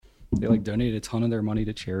They like donated a ton of their money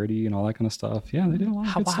to charity and all that kind of stuff. Yeah, they did a lot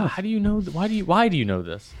of good stuff. How do you know? Why do you know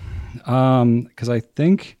this? Because I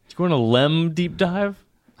think Did you go on a Lem deep dive?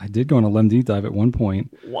 I did go on a Lem deep dive at one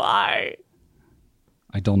point. Why?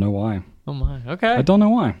 I don't know why. Oh my. Okay. I don't know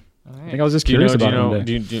why. All right. I think I was just curious about it.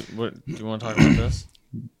 Do you want to talk about this?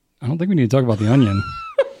 I don't think we need to talk about the onion.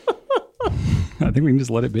 I think we can just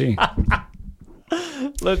let it be.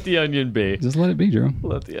 Let the onion be. Just let it be, Drew.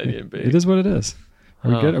 Let the onion be. It is what it is. Are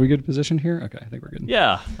we good? Are we good positioned here? Okay, I think we're good.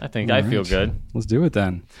 Yeah, I think I feel good. Let's do it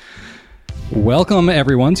then. Welcome,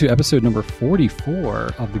 everyone, to episode number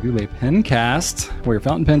 44 of the Goulet Pencast, where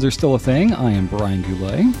fountain pens are still a thing. I am Brian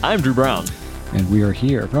Goulet. I'm Drew Brown. And we are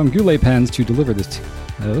here from Goulet Pens to deliver this...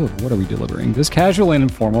 what are we delivering? This casual and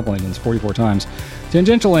informal, I've only done this 44 times,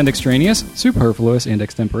 tangential and extraneous, superfluous and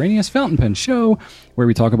extemporaneous fountain pen show, where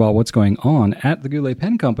we talk about what's going on at the Goulet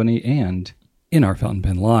Pen Company and in our fountain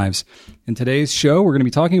pen lives. In today's show, we're going to be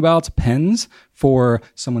talking about pens for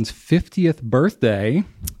someone's 50th birthday.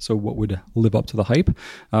 So what would live up to the hype?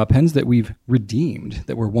 Pens that we've redeemed,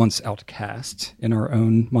 that were once outcast in our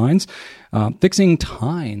own minds. Fixing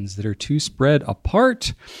tines that are too spread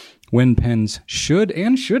apart. When pens should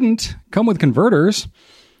and shouldn't come with converters.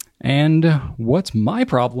 And what's my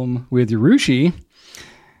problem with Urushi?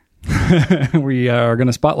 We are going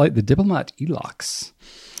to spotlight the Diplomat Elox.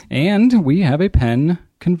 And we have a pen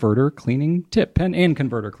converter cleaning tip. Pen and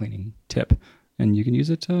converter cleaning tip. And you can use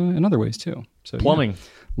it in other ways too. So Plumbing. Yeah,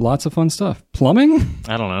 lots of fun stuff. Plumbing?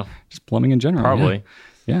 I don't know. Just plumbing in general. Probably.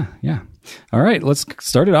 Yeah. All right, let's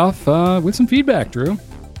start it off with some feedback, Drew.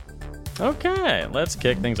 Okay, let's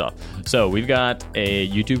kick things off. So we've got a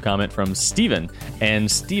YouTube comment from Steven,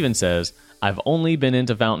 and Steven says, I've only been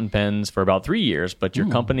into fountain pens for about 3 years, but your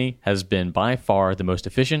company has been by far the most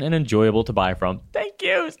efficient and enjoyable to buy from. Thank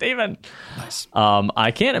you, Steven. Nice.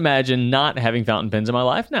 I can't imagine not having fountain pens in my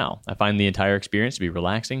life now. I find the entire experience to be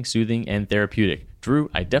relaxing, soothing, and therapeutic. Drew,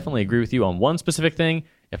 I definitely agree with you on one specific thing.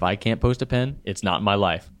 If I can't post a pen, it's not my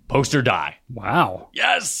life. Post or die. Wow.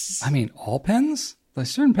 Yes. I mean, all pens? There's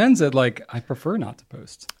certain pens that, I prefer not to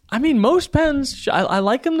post. I mean, most pens, I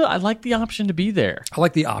like them. I like the option to be there. I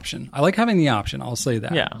like the option. I like having the option. I'll say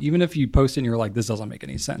that. Yeah. Even if you post it and you're like, this doesn't make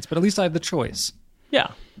any sense. But at least I have the choice.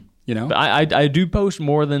 Yeah. You know? But I do post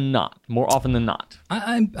more often than not.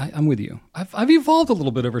 I'm with you. I've evolved a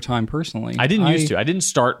little bit over time personally. I didn't used to. I didn't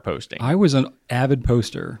start posting. I was an avid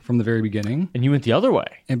poster from the very beginning. And you went the other way.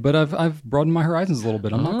 But I've broadened my horizons a little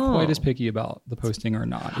bit. I'm not quite as picky about the posting or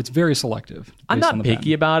not. It's very selective. I'm not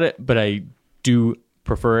picky about it, but I do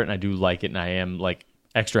prefer it and I do like it, and I am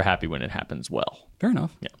extra happy when it happens well. Fair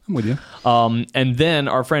enough. Yeah. I'm with you. And then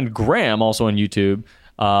our friend Graham, also on YouTube,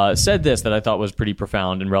 said this that I thought was pretty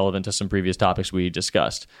profound and relevant to some previous topics we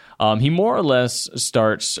discussed. He more or less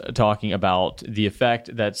starts talking about the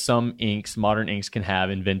effect that some inks, modern inks, can have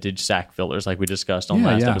in vintage sack fillers, like we discussed on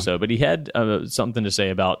last episode. But he had something to say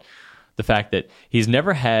about the fact that he's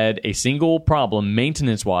never had a single problem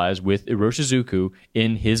maintenance-wise with Iroshizuku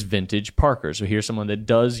in his vintage Parker. So here's someone that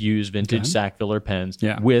does use vintage sack filler pens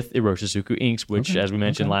with Iroshizuku inks, which, as we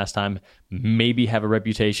mentioned last time, maybe have a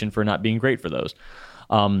reputation for not being great for those.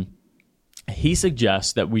 He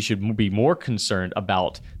suggests that we should be more concerned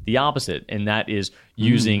about the opposite, and that is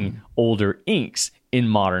using older inks in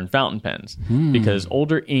modern fountain pens, because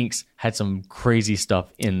older inks had some crazy stuff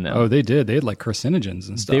in them. Oh, they did. They had carcinogens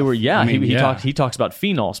and stuff. They were, he talks about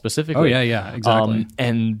phenol specifically. Oh, yeah, exactly.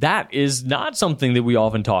 And that is not something that we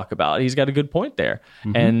often talk about. He's got a good point there.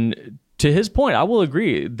 And to his point, I will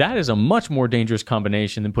agree, that is a much more dangerous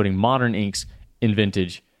combination than putting modern inks in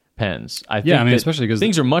vintage pens. I think especially because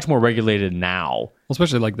things are much more regulated now. Well,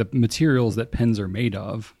 especially the materials that pens are made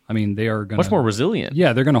of. I mean, they are much more resilient.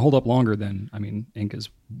 Yeah, they're going to hold up longer than, ink is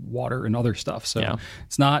water and other stuff. So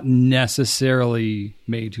it's not necessarily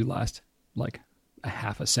made to last a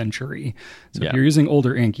half a century. So if you're using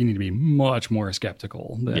older ink, you need to be much more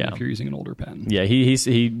skeptical than if you're using an older pen. Yeah,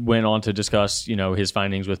 he went on to discuss, his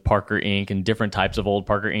findings with Parker ink, and different types of old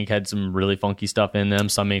Parker ink had some really funky stuff in them.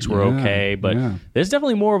 Some inks were okay, but there's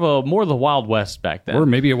definitely more of the Wild West back then. Or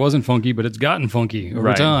maybe it wasn't funky, but it's gotten funky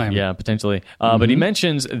over time. Yeah, potentially. But he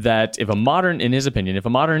mentions that in his opinion, if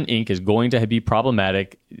a modern ink is going to be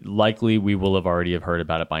problematic, likely we will have already heard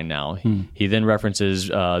about it by now. He then references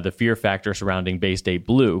the fear factor surrounding base date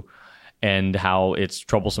blue and how its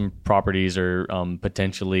troublesome properties are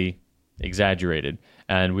potentially exaggerated.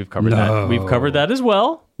 And we've covered that. We've covered that as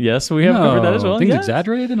well. Yes, we have covered that as well. Things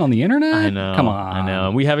exaggerated on the internet? I know. Come on. I know.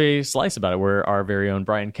 And we have a slice about it where our very own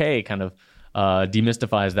Brian K kind of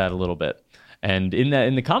demystifies that a little bit. And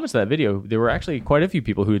in the comments of that video, there were actually quite a few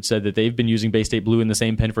people who had said that they've been using Bay State Blue in the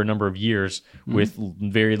same pen for a number of years with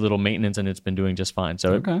very little maintenance, and it's been doing just fine.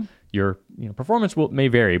 So your performance may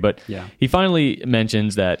vary, but he finally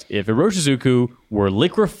mentions that if Iroshizuku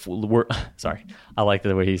were sorry, I like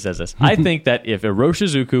the way he says this. I think that if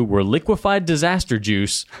Iroshizuku were liquefied disaster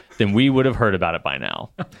juice, then we would have heard about it by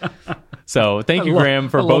now. So thank you, Graham,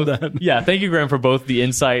 for both. Thank you, Graham, for both the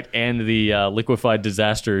insight and the liquefied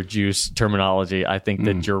disaster juice terminology. I think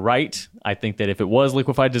that you're right. I think that if it was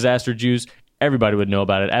liquefied disaster juice, everybody would know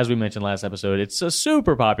about it. As we mentioned last episode, it's a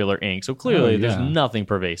super popular ink, so clearly there's nothing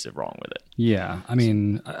pervasive wrong with it. Yeah, I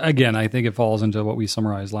mean, again, I think it falls into what we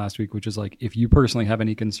summarized last week, which is like, if you personally have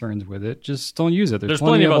any concerns with it, just don't use it. There's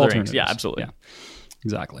plenty of other inks. Yeah, absolutely. Yeah,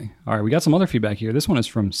 exactly. All right, we got some other feedback here. This one is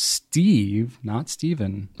from Steve, not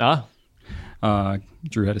Steven.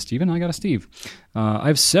 Drew had a Steven, I got a Steve. I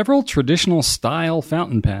have several traditional style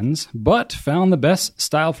fountain pens, but found the best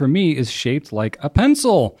style for me is shaped like a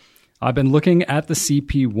pencil. I've been looking at the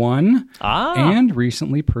CP1 and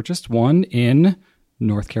recently purchased one in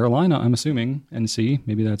North Carolina, I'm assuming, NC.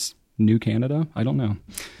 Maybe that's New Canada. I don't know.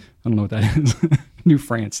 I don't know what that is. New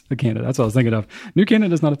France, Canada. That's what I was thinking of. New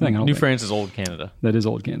Canada is not a thing. New France is old Canada. That is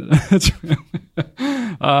old Canada. That's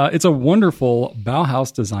right. It's a wonderful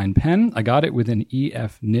Bauhaus design pen. I got it with an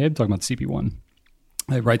EF nib, talking about the CP1.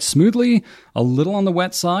 It writes smoothly, a little on the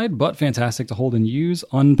wet side, but fantastic to hold and use.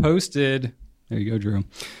 Unposted. There you go, Drew.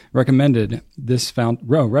 Recommended this fountain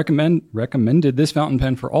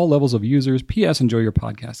pen for all levels of users. P.S. Enjoy your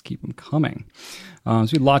podcast. Keep them coming. So we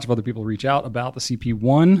had lots of other people reach out about the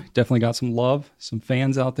CP1. Definitely got some love, some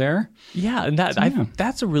fans out there. Yeah, and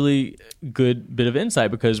that's a really good bit of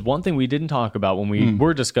insight, because one thing we didn't talk about when we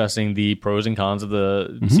were discussing the pros and cons of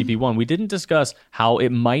the CP1, we didn't discuss how it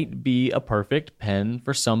might be a perfect pen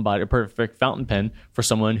for somebody, a perfect fountain pen for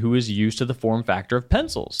someone who is used to the form factor of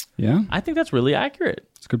pencils. Yeah. I think that's really accurate.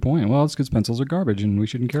 That's a good point. Well, it's because pencils are garbage and we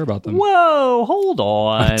shouldn't care about them. Whoa, hold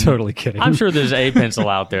on. I'm totally kidding. I'm sure there's a pencil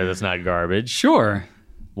out there that's not garbage. Sure.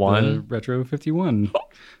 One. The Retro 51.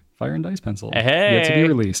 Fire and Dice pencil. Hey. Yet to be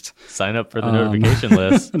released. Sign up for the notification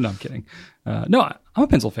list. No, I'm kidding. No, I'm a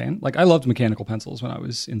pencil fan. Like, I loved mechanical pencils when I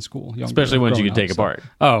was in school. Especially ones you could take apart.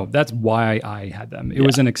 Oh, that's why I had them. It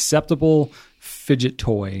was an acceptable fidget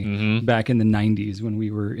toy back in the 90s when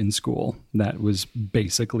we were in school. That was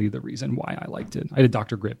basically the reason why I liked it. I had a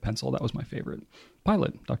Dr. Grip pencil. That was my favorite.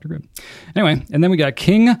 Pilot, Dr. Grip. Anyway, and then we got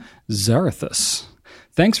King Zarathus.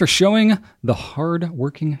 Thanks for showing the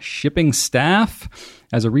hard-working shipping staff.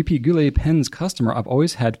 As a repeat Goulet Pens customer, I've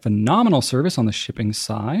always had phenomenal service on the shipping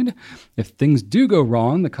side. If things do go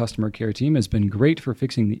wrong, the customer care team has been great for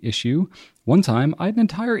fixing the issue. One time, I had an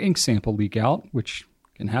entire ink sample leak out, which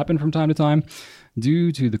can happen from time to time.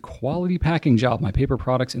 Due to the quality packing job, my paper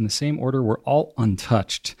products in the same order were all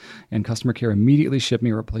untouched, and customer care immediately shipped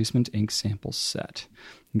me a replacement ink sample set.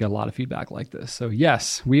 We got a lot of feedback like this. So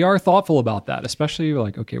yes, we are thoughtful about that, especially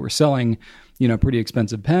like, okay, we're selling, pretty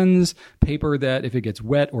expensive pens, paper that if it gets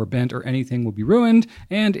wet or bent or anything will be ruined,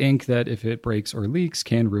 and ink that if it breaks or leaks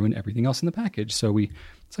can ruin everything else in the package. So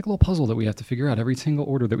it's like a little puzzle that we have to figure out every single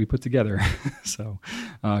order that we put together. So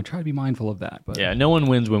try to be mindful of that. But yeah, no one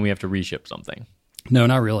wins when we have to reship something. No,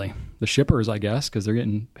 not really. The shippers, I guess, because they're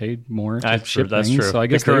getting paid more. That's true. So I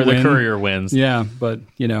guess the courier wins. Yeah, but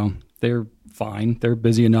they're fine. They're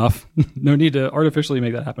busy enough. No need to artificially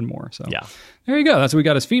make that happen more. So yeah, there you go. That's what we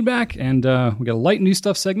got as feedback, and we got a light new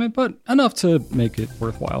stuff segment, but enough to make it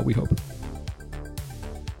worthwhile, we hope.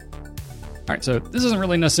 All right, so this isn't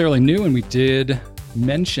really necessarily new, and we did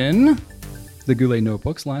mention the Goulet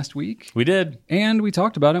notebooks last week. We did. And we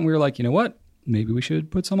talked about it, and we were like, you know what? Maybe we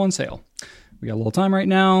should put some on sale. We got a little time right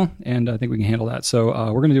now, and I think we can handle that. So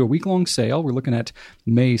we're going to do a week-long sale. We're looking at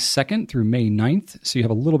May 2nd through May 9th. So you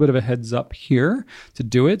have a little bit of a heads up here to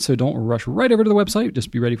do it. So don't rush right over to the website.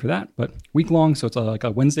 Just be ready for that. But week-long, so it's like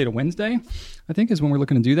a Wednesday to Wednesday, I think, is when we're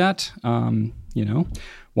looking to do that.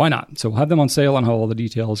 Why not? So we'll have them on sale on all the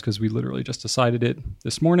details, because we literally just decided it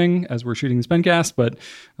this morning as we're shooting this Pencast, but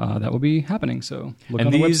that will be happening. So look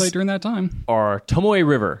on the website during that time. Are Tomoe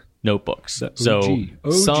River notebooks. OG.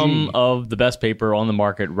 Some of the best paper on the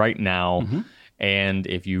market right now. Mm-hmm. And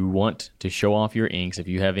if you want to show off your inks, if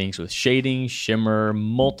you have inks with shading, shimmer,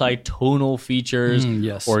 multi-tonal features,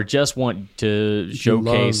 or just want to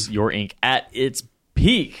showcase your ink at its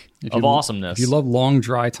peak of awesomeness. If you love long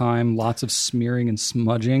dry time, lots of smearing and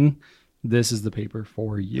smudging, this is the paper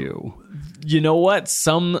for you. You know what?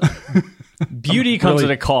 Some beauty comes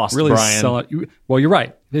at a cost, Brian. Well, you're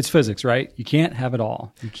right. It's physics, right? You can't have it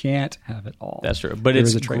all. You can't have it all. That's true. But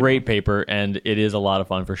it's great paper, and it is a lot of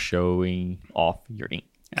fun for showing off your ink.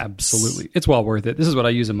 Absolutely. It's well worth it. This is what I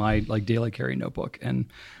use in my like daily carry notebook. And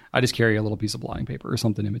I just carry a little piece of blotting paper or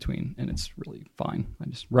something in between. And it's really fine. I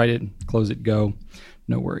just write it, close it, go.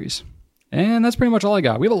 No worries. And that's pretty much all I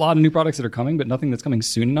got. We have a lot of new products that are coming, but nothing that's coming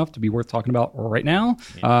soon enough to be worth talking about right now.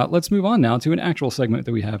 Let's move on now to an actual segment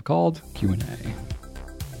that we have called Q&A.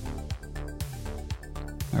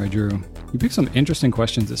 All right, Drew, you picked some interesting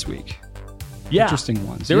questions this week. Yeah, interesting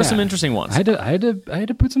ones. There were some interesting ones. I had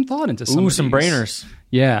to put some thought into some. Ooh, some brainers.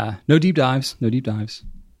 Yeah, no deep dives,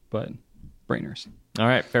 but brainers. All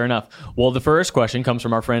right, fair enough. Well, the first question comes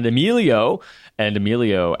from our friend Emilio, and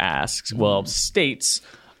Emilio asks, states,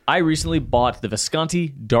 I recently bought the Visconti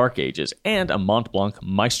Dark Ages and a Mont Blanc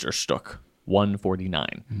Meisterstück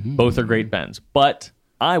 149. Both are great pens, but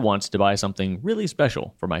I want to buy something really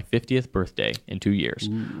special for my 50th birthday in 2 years.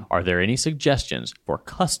 Are there any suggestions for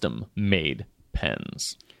custom-made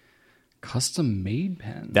pens? Custom-made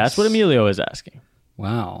pens? That's what Emilio is asking.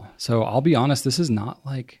 Wow. So I'll be honest, this is not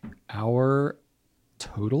like our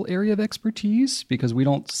total area of expertise because we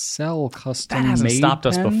don't sell custom-made pens. That hasn't stopped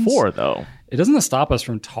us before, though. It doesn't stop us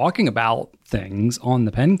from talking about things on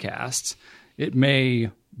the Pencast. It may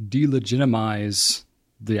delegitimize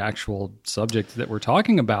the actual subject that we're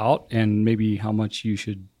talking about and maybe how much you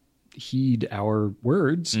should heed our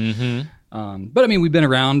words. But I mean, we've been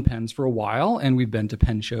around pens for a while and we've been to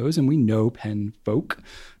pen shows and we know pen folk.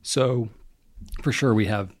 So for sure we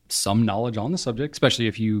have some knowledge on the subject, especially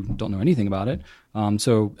if you don't know anything about it.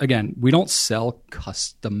 So again, we don't sell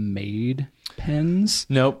custom-made pens.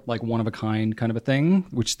 Nope. Like one-of-a-kind kind of a thing,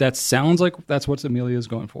 which that sounds like that's what Emilia's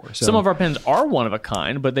going for. So, some of our pens are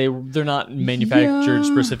one-of-a-kind, but they're not manufactured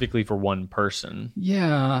specifically for one person.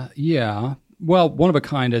 Yeah. Well,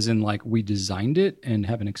 one-of-a-kind as in like we designed it and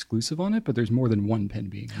have an exclusive on it, but there's more than one pen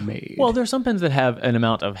being made. Well, there's some pens that have an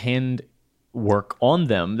amount of hand work on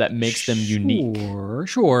them that makes them unique.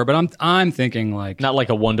 Sure, but I'm thinking like not like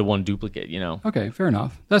a one-to-one duplicate, you know. Okay, fair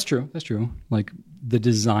enough. That's true. Like the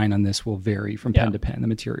design on this will vary from pen to pen, the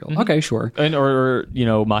material. Okay, sure. And or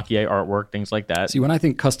maquille artwork, things like that. See, when I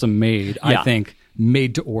think custom made, I think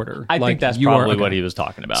made to order. I think that's probably what he was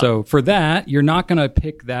talking about. So for that, you're not going to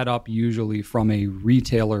pick that up usually from a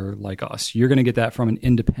retailer like us. You're going to get that from an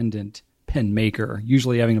independent pen maker,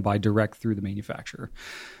 usually having to buy direct through the manufacturer.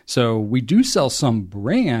 So we do sell some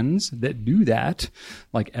brands that do that,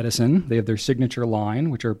 like Edison. They have their signature line,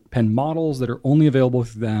 which are pen models that are only available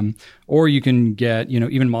through them. Or you can get,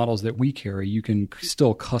 even models that we carry, you can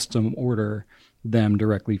still custom order them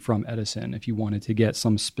directly from Edison if you wanted to get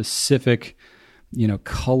some specific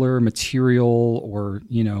color, material, or,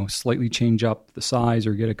 slightly change up the size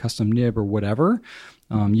or get a custom nib or whatever.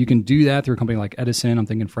 You can do that through a company like Edison. I'm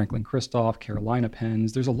thinking Franklin Christoph, Carolina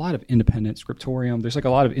Pens. There's a lot of independent Scriptorium. There's like a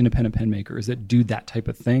lot of independent pen makers that do that type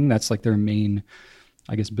of thing. That's like their main,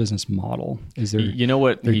 I guess, business model. Is there? You know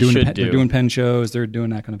what they're doing? They're doing pen shows. They're doing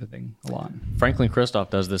that kind of a thing a lot. Franklin Christoph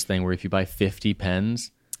does this thing where if you buy 50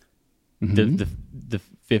 pens, the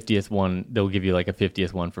 50th one, they'll give you like a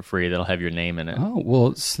 50th one for free that'll have your name in it. Oh,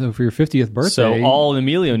 well, so for your 50th birthday, so all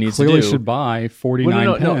Emilio needs to do clearly should buy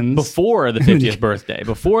 49 pens. No, before the 50th birthday.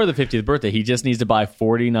 Before the 50th birthday, he just needs to buy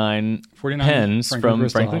 49 pens from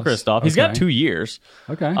Franklin Christoph. He's got 2 years.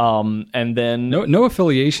 Okay. And then no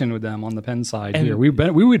affiliation with them on the pen side here. We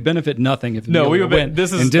would benefit nothing if Emilio went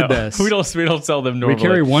and did this. We don't sell them normally. We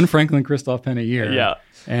carry one Franklin Christoph pen a year. Yeah.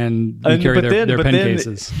 And we carry their pen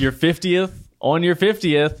cases. Your 50th. On your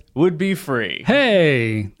 50th would be free.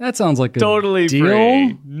 Hey, that sounds like a totally deal.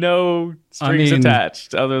 Free. No strings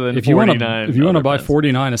attached other than 49. If you want to buy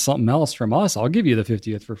 49 of something else from us, I'll give you the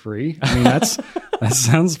 50th for free. I mean, that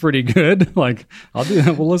sounds pretty good. Like, I'll do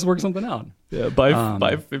that. Well, let's work something out. Yeah,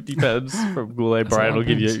 buy 50 pens from Goulet. Brian will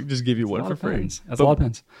give you one for free. That's a lot of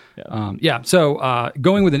pens. Yeah. So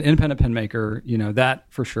going with an independent pen maker, that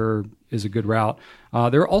for sure is a good route.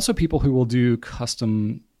 There are also people who will do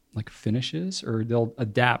custom like finishes, or they'll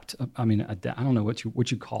adapt. I don't know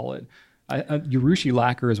what you call it. Urushi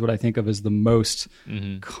lacquer is what I think of as the most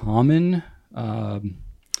common. I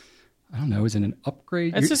don't know. Is it an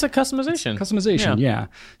upgrade? It's just a customization. Customization, yeah.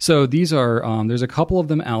 So these are. There's a couple of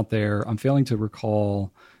them out there. I'm failing to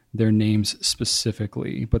recall their names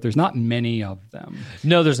specifically, but there's not many of them.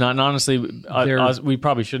 No, there's not. And honestly, we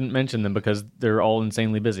probably shouldn't mention them because they're all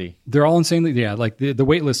insanely busy. They're all insanely, yeah. Like the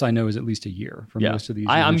wait list I know is at least a year for most of these.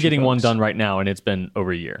 I'm getting one done right now, and it's been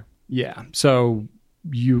over a year. Yeah. So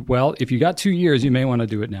if you got 2 years, you may want to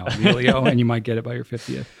do it now, Emilio, and you might get it by your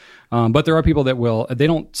 50th. But there are people that they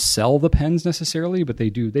don't sell the pens necessarily, but they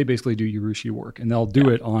basically do Urushi work, and they'll do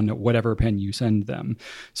it on whatever pen you send them.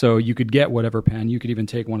 So you could get whatever pen. You could even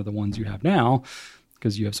take one of the ones you have now,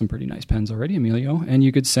 because you have some pretty nice pens already, Emilio, and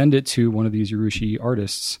you could send it to one of these Urushi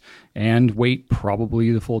artists and wait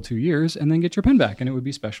probably the full 2 years and then get your pen back, and it would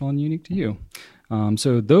be special and unique to you.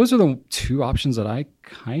 So those are the two options that I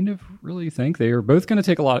kind of really think they're both going to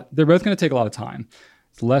take a lot of time.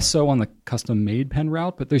 It's less so on the custom made pen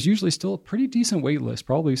route, but there's usually still a pretty decent wait list,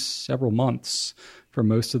 probably several months for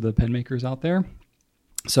most of the pen makers out there.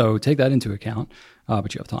 So take that into account,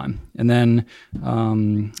 but you have time. And then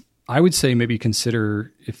I would say maybe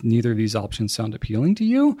consider, if neither of these options sound appealing to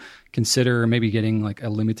you, consider maybe getting like a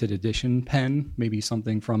limited edition pen, maybe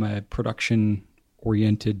something from a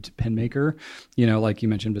production-oriented pen maker, like you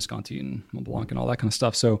mentioned Visconti and Montblanc and all that kind of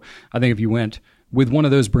stuff. So I think if you went with one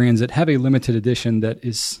of those brands that have a limited edition that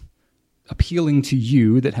is appealing to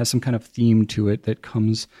you, that has some kind of theme to it, that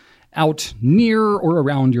comes out near or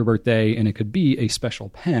around your birthday, and it could be a special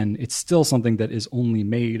pen, it's still something that is only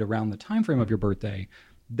made around the time frame of your birthday.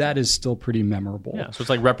 That is still pretty memorable. Yeah, so it's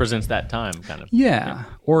like represents that time kind of. Yeah.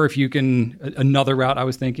 Or if you can, another route I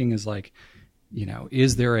was thinking is like,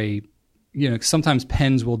 is there a, sometimes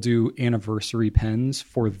pens will do anniversary pens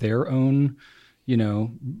for their own,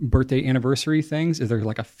 birthday anniversary things. Is there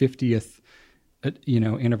like a 50th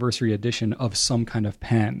anniversary edition of some kind of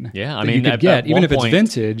pen? Yeah, I mean, mean, you could get, even if it's point,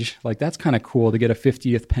 vintage, like that's kind of cool to get a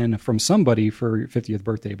 50th pen from somebody for your 50th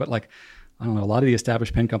birthday. But like, I don't know, a lot of the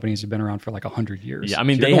established pen companies have been around for like 100 years. Yeah, I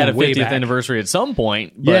mean, So they had a 50th back. anniversary at some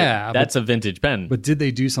point, but that's a vintage pen. But did they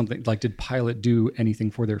do something, like did Pilot do anything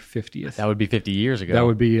for their 50th? That would be 50 years ago. That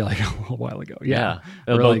would be like a while ago. Yeah.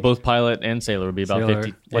 Both Pilot and Sailor would be about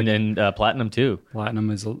 50. Like, and then Platinum too. Platinum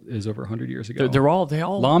is over 100 years ago. They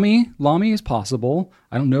all. Lamy is possible.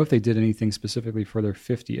 I don't know if they did anything specifically for their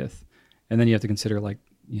 50th. And then you have to consider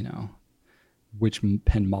which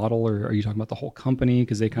pen model, or are you talking about the whole company?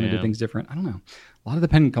 Because they kind of did things different. I don't know. A lot of the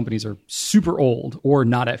pen companies are super old or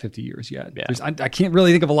not at 50 years yet. Yeah. I can't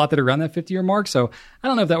really think of a lot that are around that 50-year mark, so I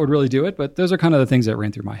don't know if that would really do it, but those are kind of the things that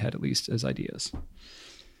ran through my head, at least as ideas.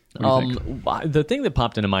 What do you think? The thing that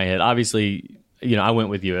popped into my head, obviously, I went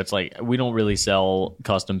with you. It's like we don't really sell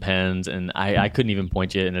custom pens, and I couldn't even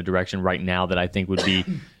point you in a direction right now that I think would be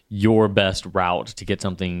your best route to get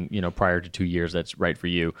something, prior to 2 years that's right for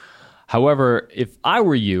you. However, if I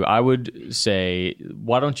were you, I would say,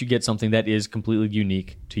 why don't you get something that is completely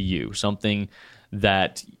unique to you? Something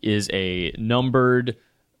that is a numbered,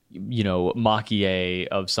 Mach-E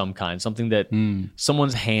of some kind, something that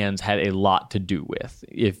someone's hands had a lot to do with.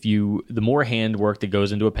 The more handwork that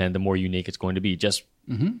goes into a pen, the more unique it's going to be, just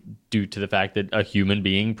due to the fact that a human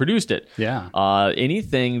being produced it. Yeah.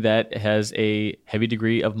 Anything that has a heavy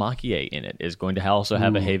degree of Mach-E in it is going to also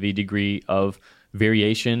have a heavy degree of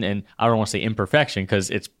variation, and I don't want to say imperfection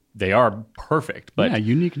because they are perfect, but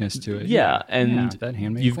uniqueness to it. And that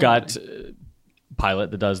handmade you've quality. got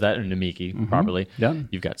Pilot that does that, or Namiki properly. Yeah.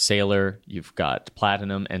 You've got Sailor, you've got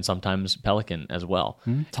Platinum, and sometimes Pelican as well.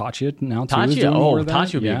 Tatcha now too.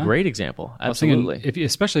 Tatcha would be a great example. Absolutely.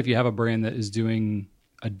 Especially if you have a brand that is doing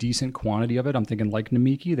a decent quantity of it. I'm thinking like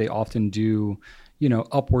Namiki, they often do,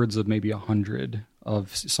 upwards of maybe 100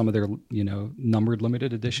 of some of their, numbered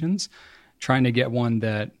limited editions. Trying to get one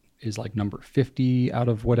that is like number 50 out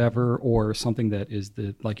of whatever, or something that is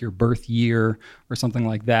like your birth year or something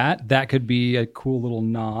like that. That could be a cool little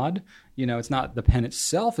nod. It's not, the pen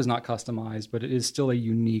itself is not customized, but it is still a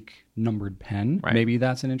unique numbered pen. Right. Maybe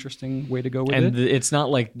that's an interesting way to go with it. And it's not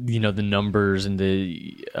like, the numbers and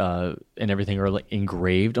and everything are like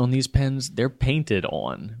engraved on these pens. They're painted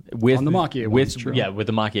on the Mach-E ones. With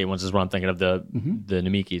the Mach-E ones is what I'm thinking of, the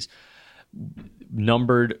Namikis.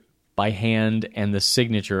 Numbered by hand, and the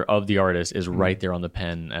signature of the artist is right there on the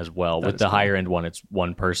pen as well. With the higher end one, it's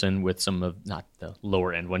one person. With some of, not the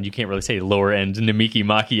lower end one, you can't really say lower end Namiki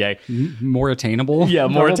Mach-E. More attainable? Yeah,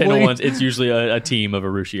 more attainable ones. It's usually a team of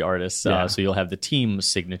Urushi artists, so you'll have the team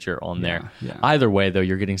signature on there. Yeah. Either way, though,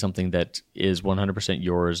 you're getting something that is 100%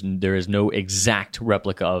 yours. There is no exact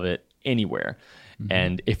replica of it anywhere.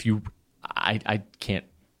 And if you,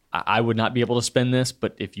 I would not be able to spend this,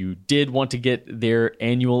 but if you did want to get their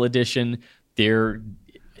annual edition, they're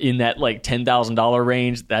in that like $10,000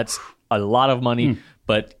 range. That's a lot of money.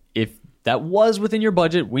 But if that was within your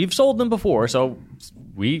budget, we've sold them before, so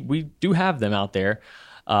we do have them out there.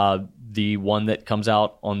 The one that comes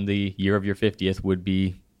out on the year of your 50th would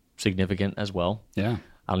be significant as well. Yeah.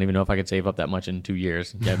 I don't even know if I could save up that much in 2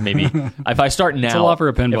 years. Yeah, maybe if I start now, it's a lot for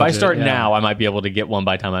a pen budget. If I start now, I might be able to get one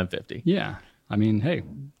by the time I'm 50. Yeah. I mean, hey,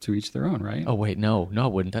 to each their own, right? Oh, wait, no, I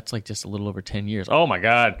wouldn't. That's like just a little over 10 years. Oh, my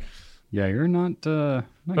God. Yeah, you're not getting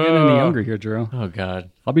any younger here, Drew. Oh,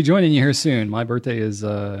 God. I'll be joining you here soon. My birthday is,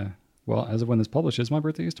 well, as of when this publishes, my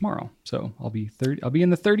birthday is tomorrow. So I'll be in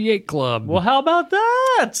the 38 club. Well, how about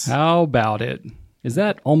that? How about it? Is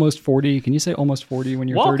that almost 40? Can you say almost 40 when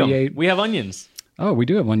you're Welcome. 38? We have onions. Oh, we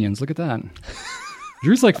do have onions. Look at that.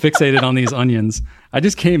 Drew's like fixated on these onions. I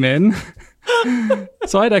just came in.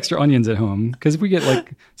 So I had extra onions at home because we get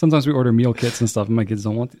like, sometimes we order meal kits and stuff and my kids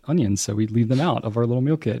don't want onions. So we leave them out of our little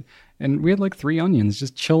meal kit. And we had like 3 onions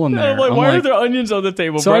just chilling there. Like, why are there onions on the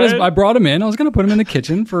table, so Brian? I brought them in. I was going to put them in the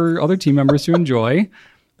kitchen for other team members to enjoy.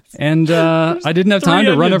 And I didn't have time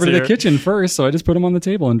to run over to the kitchen first, so I just put them on the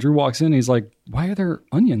table. And Drew walks in, and he's like, "Why are there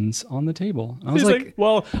onions on the table?" And I was like,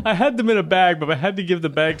 "Well, I had them in a bag, but I had to give the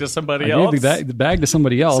bag to somebody else. else. I gave the bag to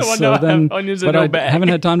somebody else. So then, I have onions in no bag. I haven't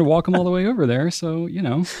had time to walk them all the way over there, so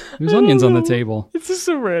there's onions on the table. It's just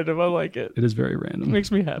so random. I like it. It is very random. It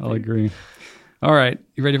makes me happy. I'll agree. All right,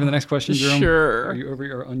 you ready for the next question, Jerome? Sure. Are you over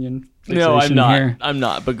your onion fixation No, I'm not. here? I'm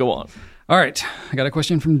not. But go on. All right, I got a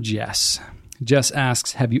question from Jess. Jess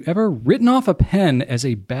asks, have you ever written off a pen as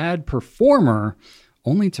a bad performer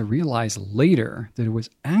only to realize later that it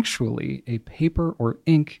was actually a paper or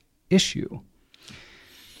ink issue?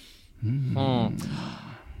 Yes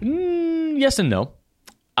and no. Okay.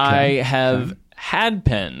 I have had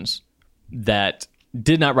pens that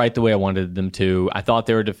did not write the way I wanted them to. I thought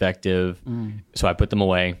they were defective, so I put them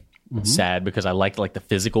away. Sad because I liked like the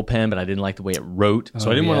physical pen, but I didn't like the way it wrote.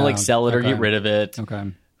 So I didn't want to like sell it or get rid of it.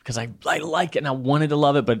 Okay. Because I like it and I wanted to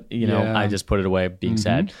love it, but I just put it away being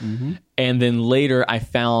sad. And then later I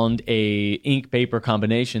found a ink paper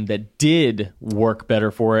combination that did work better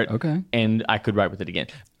for it. Okay. And I could write with it again.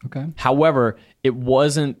 Okay. However, it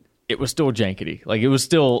was still jankety. Like it was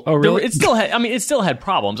still. Oh, really? It still had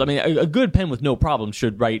problems. I mean, a good pen with no problems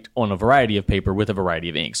should write on a variety of paper with a variety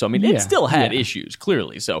of ink. So I mean, it still had issues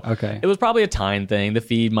clearly. So it was probably a time thing. The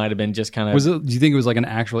feed might have been just kind of. Do you think it was like an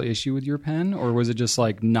actual issue with your pen, or was it just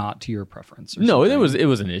like not to your preference? No, it was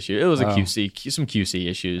an issue. It was some QC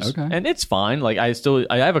issues. Okay. And it's fine. Like I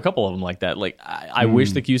have a couple of them like that. Like I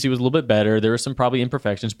wish the QC was a little bit better. There were some probably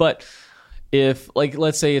imperfections, but. If, like,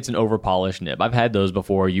 let's say it's an over-polished nib. I've had those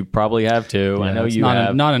before. You probably have too. Yeah, I know you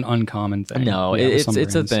have. Not an uncommon thing. No, it's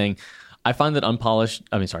a thing. I find that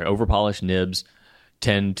over-polished nibs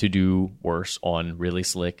tend to do worse on really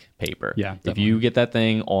slick paper. Yeah, definitely. If you get that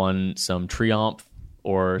thing on some Triumph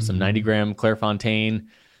or some 90-gram Clairefontaine,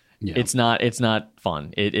 it's not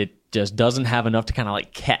fun. It just doesn't have enough to kind of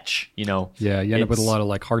like catch, Yeah, you end up with a lot of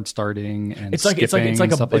like hard starting and it's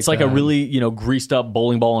like a really greased up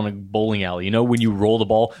bowling ball in a bowling alley. When you roll the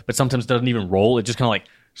ball, but sometimes it doesn't even roll. It just kind of like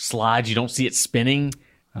slides. You don't see it spinning.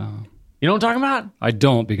 You know what I'm talking about? I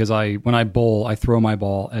don't, because when I bowl, I throw my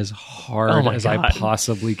ball as hard as I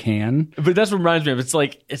possibly can. But that's what reminds me of. It's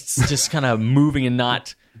like it's just kind of moving and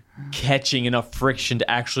not catching enough friction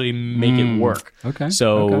to actually make it work. Okay.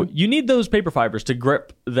 So you need those paper fibers to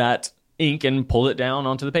grip that ink and pull it down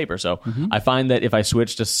onto the paper. So I find that if I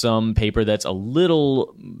switch to some paper that's a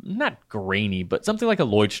little, not grainy, but something like a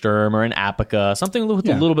Leuchtturm or an Apica, something with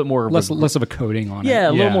a little bit more... Less of a coating on it. Yeah,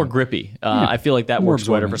 a little more grippy. I feel like that works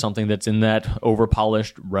better for something that's in that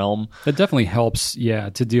over-polished realm. That definitely helps,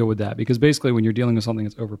 to deal with that. Because basically when you're dealing with something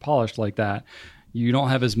that's over-polished like that, you don't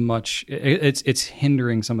have as much. It's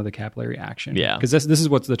hindering some of the capillary action. Yeah, because this is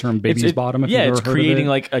what's the term baby's bottom. It's creating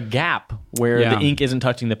like a gap where the ink isn't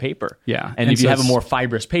touching the paper. Yeah, and if you have a more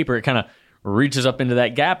fibrous paper, it kind of reaches up into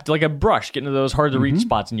that gap like a brush, getting to those hard to reach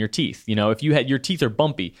spots in your teeth. If your teeth are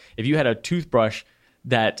bumpy, if you had a toothbrush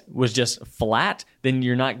that was just flat, then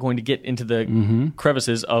you're not going to get into the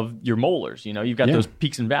crevices of your molars. You've got those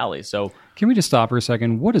peaks and valleys. So can we just stop for a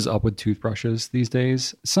second? What is up with toothbrushes these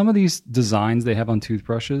days? Some of these designs they have on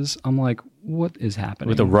toothbrushes, I'm like, what is happening?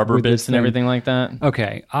 With the rubber bits and everything like that?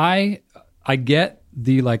 Okay, I get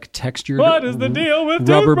the like textured. What is the deal with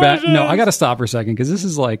rubber toothbrushes? No, I got to stop for a second because this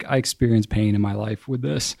is like I experience pain in my life with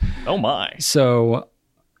this. Oh my! So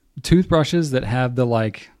toothbrushes that have the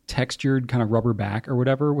like textured kind of rubber back or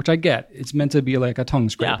whatever, which I get. It's meant to be like a tongue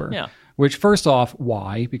scraper. Yeah. Which, first off,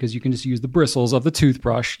 why? Because you can just use the bristles of the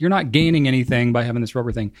toothbrush. You're not gaining anything by having this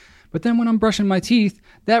rubber thing. But then when I'm brushing my teeth,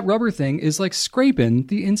 that rubber thing is like scraping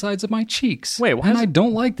the insides of my cheeks. Wait, and I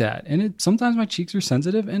don't like that. And sometimes my cheeks are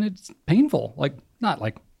sensitive and it's painful. Like, not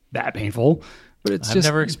like that painful, but it's I've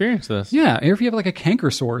never experienced this. Yeah. Or if you have like a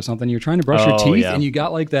canker sore or something, you're trying to brush your teeth and you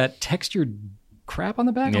got like that textured crap on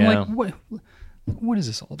the back. I'm like, what is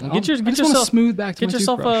this all about? Get yourself a smooth back. Get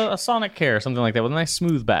yourself a Sonic Care or something like that with a nice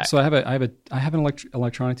smooth back. So I have an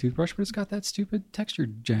electronic toothbrush, but it's got that stupid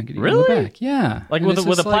textured jaggedy on really? the back. Yeah, like with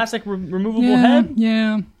a plastic removable head.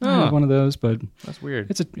 Yeah, I have one of those, but that's weird.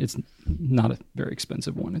 It's not a very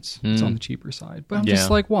expensive one. It's on the cheaper side, but I'm just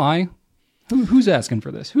like, why? Who's asking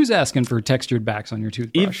for this? Who's asking for textured backs on your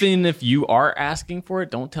toothbrush? Even if you are asking for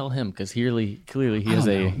it, don't tell him because clearly he has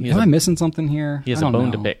Am I missing something here? He has a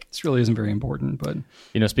bone to pick. This really isn't very important, but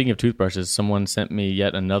speaking of toothbrushes, someone sent me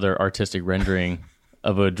yet another artistic rendering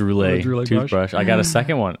of a Droulet toothbrush. I got a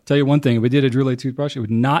second one. Tell you one thing: if we did a Droulet toothbrush, it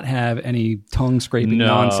would not have any tongue scraping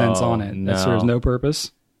nonsense on it. That serves no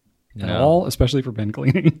purpose at all, especially for pen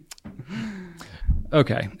cleaning.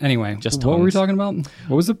 Okay. Anyway, what were we talking about?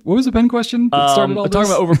 What was the pen question that started all this? Talking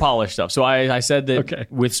about over-polished stuff. So I said that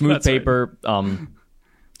with smooth paper,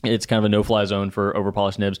 it's kind of a no-fly zone for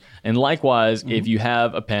over-polished nibs. And likewise, if you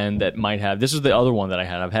have a pen that might have... This is the other one that I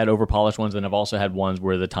had. I've had over-polished ones, and I've also had ones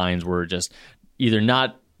where the tines were just either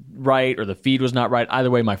not right or the feed was not right. Either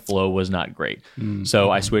way, my flow was not great. So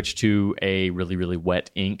I switched to a really, really wet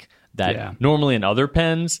ink that normally in other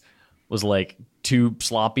pens was like too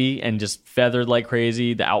sloppy and just feathered like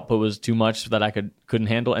crazy. The output was too much that I couldn't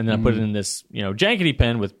handle. And then I put it in this, jankety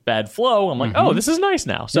pen with bad flow. I'm like, oh, this is nice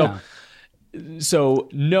now. So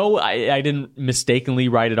no, I didn't mistakenly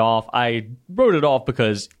write it off. I wrote it off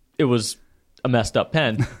because it was a messed up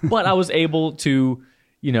pen, but I was able to,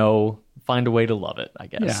 find a way to love it, I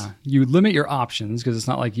guess. Yeah. You limit your options because it's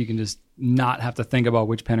not like you can just not have to think about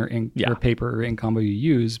which pen or ink or paper or ink combo you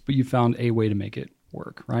use, but you found a way to make it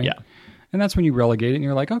work, right? Yeah. And that's when you relegate it and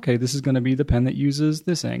you're like, okay, this is going to be the pen that uses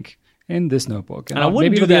this ink and this notebook. And I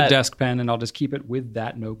wouldn't maybe do it'll that. be a desk pen and I'll just keep it with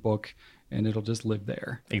that notebook and it'll just live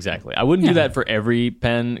there. Exactly. I wouldn't do that for every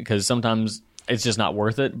pen because sometimes it's just not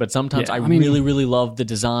worth it. But sometimes I really, really love the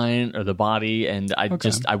design or the body and I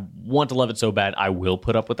want to love it so bad I will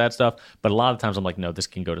put up with that stuff. But a lot of times I'm like, no, this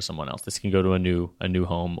can go to someone else. This can go to a new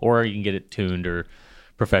home, or you can get it tuned or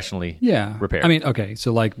professionally repaired. I mean, okay,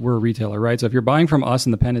 so like we're a retailer, right? So if you're buying from us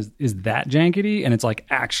and the pen is that jankety and it's like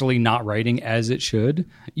actually not writing as it should,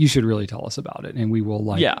 you should really tell us about it and we will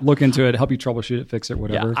look into it, help you troubleshoot it, fix it,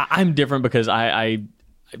 whatever. Yeah, I'm different because I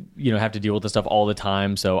have to deal with this stuff all the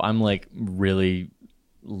time. So I'm like really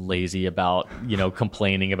lazy about,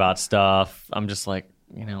 complaining about stuff. I'm just like,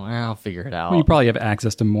 I'll figure it out. Well, you probably have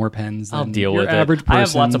access to more pens than I'll deal your with average it. person. I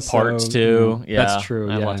have lots of parts too. Yeah, that's true.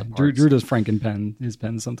 I have lots of parts. Drew does Franken his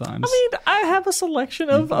pens sometimes. I mean, I have a selection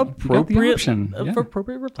of appropriate replacements.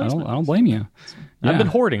 I don't blame you. I've been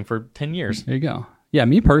hoarding for 10 years. There you go. Yeah,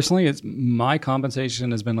 me personally, it's my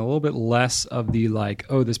compensation has been a little bit less of the like,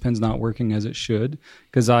 oh, this pen's not working as it should.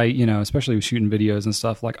 Because I, especially with shooting videos and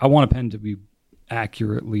stuff, like I want a pen to be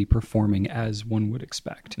accurately performing as one would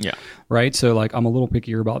expect. Yeah. Right? So like I'm a little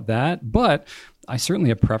pickier about that, but I certainly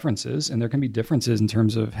have preferences and there can be differences in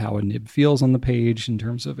terms of how a nib feels on the page, in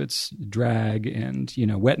terms of its drag and,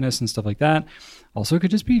 wetness and stuff like that. Also, it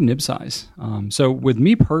could just be nib size. So with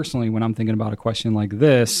me personally, when I'm thinking about a question like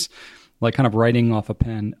this, like kind of writing off a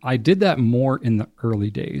pen, I did that more in the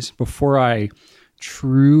early days before I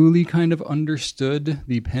truly kind of understood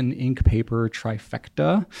the pen ink paper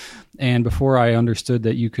trifecta, and before I understood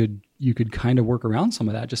that you could kind of work around some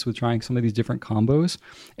of that just with trying some of these different combos,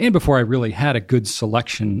 and before I really had a good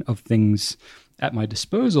selection of things at my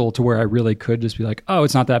disposal to where I really could just be like, oh,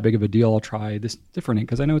 it's not that big of a deal, I'll try this different ink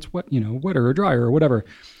because I know it's wet, wetter or drier or whatever.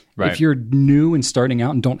 Right. If you're new and starting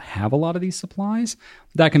out and don't have a lot of these supplies,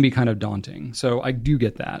 that can be kind of daunting. So I do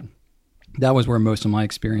get that. That was where most of my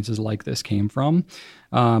experiences like this came from.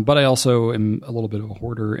 But I also am a little bit of a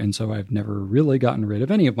hoarder, and so I've never really gotten rid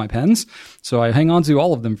of any of my pens. So I hang on to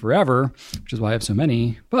all of them forever, which is why I have so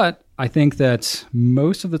many. But I think that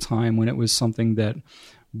most of the time when it was something that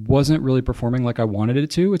wasn't really performing like I wanted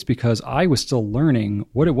it to, it's because I was still learning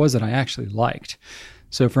what it was that I actually liked.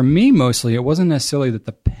 So for me, mostly, it wasn't necessarily that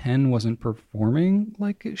the pen wasn't performing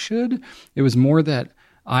like it should. It was more that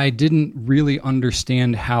I didn't really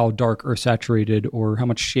understand how dark or saturated or how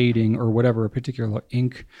much shading or whatever a particular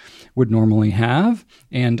ink would normally have.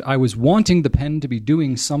 And I was wanting the pen to be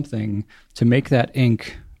doing something to make that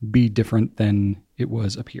ink be different than it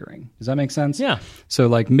was appearing. Does that make sense? Yeah. So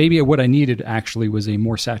like maybe what I needed actually was a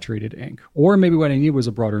more saturated ink, or maybe what I needed was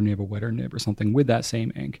a broader nib, a wetter nib or something with that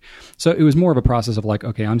same ink. So it was more of a process of like,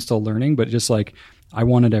 okay, I'm still learning, but just like I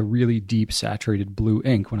wanted a really deep saturated blue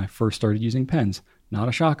ink when I first started using pens. Not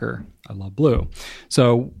a shocker. I love blue.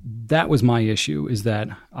 So that was my issue, is that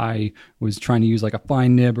I was trying to use like a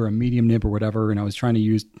fine nib or a medium nib or whatever, and I was trying to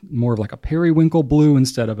use more of like a periwinkle blue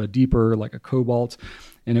instead of a deeper, like a cobalt.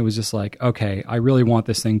 And it was just like, okay, I really want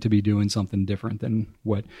this thing to be doing something different than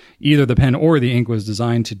what either the pen or the ink was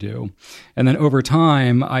designed to do. And then over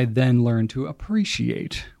time, I then learned to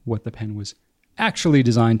appreciate what the pen was actually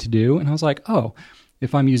designed to do. And I was like, oh,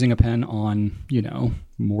 if I'm using a pen on,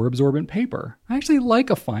 more absorbent paper, I actually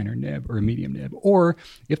like a finer nib or a medium nib. Or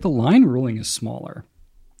if the line ruling is smaller,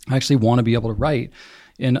 I actually want to be able to write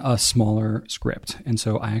in a smaller script. And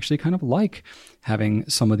so I actually kind of like having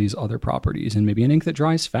some of these other properties and maybe an ink that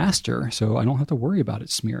dries faster so I don't have to worry about it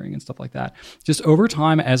smearing and stuff like that. Just over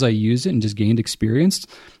time, as I used it and just gained experience,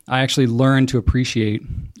 I actually learned to appreciate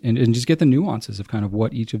and just get the nuances of kind of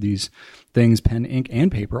what each of these things, pen, ink,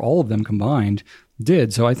 and paper, all of them combined,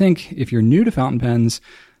 did. So I think if you're new to fountain pens,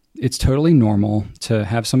 it's totally normal to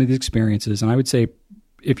have some of these experiences. And I would say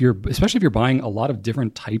especially if you're buying a lot of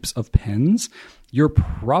different types of pens, you're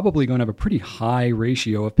probably going to have a pretty high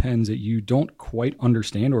ratio of pens that you don't quite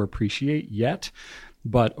understand or appreciate yet.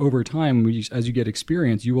 But over time, as you get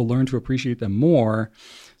experience, you will learn to appreciate them more.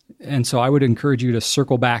 And so I would encourage you to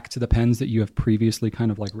circle back to the pens that you have previously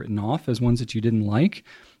kind of like written off as ones that you didn't like,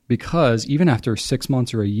 because even after 6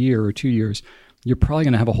 months or a year or 2 years, you're probably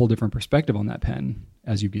going to have a whole different perspective on that pen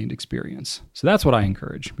as you've gained experience. So that's what I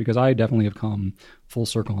encourage, because I definitely have come full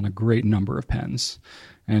circle on a great number of pens.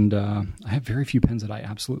 And I have very few pens that I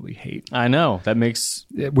absolutely hate. I know. That makes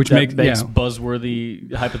buzzworthy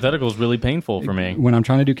hypotheticals really painful for me. When I'm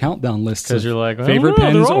trying to do countdown lists because you're like, favorite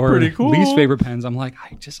pens or cool. least favorite pens, I'm like,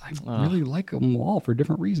 I really like them all for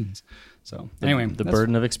different reasons. So anyway. The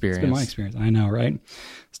burden of experience. It's been my experience. I know, right?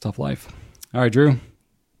 It's tough life. All right, Drew.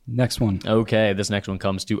 Next one. Okay, this next one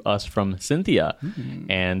comes to us from Cynthia.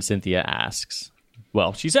 And Cynthia asks,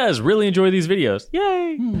 well, she says, really enjoy these videos.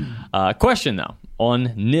 Yay! Question, though,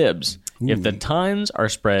 on nibs. If the tines are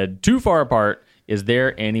spread too far apart, is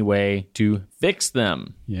there any way to fix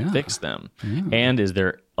them? Yeah. And is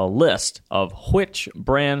there a list of which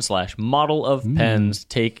brand/model of pens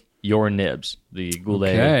take your nibs, the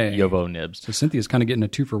Goulet Yovo nibs? So Cynthia's kind of getting a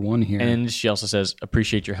 2-for-1 here. And she also says,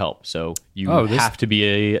 appreciate your help. So you have to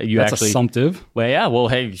be that's assumptive. Well, yeah. Well,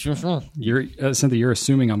 hey. Cynthia, you're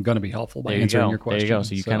assuming I'm going to be helpful by answering your question. There you go.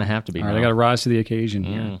 So you kind of have to be. All right, I got to rise to the occasion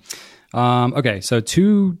here. Okay, so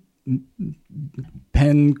 2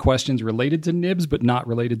 pen questions related to nibs, but not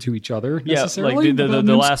related to each other necessarily. Yeah, like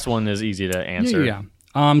the last one is easy to answer. Yeah.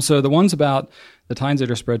 So the ones about the tines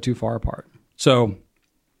that are spread too far apart. So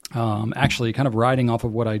actually, kind of riding off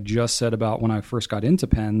of what I just said about when I first got into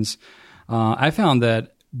pens, I found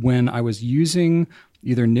that when I was using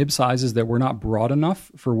either nib sizes that were not broad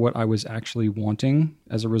enough for what I was actually wanting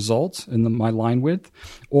as a result in my line width,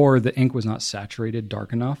 or the ink was not saturated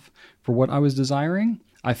dark enough for what I was desiring,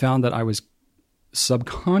 I found that I was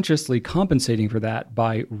subconsciously compensating for that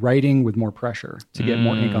by writing with more pressure to get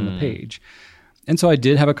more ink on the page. And so I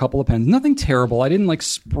did have a couple of pens. Nothing terrible. I didn't like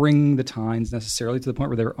spring the tines necessarily to the point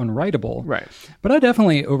where they were unwritable. Right. But I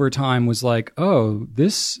definitely over time was like, oh,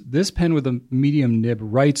 this pen with a medium nib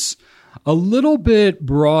writes a little bit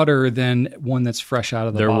broader than one that's fresh out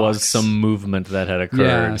of the box. There was some movement that had occurred.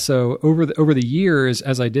 Yeah, so over the years,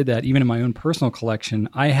 as I did that, even in my own personal collection,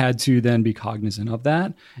 I had to then be cognizant of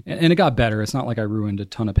that. And it got better. It's not like I ruined a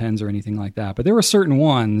ton of pens or anything like that. But there were certain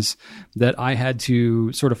ones that I had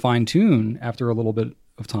to sort of fine-tune after a little bit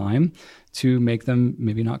of time to make them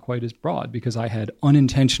maybe not quite as broad, because I had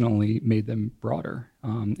unintentionally made them broader.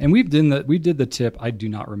 And we did the tip, I do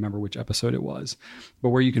not remember which episode it was, but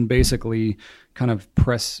where you can basically kind of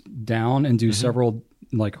press down and do several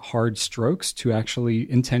like hard strokes to actually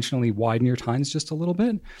intentionally widen your tines just a little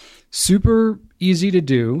bit. Super easy to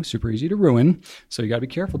do, super easy to ruin. So you got to be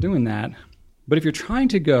careful doing that. But if you're trying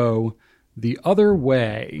to go the other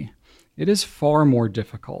way, it is far more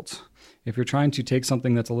difficult. If you're trying to take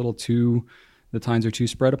something that's a little the tines are too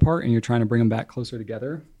spread apart and you're trying to bring them back closer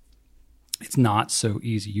together, it's not so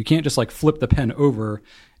easy. You can't just like flip the pen over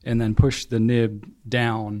and then push the nib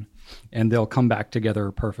down and they'll come back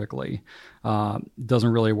together perfectly.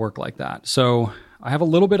 Doesn't really work like that. So I have a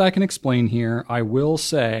little bit I can explain here. I will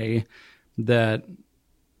say that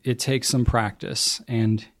it takes some practice.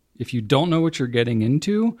 And if you don't know what you're getting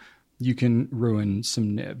into, you can ruin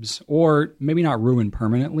some nibs, or maybe not ruin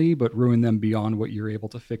permanently, but ruin them beyond what you're able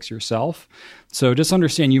to fix yourself. So just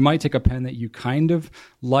understand, you might take a pen that you kind of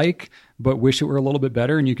like, but wish it were a little bit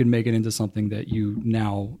better, and you can make it into something that you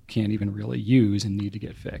now can't even really use and need to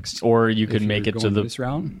get fixed. Or you could make it so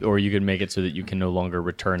that you can no longer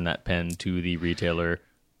return that pen to the retailer.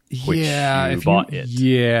 Bought it.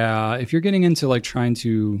 Yeah, if you're getting into like trying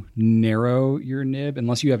to narrow your nib,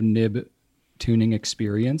 unless you have nib tuning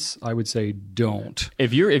experience, I would say don't.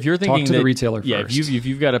 If you're thinking, talk to the retailer first. Yeah, if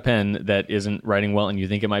you've got a pen that isn't writing well and you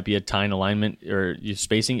think it might be a tine alignment or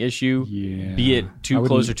spacing issue, be it too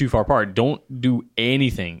close or too far apart, don't do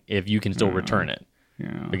anything if you can still return it.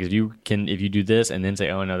 Yeah. Because if you do this and then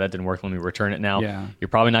say, oh no, that didn't work, let me return it now, yeah, you're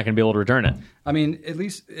probably not going to be able to return it. I mean, at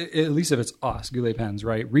least if it's us, Goulet Pens,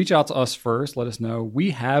 right? Reach out to us first. Let us know.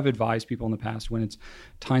 We have advised people in the past when it's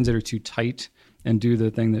tines that are too tight and do the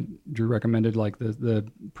thing that Drew recommended, like the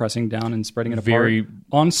pressing down and spreading it Very- apart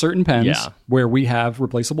on certain pens Yeah. where we have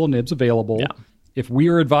replaceable nibs available. Yeah. If we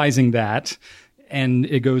are advising that and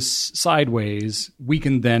it goes sideways, we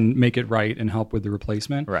can then make it right and help with the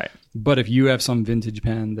replacement. Right. But if you have some vintage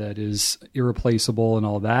pen that is irreplaceable and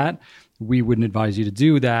all that, we wouldn't advise you to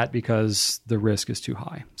do that because the risk is too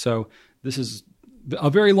high. So this is a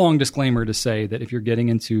very long disclaimer to say that if you're getting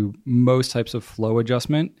into most types of flow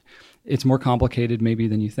adjustment, it's more complicated maybe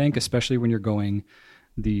than you think, especially when you're going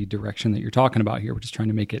the direction that you're talking about here, which is trying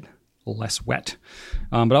to make it less wet.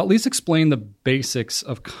 But I'll at least explain the basics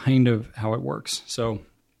of kind of how it works. So,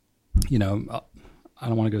 I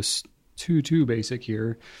don't want to go too basic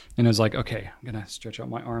here. And I was like, okay, I'm going to stretch out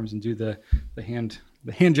my arms and do the hand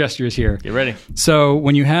gestures here. Get ready. So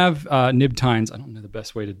when you have nib tines, I don't know the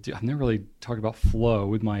best way to do. I've never really talked about flow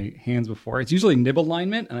with my hands before. It's usually nib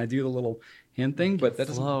alignment, and I do the little hand thing, but that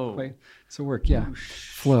doesn't quite so work. Yeah,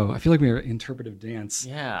 flow. I feel like we're interpretive dance.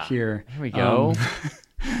 Yeah. Here we go.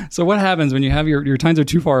 So what happens when you have your tines are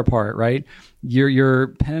too far apart, right? Your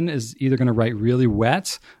pen is either going to write really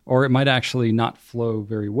wet, or it might actually not flow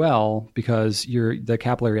very well because the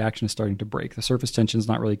capillary action is starting to break. The surface tension is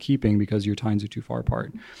not really keeping because your tines are too far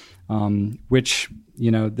apart. Which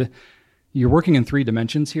you're working in 3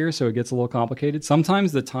 dimensions here, so it gets a little complicated.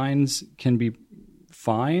 Sometimes the tines can be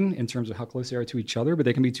fine in terms of how close they are to each other, but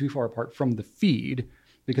they can be too far apart from the feed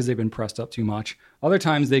because they've been pressed up too much. Other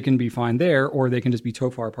times they can be fine there, or they can just be too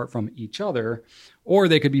far apart from each other, or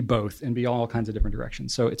they could be both and be all kinds of different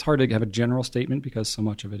directions. So it's hard to have a general statement because so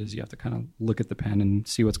much of it is you have to kind of look at the pen and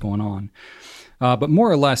see what's going on. But more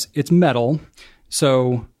or less, it's metal,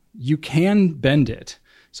 so you can bend it.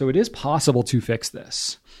 So it is possible to fix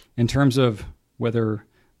this in terms of whether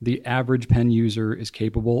the average pen user is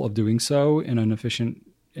capable of doing so in an efficient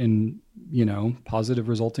and positive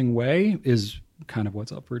resulting way is kind of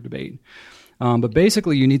what's up for debate. But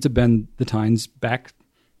basically you need to bend the tines back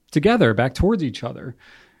together, back towards each other,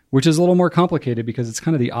 which is a little more complicated because it's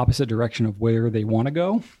kind of the opposite direction of where they want to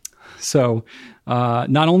go. So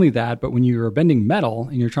not only that, but when you're bending metal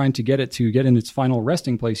and you're trying to get it to get in its final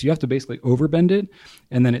resting place, you have to basically overbend it,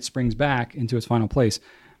 and then it springs back into its final place.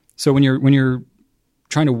 So when you're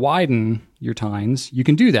trying to widen your tines, you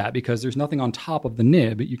can do that because there's nothing on top of the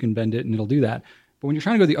nib. You can bend it and it'll do that. But when you're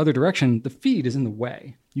trying to go the other direction, the feed is in the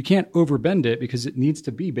way. You can't overbend it because it needs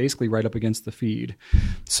to be basically right up against the feed.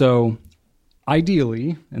 So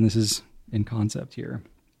ideally, and this is in concept here,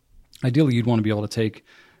 ideally you'd want to be able to take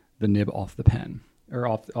the nib off the pen or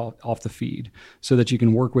off the feed so that you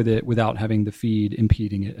can work with it without having the feed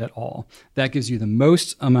impeding it at all. That gives you the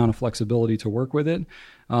most amount of flexibility to work with it.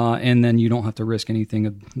 And then you don't have to risk anything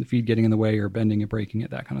of the feed getting in the way or bending it, breaking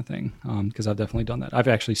it, that kind of thing. Because I've definitely done that. I've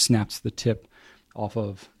actually snapped the tip off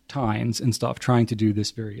of tines and stuff trying to do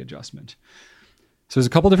this very adjustment. So there's a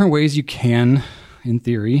couple different ways you can, in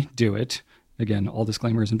theory, do it. Again, all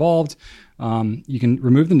disclaimers involved. You can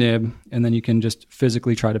remove the nib, and then you can just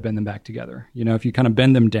physically try to bend them back together. If you kind of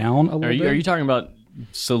bend them down a little bit. Are you talking about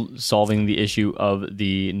solving the issue of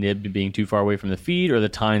the nib being too far away from the feed or the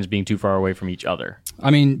tines being too far away from each other?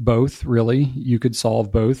 I mean, both, really. You could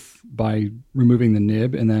solve both by removing the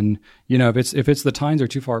nib, and then, if it's the tines are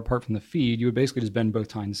too far apart from the feed, you would basically just bend both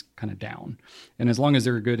tines kind of down. And as long as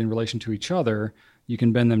they're good in relation to each other, you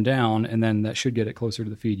can bend them down, and then that should get it closer to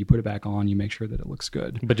the feed. You put it back on, you make sure that it looks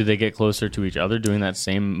good. But do they get closer to each other doing that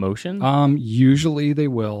same motion? Usually they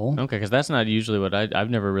will. Okay, because that's not usually what I've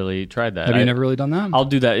never really tried that. Have you never really done that? I'll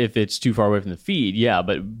do that if it's too far away from the feed, yeah,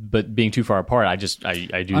 but being too far apart, I do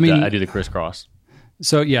the crisscross.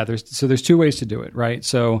 So yeah, there's 2 ways to do it, right?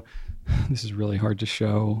 So this is really hard to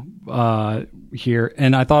show here,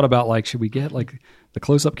 and I thought about should we get the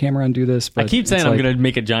close-up camera and do this? But I keep saying I'm going to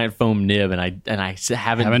make a giant foam nib, and I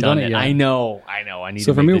haven't done it yet. I know. I need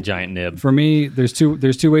to make the giant nib. For me, there's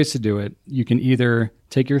two ways to do it. You can either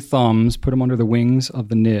take your thumbs, put them under the wings of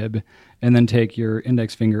the nib, and then take your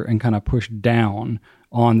index finger and kind of push down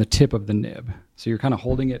on the tip of the nib. So you're kind of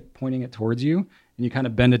holding it, pointing it towards you, and you kind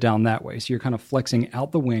of bend it down that way. So you're kind of flexing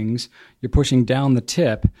out the wings, you're pushing down the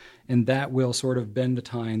tip, and that will sort of bend the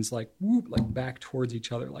tines back towards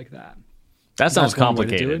each other like that. That sounds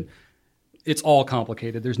complicated. It's all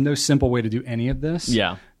complicated. There's no simple way to do any of this.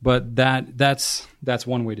 Yeah. But that's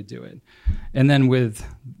one way to do it. And then with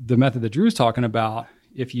the method that Drew's talking about,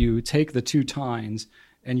 if you take the 2 tines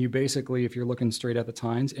and you basically, if you're looking straight at the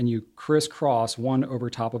tines and you crisscross one over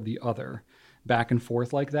top of the other, back and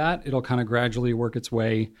forth like that, it'll kind of gradually work its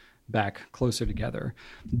way back closer together.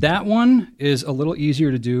 That one is a little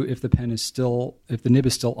easier to do if the nib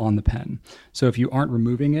is still on the pen. So if you aren't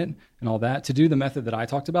removing it and all that, to do the method that I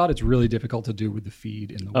talked about, it's really difficult to do with the feed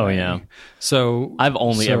in the way. Oh yeah. So I've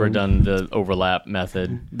only ever done the overlap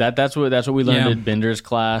method. That's what we learned in Bender's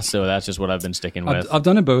class. So that's just what I've been sticking with. I've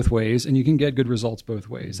done it both ways, and you can get good results both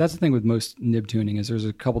ways. That's the thing with most nib tuning is there's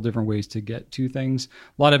a couple different ways to get to things.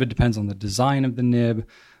 A lot of it depends on the design of the nib.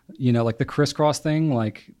 Like the crisscross thing,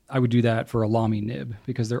 like I would do that for a Lamy nib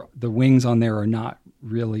because the wings on there are not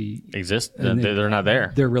really exist. They're not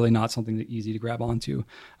there. They're really not something that easy to grab onto.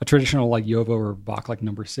 A traditional like Yovo or Bach like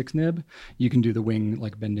number 6 nib, you can do the wing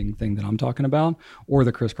like bending thing that I'm talking about, or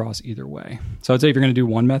the crisscross either way. So I'd say if you're going to do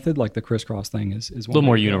one method, like the crisscross thing is one a little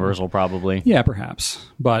more universal, probably. Yeah, perhaps.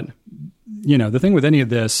 But the thing with any of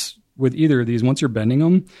this, with either of these, once you're bending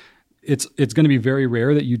them, it's going to be very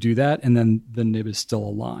rare that you do that and then the nib is still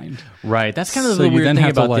aligned. Right. That's kind of the weird thing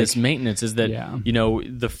about this maintenance is that,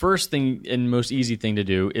 the first thing and most easy thing to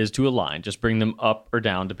do is to align. Just bring them up or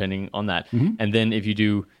down depending on that. Mm-hmm. And then if you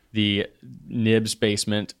do the nib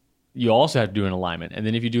spacement, you also have to do an alignment. And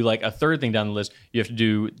then if you do like a third thing down the list, you have to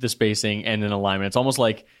do the spacing and an alignment. It's almost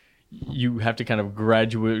like you have to kind of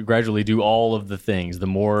gradually do all of the things, the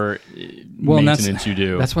more maintenance you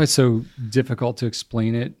do. That's why it's so difficult to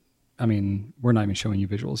explain it. I mean, we're not even showing you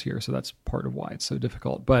visuals here, so that's part of why it's so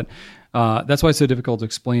difficult. But that's why it's so difficult to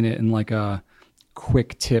explain it in like a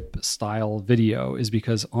quick tip style video is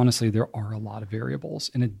because honestly, there are a lot of variables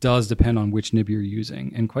and it does depend on which nib you're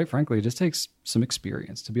using. And quite frankly, it just takes some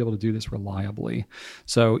experience to be able to do this reliably.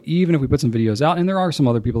 So even if we put some videos out, and there are some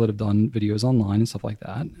other people that have done videos online and stuff like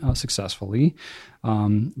that successfully,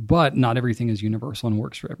 but not everything is universal and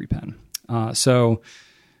works for every pen. So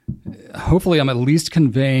hopefully I'm at least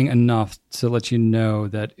conveying enough to let you know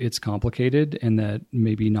that it's complicated and that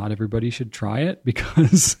maybe not everybody should try it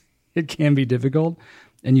because it can be difficult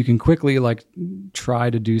and you can quickly like try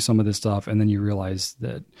to do some of this stuff and then you realize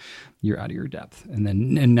that you're out of your depth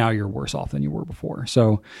and now you're worse off than you were before.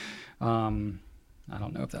 So I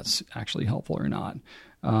don't know if that's actually helpful or not.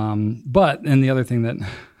 And the other thing that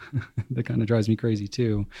that kind of drives me crazy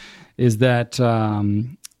too is that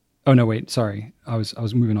oh no, wait, sorry. I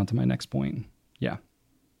was moving on to my next point. Yeah.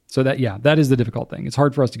 So that is the difficult thing. It's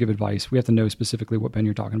hard for us to give advice. We have to know specifically what pen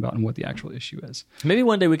you're talking about and what the actual issue is. Maybe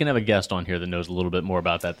one day we can have a guest on here that knows a little bit more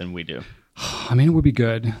about that than we do. I mean, it would be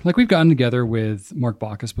good. Like we've gotten together with Mark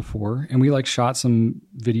Bacchus before and we like shot some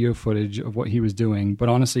video footage of what he was doing, but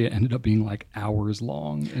honestly it ended up being like hours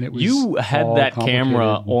long and it was You had that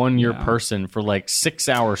camera on your person for like 6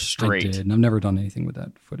 hours straight. I did, and I've never done anything with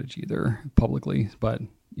that footage either publicly, but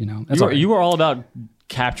you were all about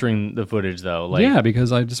capturing the footage though. Like, yeah,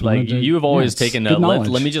 because I just like you have always taken a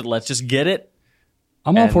let's just get it.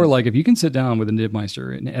 I'm all for like if you can sit down with a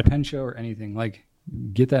Nibmeister at a pen show or anything, like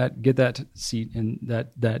get that seat and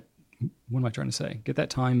that what am I trying to say? Get that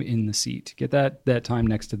time in the seat. Get that time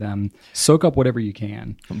next to them. Soak up whatever you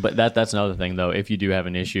can. But that's another thing though. If you do have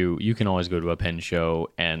an issue, you can always go to a pen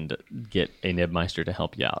show and get a Nibmeister to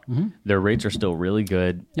help you out. Mm-hmm. Their rates are still really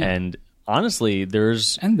good and honestly,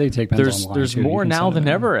 there's more now than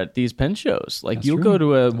ever at these pen shows. Like you'll go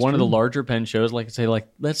to one of the larger pen shows, let's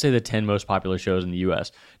say the 10 most popular shows in the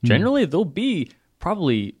U.S. Generally, there'll be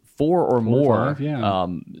probably 4 or more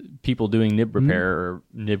people doing nib repair or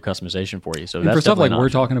nib customization for you. So that's for stuff like we're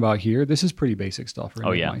talking about here, this is pretty basic stuff for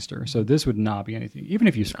a Nibmeister. Yeah. So this would not be anything. Even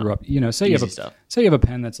if you screw up, say you have a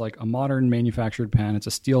pen that's like a modern manufactured pen, it's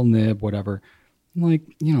a steel nib, whatever. Like,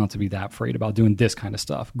 you don't have to be that afraid about doing this kind of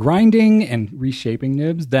stuff. Grinding and reshaping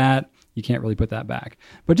nibs, that you can't really put that back.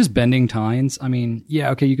 But just bending tines, I mean, yeah,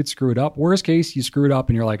 okay, you could screw it up. Worst case, you screw it up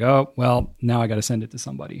and you're like, oh, well, now I got to send it to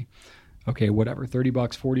somebody. Okay, whatever, $30,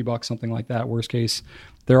 $40, something like that. Worst case,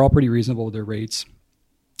 they're all pretty reasonable with their rates.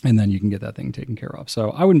 And then you can get that thing taken care of. So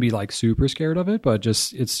I wouldn't be like super scared of it, but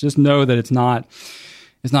just know that it's not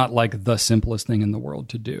like the simplest thing in the world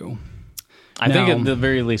to do. I think at the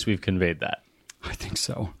very least we've conveyed that. I think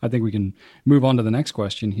so. I think we can move on to the next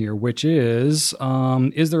question here, which is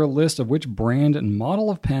there a list of which brand and model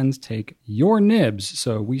of pens take your nibs?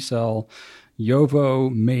 So we sell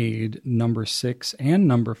Yovo made number 6 and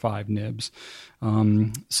number 5 nibs.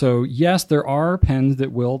 So yes, there are pens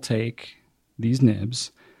that will take these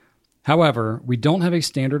nibs. However, we don't have a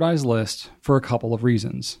standardized list for a couple of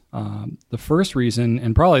reasons. The first reason,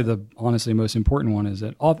 and probably the honestly most important one, is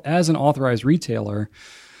that as an authorized retailer,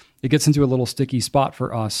 it gets into a little sticky spot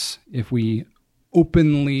for us if we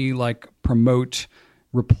openly promote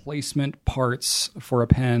replacement parts for a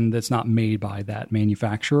pen that's not made by that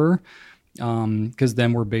manufacturer, because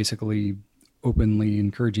then we're basically openly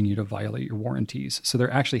encouraging you to violate your warranties. So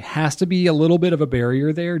there actually has to be a little bit of a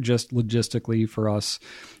barrier there, just logistically for us,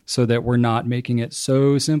 so that we're not making it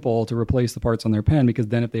so simple to replace the parts on their pen, because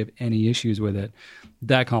then if they have any issues with it,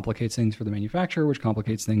 that complicates things for the manufacturer, which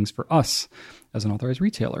complicates things for us as an authorized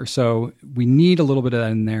retailer. So we need a little bit of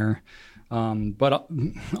that in there. But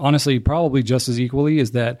honestly, probably just as equally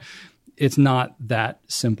is that it's not that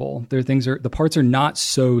simple. The parts are not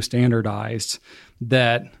so standardized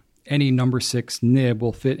that any number 6 nib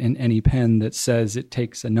will fit in any pen that says it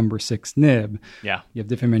takes a number 6 nib. Yeah. You have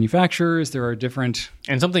different manufacturers. There are different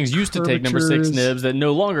And some things used to take number 6 nibs that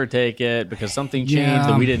no longer take it because something changed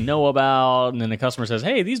that we didn't know about. And then the customer says,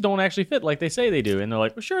 hey, these don't actually fit like they say they do. And they're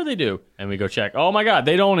like, well, sure they do. And we go check. Oh my God,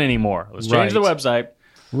 they don't anymore. Let's change the website.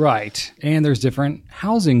 Right. And there's different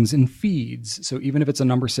housings and feeds. So even if it's a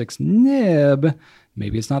number 6 nib,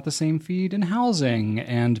 maybe it's not the same feed and housing.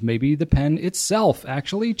 And maybe the pen itself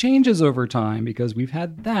actually changes over time, because we've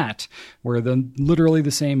had that where literally the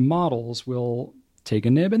same models will take a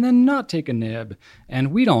nib and then not take a nib.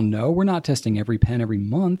 And we don't know. We're not testing every pen every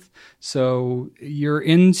month. So you're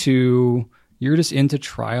just into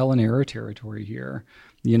trial and error territory here.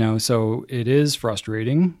 So it is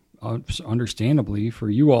frustrating, understandably, for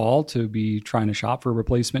you all to be trying to shop for a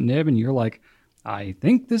replacement nib, and you're like, I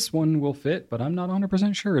think this one will fit, but I'm not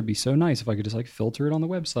 100% sure. It'd be so nice if I could just filter it on the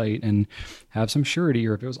website and have some surety,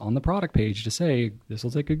 or if it was on the product page to say, this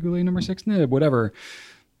will take a Goulet number 6 nib, whatever.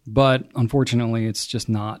 But unfortunately, it's just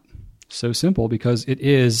not so simple, because it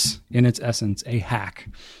is, in its essence, a hack.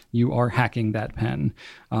 You are hacking that pen.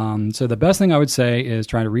 So the best thing I would say is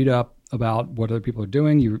try to read up about what other people are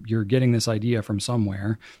doing. You're getting this idea from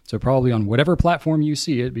somewhere. So probably on whatever platform you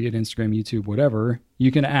see it, be it Instagram, YouTube, whatever,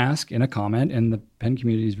 you can ask in a comment, and the pen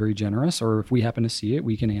community is very generous. Or if we happen to see it,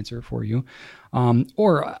 we can answer it for you.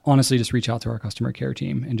 Or honestly, just reach out to our customer care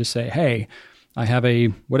team and just say, hey, I have a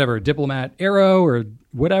Diplomat Arrow or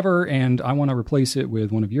whatever, and I want to replace it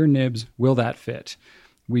with one of your nibs. Will that fit?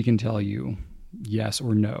 We can tell you yes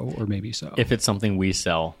or no, or maybe so. If it's something we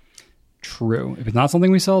sell. True. If it's not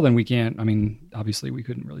something we sell, then we can't. Obviously, we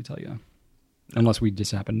couldn't really tell you unless we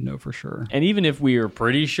just happen to know for sure. And even if we are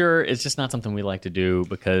pretty sure, it's just not something we like to do,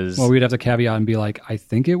 because... Well, we'd have to caveat and be like, I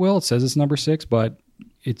think it will. It says it's number 6, but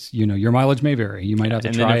it's, your mileage may vary. You might have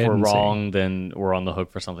to try it. And then if we're wrong, then we're on the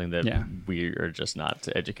hook for something that we are just not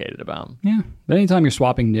educated about. Yeah. But anytime you're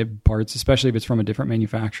swapping nib parts, especially if it's from a different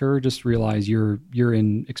manufacturer, just realize you're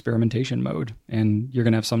in experimentation mode, and you're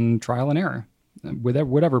going to have some trial and error with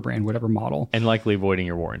whatever brand, whatever model. And likely voiding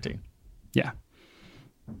your warranty. Yeah.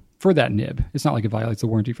 For that nib. It's not like it violates the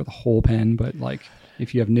warranty for the whole pen, but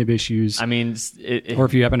if you have nib issues, or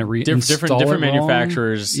if you happen to reinstall different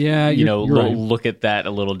manufacturers, look at that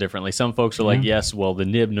a little differently. Some folks are like, yes, well, the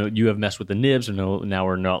nib, no, you have messed with the nibs, and now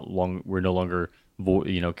we're no longer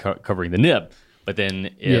covering the nib. But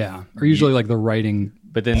then, or usually the writing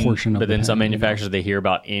portion of But the then pen, some manufacturers, they hear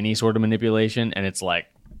about any sort of manipulation, and it's like,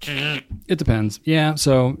 it depends. Yeah,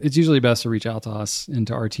 so it's usually best to reach out to us and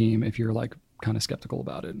to our team if you're kind of skeptical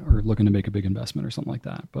about it or looking to make a big investment or something like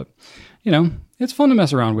that. But, it's fun to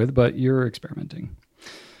mess around with, but you're experimenting.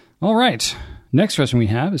 All right. Next question we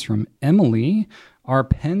have is from Emily. Are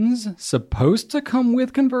pens supposed to come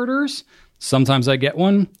with converters? Sometimes I get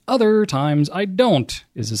one, other times I don't.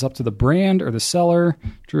 Is this up to the brand or the seller?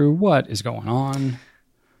 Drew, what is going on?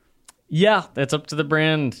 Yeah, that's up to the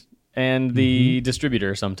brand and the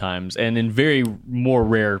distributor sometimes, and in very more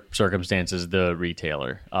rare circumstances, the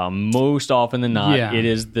retailer. Most often than not, it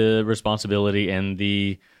is the responsibility and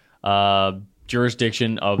the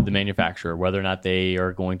jurisdiction of the manufacturer, whether or not they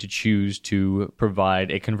are going to choose to provide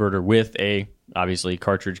a converter with a, obviously,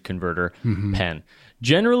 cartridge converter pen.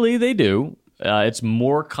 Generally, they do. It's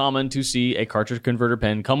more common to see a cartridge converter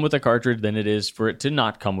pen come with a cartridge than it is for it to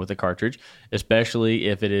not come with a cartridge, especially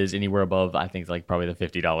if it is anywhere above, I think, probably the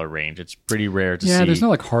 $50 range. It's pretty rare to see. Yeah, there's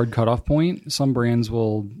no hard cutoff point. Some brands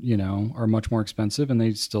will, are much more expensive, and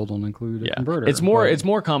they still don't include a converter. It's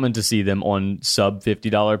more common to see them on sub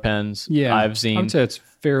 $50 pens. Yeah, I've seen. I would say it's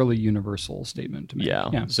fairly universal statement to me.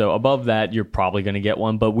 Yeah. So above that, you're probably going to get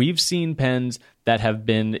one. But we've seen pens that have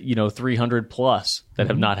been, 300 plus that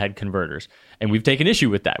have not had converters. And we've taken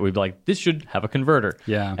issue with that. We'd be like, this should have a converter.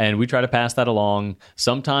 Yeah. And we try to pass that along.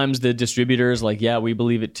 Sometimes the distributor's like, yeah, we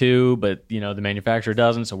believe it too, but the manufacturer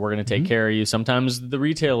doesn't, so we're going to take care of you. Sometimes the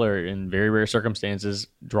retailer, in very rare circumstances,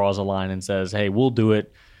 draws a line and says, hey, we'll do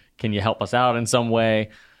it. Can you help us out in some way?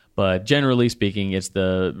 But generally speaking, it's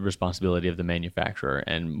the responsibility of the manufacturer.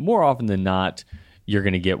 And more often than not, you're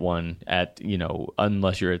going to get one at,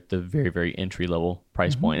 unless you're at the very, very entry-level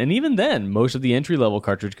price point. And even then, most of the entry-level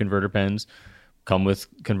cartridge converter pens come with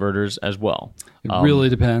converters as well. It really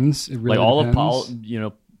depends. It really like all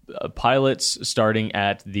depends. of pilots starting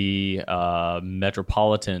at the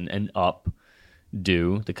Metropolitan and up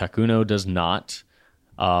do. The Kakuno does not.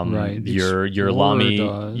 Right. Your Lamy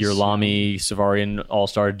Savarian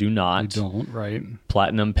All-Star do not. They don't, right.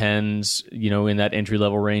 Platinum pens, in that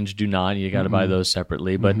entry-level range do not. You got to buy those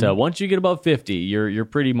separately. But once you get above 50, you're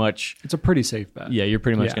pretty much... It's a pretty safe bet. Yeah, you're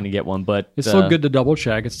pretty much going to get one. But it's still good to double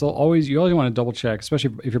check. It's still you always want to double check,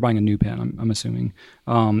 especially if you're buying a new pen, I'm assuming.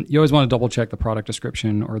 You always want to double check the product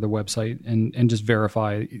description or the website and just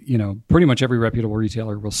verify, pretty much every reputable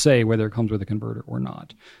retailer will say whether it comes with a converter or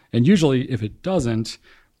not. And usually if it doesn't,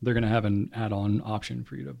 they're going to have an add-on option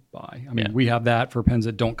for you to buy. I mean, we have that for pens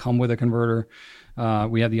that don't come with a converter.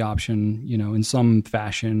 We have the option, in some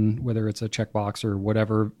fashion, whether it's a checkbox or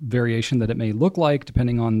whatever variation that it may look like,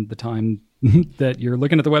 depending on the time that you're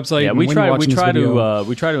looking at the website. Yeah, we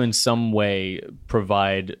try to in some way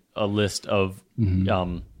provide a list of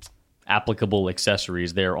applicable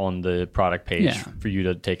accessories there on the product page for you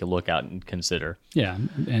to take a look at and consider. Yeah,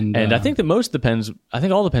 and I think that most of the pens,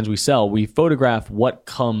 all the pens we sell, we photograph what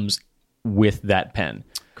comes with that pen.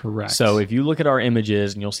 Correct. So if you look at our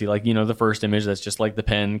images and you'll see the first image that's just like the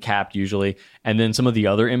pen capped usually, and then some of the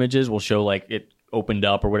other images will show like it opened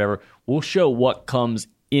up or whatever. We'll show what comes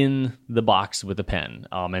in the box with the pen.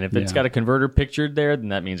 And if it's got a converter pictured there, then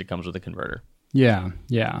that means it comes with a converter. Yeah.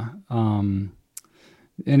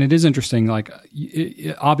 And it is interesting,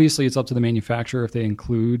 obviously it's up to the manufacturer if they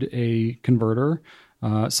include a converter.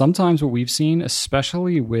 Sometimes what we've seen,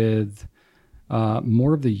 especially with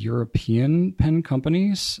more of the European pen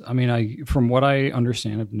companies, from what I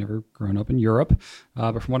understand, I've never grown up in Europe,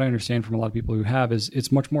 but from what I understand from a lot of people who have, is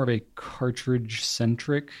it's much more of a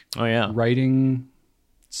cartridge-centric writing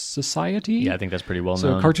society. Yeah, I think that's pretty well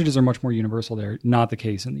known. So cartridges are much more universal there, not the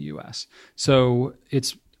case in the US. So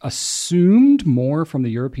it's assumed more from the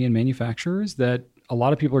European manufacturers that a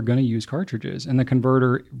lot of people are going to use cartridges, and the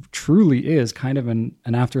converter truly is kind of an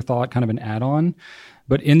afterthought, kind of an add-on.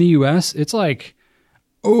 But in the US, it's like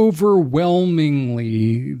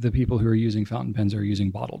overwhelmingly the people who are using fountain pens are using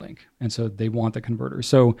bottled ink, and so they want the converter.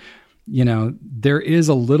 So, there is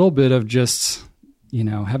a little bit of just,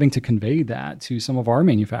 having to convey that to some of our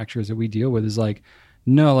manufacturers that we deal with is like,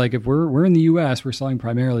 no, like if we're in the US, we're selling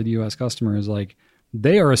primarily to US customers, like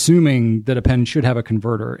they are assuming that a pen should have a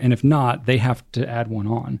converter. And if not, they have to add one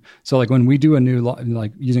on. So like when we do a new,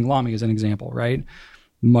 like using Lamy as an example, right?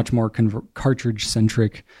 Much more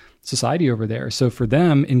cartridge-centric society over there. So for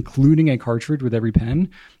them, including a cartridge with every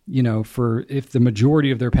pen, if the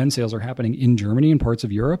majority of their pen sales are happening in Germany and parts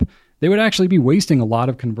of Europe, they would actually be wasting a lot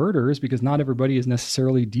of converters because not everybody is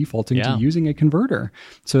necessarily defaulting to using a converter.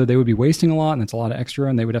 So they would be wasting a lot, and it's a lot of extra,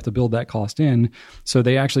 and they would have to build that cost in. So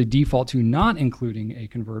they actually default to not including a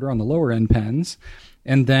converter on the lower end pens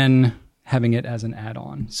and then having it as an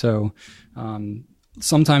add-on. So,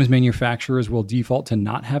 sometimes manufacturers will default to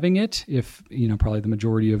not having it if, probably the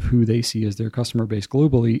majority of who they see as their customer base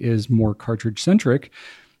globally is more cartridge-centric.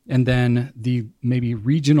 And then the maybe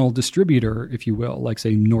regional distributor, if you will, like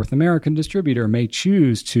say North American distributor, may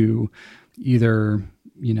choose to either,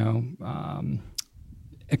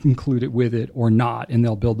 include it with it or not, and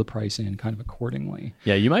they'll build the price in kind of accordingly.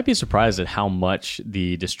 Yeah, you might be surprised at how much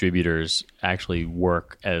the distributors actually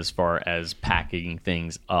work as far as packing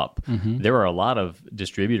things up. There are a lot of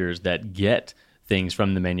distributors that get things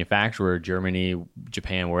from the manufacturer, Germany,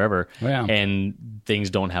 Japan, wherever, and things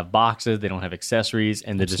don't have boxes, they don't have accessories,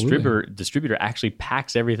 and the distributor actually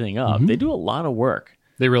packs everything up. They do a lot of work.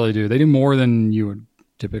 They really do. They do more than you would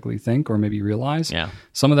typically think or maybe realize. Yeah.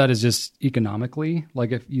 Some of that is just economically.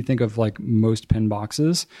 Like if you think of like most pen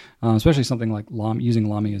boxes, especially something like using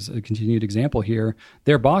Lamy as a continued example here,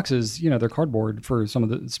 their boxes, they're cardboard for some of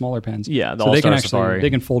the smaller pens. Yeah, so they can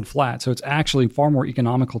they can fold flat. So it's actually far more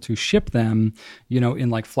economical to ship them,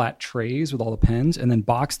 in like flat trays with all the pens and then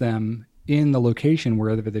box them in the location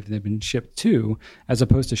wherever they've been shipped to, as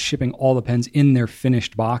opposed to shipping all the pens in their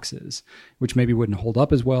finished boxes, which maybe wouldn't hold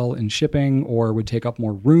up as well in shipping or would take up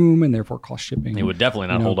more room and therefore cost shipping. It would definitely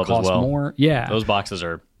not hold up as well. More. Yeah. Those boxes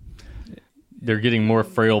they're getting more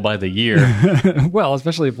frail by the year. Well,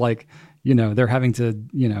 especially if they're having to,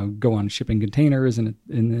 go on shipping containers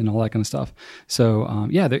and all that kind of stuff. So,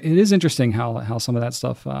 it is interesting how some of that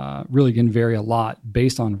stuff really can vary a lot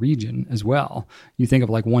based on region as well. You think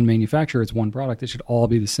of like one manufacturer, it's one product, it should all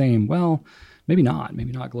be the same. Well, maybe not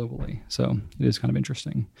globally. So it is kind of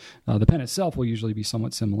interesting. The pen itself will usually be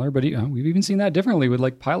somewhat similar, but we've even seen that differently with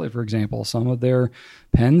like Pilot, for example. Some of their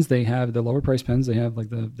pens, they have the lower price pens, they have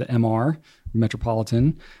like the MR,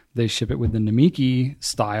 Metropolitan. They ship it with the Namiki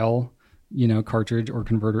style cartridge or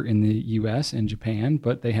converter in the US and Japan,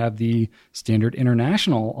 but they have the standard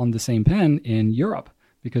international on the same pen in Europe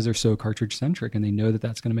because they're so cartridge centric and they know that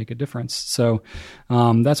that's going to make a difference. So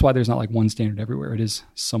that's why there's not like one standard everywhere. It is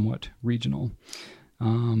somewhat regional.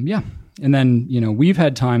 And then, we've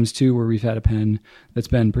had times too where we've had a pen that's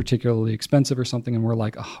been particularly expensive or something, and we're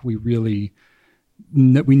like, oh, we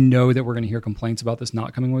know that we're going to hear complaints about this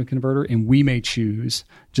not coming with a converter, and we may choose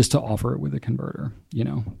just to offer it with a converter,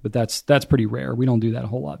 but that's pretty rare. We don't do that a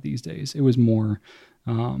whole lot these days. It was more,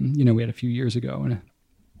 we had a few years ago, and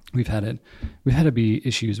we've had to be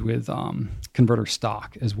issues with converter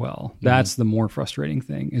stock as well. That's the more frustrating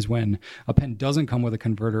thing, is when a pen doesn't come with a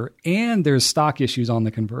converter and there's stock issues on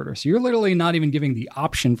the converter. So you're literally not even giving the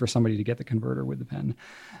option for somebody to get the converter with the pen.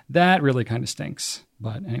 That really kind of stinks.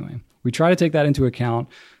 But anyway, we try to take that into account.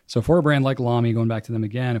 So for a brand like Lamy, going back to them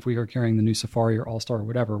again, if we are carrying the new Safari or All-Star or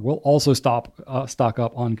whatever, we'll also stock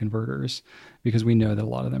up on converters because we know that a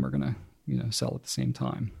lot of them are going to sell at the same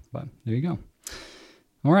time. But there you go.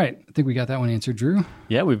 All right. I think we got that one answered, Drew.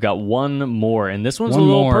 Yeah, we've got one more, and this one's a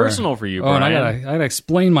little personal for you, Brian. And I gotta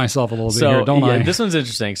explain myself a little bit here, don't I? This one's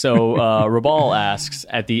interesting. So Rabal asks,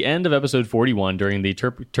 at the end of episode 41, during the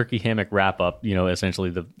turkey hammock wrap-up,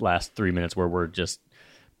 essentially the last 3 minutes where we're just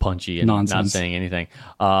punchy and nonsense, not saying anything,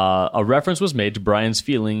 a reference was made to Brian's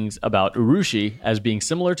feelings about urushi as being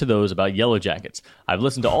similar to those about Yellow Jackets. I've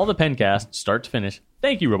listened to all the pencasts, start to finish.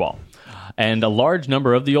 Thank you, Rabal. And a large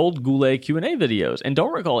number of the old Goulet Q&A videos, and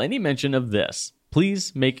don't recall any mention of this.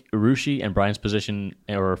 Please make urushi and Brian's position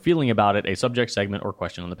or feeling about it a subject, segment, or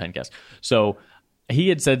question on the pencast. So he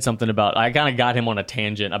had said something about, I kind of got him on a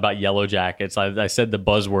tangent about Yellow Jackets. I said the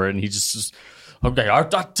buzzword, and he just okay, I'll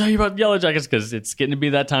tell you about Yellow Jackets because it's getting to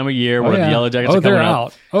be that time of year where the Yellow Jackets are coming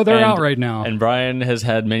out. They're out right now. And Brian has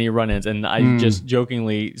had many run-ins, and I just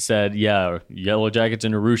jokingly said, yeah, Yellow Jackets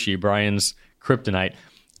and urushi, Brian's kryptonite.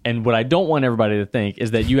 And what I don't want everybody to think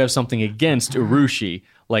is that you have something against urushi,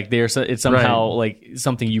 like it's somehow like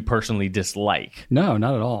something you personally dislike. No,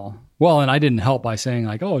 not at all. Well, and I didn't help by saying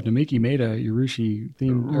like, oh, Namiki made a urushi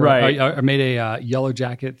themed, right? Or made a Yellow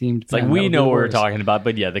Jacket themed. It's like we know what we're talking about,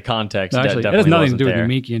 but yeah, the context actually definitely it has nothing to do there. with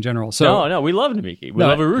Namiki in general. So no, we love Namiki. We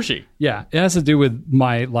love urushi. Yeah, it has to do with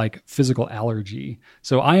my like physical allergy.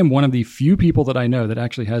 So I am one of the few people that I know that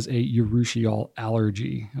actually has a urushiol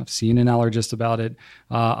allergy. I've seen an allergist about it.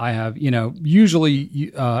 I have, usually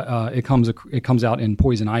it comes out in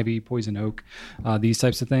poison ivy, poison oak, these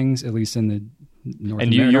types of things, at least in the North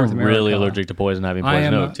you're America. Really allergic to poison ivy and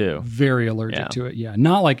poison oak too. Very allergic to it. Yeah,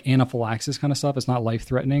 not like anaphylaxis kind of stuff. It's not life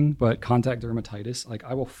threatening, but contact dermatitis. Like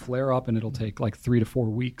I will flare up and it'll take like 3 to 4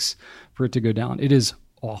 weeks for it to go down. It is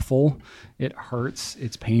awful. It hurts.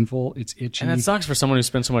 It's painful. It's itchy. And that sucks for someone who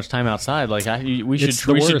spends so much time outside. Like we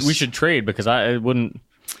should trade because I wouldn't.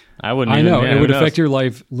 I know it would affect your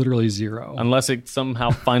life literally zero unless it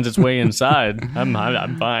somehow finds its way inside. I'm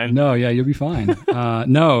fine. No, yeah, you'll be fine.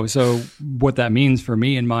 No, so what that means for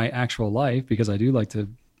me in my actual life, because I do like to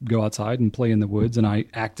go outside and play in the woods, and I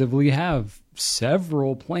actively have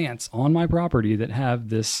several plants on my property that have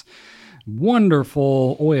this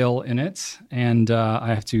wonderful oil in it, and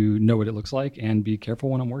I have to know what it looks like and be careful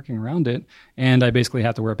when I'm working around it. And I basically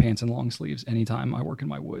have to wear pants and long sleeves anytime I work in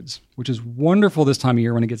my woods, which is wonderful this time of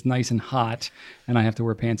year when it gets nice and hot and I have to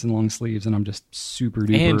wear pants and long sleeves and I'm just super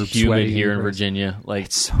duper and humid sweaty here in Virginia. Like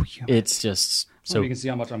it's so humid. It's just so you can see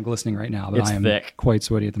how much I'm glistening right now, but I am thick. Quite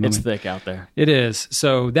sweaty at the moment. It's thick out there. It is.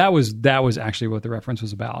 So that was actually what the reference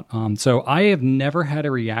was about. So I have never had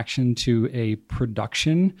a reaction to a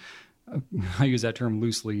production. I use that term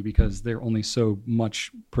loosely because there's only so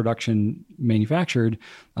much production manufactured,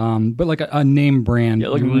 but like a name brand,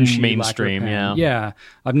 like mainstream, yeah.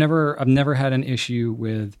 I've never had an issue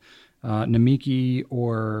with Namiki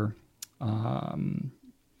or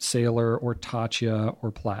Sailor or Tatcha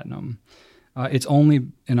or Platinum. It's only,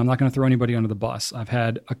 and I'm not going to throw anybody under the bus. I've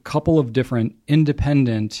had a couple of different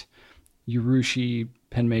independent urushi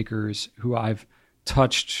pen makers who I've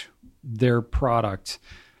touched their product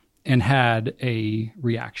and had a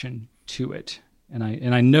reaction to it. And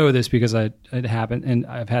I know this because it happened, and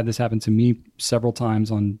I've had this happen to me several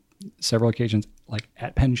times on several occasions, like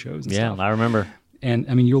at pen shows and stuff. Yeah, I remember. And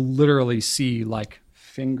I mean, you'll literally see like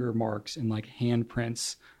finger marks and like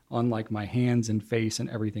handprints on like my hands and face and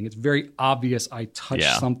everything. It's very obvious I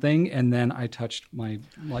touched something and then I touched my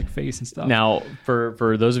like face and stuff. Now,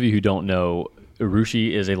 for those of you who don't know,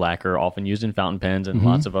 urushi is a lacquer often used in fountain pens and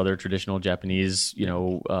lots of other traditional Japanese,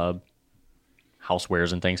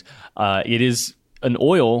 housewares and things. It is an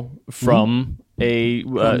oil from a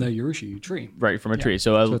from the urushi tree. Right, from a tree.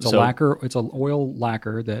 So it's a lacquer. It's an oil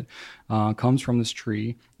lacquer that comes from this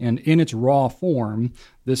tree, and in its raw form,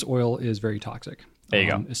 this oil is very toxic. There you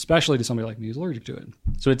go. Especially to somebody like me who's allergic to it.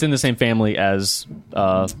 So it's in the same family as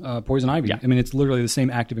poison ivy. Yeah. I mean, it's literally the same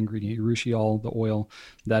active ingredient. Urushiol, the oil,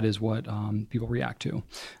 that is what people react to.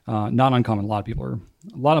 Not uncommon. A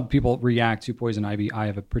lot of people react to poison ivy. I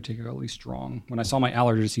have a particularly strong. When I saw my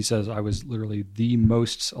allergist, he says I was literally the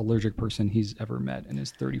most allergic person he's ever met in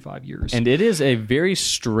his 35 years. And it is a very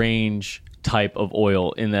strange type of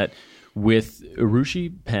oil in that with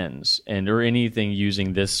urushi pens or anything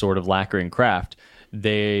using this sort of lacquering craft,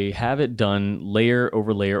 they have it done layer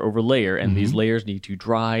over layer over layer, and these layers need to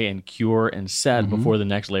dry and cure and set before the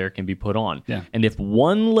next layer can be put on. Yeah. And if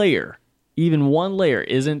even one layer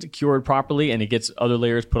isn't cured properly and it gets other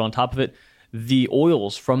layers put on top of it, the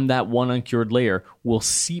oils from that one uncured layer will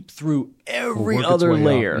seep through every other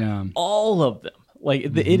layer, all of them. Like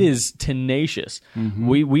it is tenacious.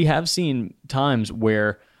 We have seen times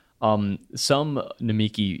where some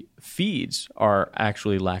Namiki feeds are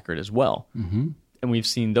actually lacquered as well. And we've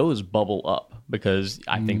seen those bubble up because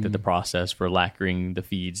I think that the process for lacquering the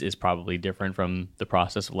feeds is probably different from the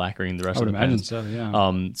process of lacquering the rest of the pens. I would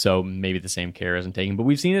imagine so, so maybe the same care isn't taken. But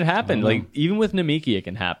we've seen it happen. Like even with Namiki, it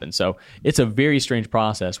can happen. So it's a very strange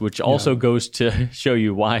process, which also goes to show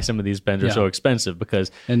you why some of these pens are so expensive,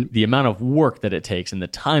 because the amount of work that it takes and the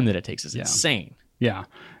time that it takes is insane. Yeah.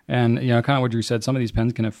 And, kind of what Drew said, some of these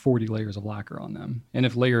pens can have 40 layers of lacquer on them. And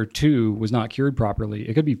if layer 2 was not cured properly,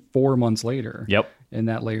 it could be 4 months later. Yep. And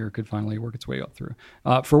that layer could finally work its way up through.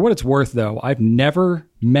 For what it's worth, though, I've never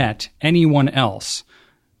met anyone else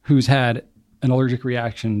who's had an allergic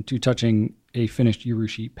reaction to touching a finished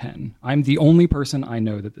urushi pen. I'm the only person I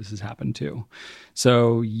know that this has happened to.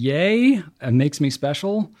 So, yay, it makes me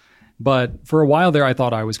special. But for a while there, I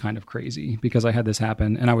thought I was kind of crazy because I had this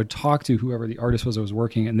happen. And I would talk to whoever the artist was that was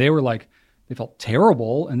working, and they were like, they felt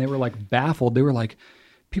terrible, and they were like baffled. They were like,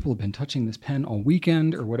 people have been touching this pen all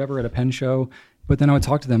weekend or whatever at a pen show. But then I would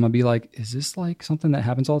talk to them. I'd be like, is this like something that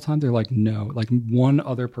happens all the time? They're like, no. Like one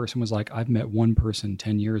other person was like, I've met one person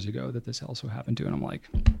 10 years ago that this also happened to. And I'm like,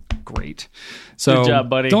 great. So good job,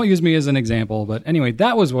 buddy. Don't use me as an example. But anyway,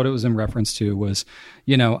 that was what it was in reference to was,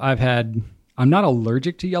 I'm not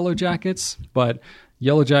allergic to yellow jackets, but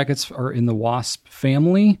yellow jackets are in the wasp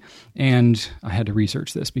family. And I had to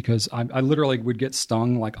research this because I literally would get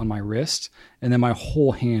stung like on my wrist, and then my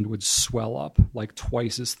whole hand would swell up like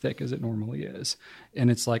twice as thick as it normally is.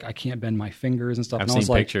 And it's like, I can't bend my fingers and stuff. I've and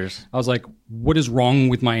seen pictures. I was like, what is wrong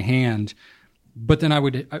with my hand? But then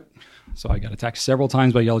so I got attacked several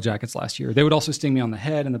times by yellow jackets last year. They would also sting me on the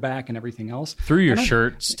head and the back and everything else. Through your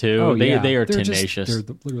shirts, too. Oh, they are they're tenacious.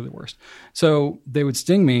 They're literally the worst. So they would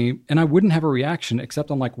sting me, and I wouldn't have a reaction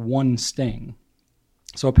except on like one sting.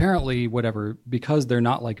 So apparently, because they're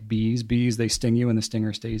not like bees, they sting you and the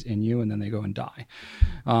stinger stays in you and then they go and die.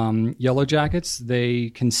 Yellow jackets, they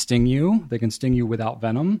can sting you. They can sting you without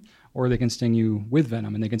venom, or they can sting you with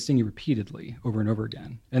venom, and they can sting you repeatedly over and over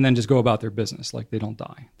again and then just go about their business like they don't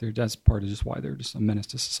die. That's part of just why they're just a menace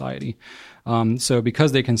to society. So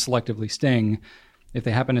because they can selectively sting, if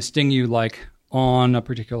they happen to sting you like on a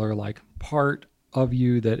particular like part of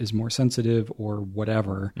you that is more sensitive or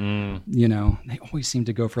whatever, they always seem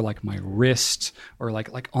to go for like my wrist or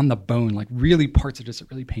like on the bone, like really parts are just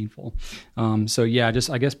really painful. So yeah, just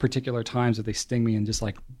I guess particular times that they sting me and just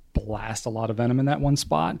like blast a lot of venom in that one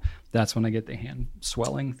spot, that's when I get the hand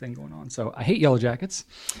swelling thing going on. So I hate yellow jackets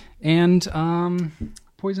and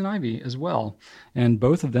poison ivy as well. And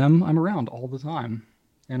both of them I'm around all the time.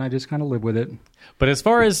 And I just kind of live with it. But as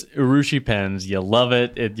far as urushi pens, you love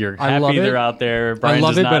it. You're happy they're out there. Brian I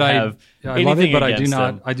love does it, not but have I love it, but I do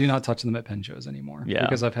not. them. I do not touch them at pen shows anymore. Yeah.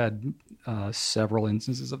 Because I've had several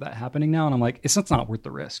instances of that happening now, and I'm like, it's not worth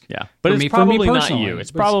the risk. Yeah, but it's probably not you.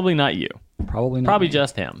 It's probably not you. Probably not. Probably me.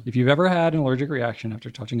 Just him. If you've ever had an allergic reaction after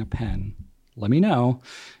touching a pen, let me know.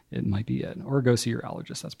 It might be it, or go see your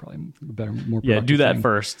allergist. That's probably a better, more. Yeah, do that thing.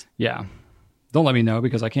 first. Yeah. Don't let me know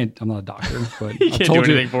because I can't. I'm not a doctor, but He can't do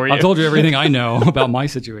anything for you. I've told you everything I know about my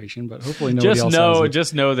situation, but hopefully nobody else has it.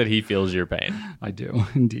 Just know that he feels your pain. I do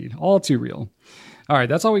indeed. All too real. All right,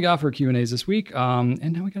 that's all we got for Q&As this week.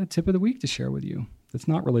 And now we got a tip of the week to share with you that's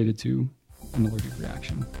not related to an allergic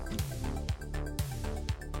reaction.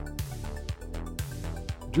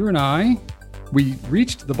 Drew and I, we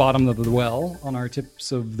reached the bottom of the well on our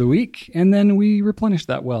tips of the week, and then we replenished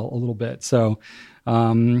that well a little bit. So,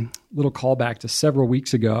 little callback to several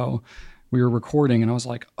weeks ago, we were recording, and I was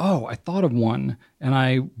like, oh, I thought of one, and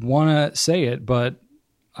I want to say it, but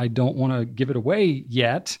I don't want to give it away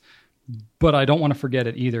yet but I don't want to forget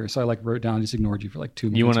it either. So I like wrote down, just ignored you for like 2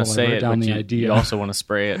 minutes. You want to while I say wrote it, down but the idea. you also want to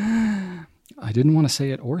spray it. I didn't want to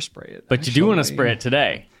say it or spray it. But you do want to spray it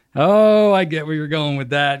today. Oh, I get where you're going with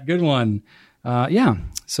that. Good one. Yeah,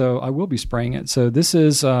 so I will be spraying it. So this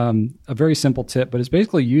is a very simple tip, but it's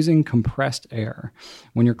basically using compressed air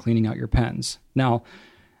when you're cleaning out your pens. Now,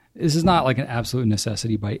 this is not like an absolute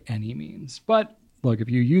necessity by any means. But look, if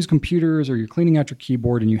you use computers or you're cleaning out your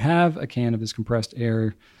keyboard and you have a can of this compressed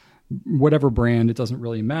air, whatever brand, it doesn't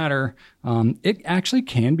really matter. It actually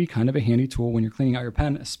can be kind of a handy tool when you're cleaning out your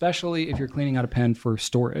pen, especially if you're cleaning out a pen for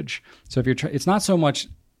storage. So if you're, it's not so much,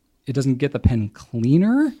 it doesn't get the pen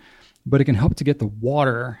cleaner, but it can help to get the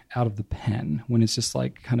water out of the pen when it's just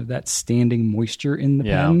like kind of that standing moisture in the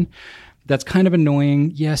pen. That's kind of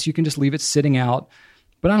annoying. Yes, you can just leave it sitting out.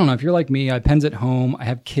 But I don't know, if you're like me, I have pens at home, I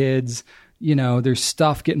have kids, you know, there's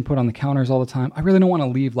stuff getting put on the counters all the time. I really don't want to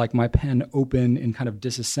leave like my pen open and kind of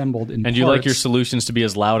disassembled in And parts. you like your solutions to be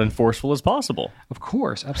as loud and forceful as possible. Of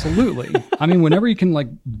course, absolutely. I mean, whenever you can like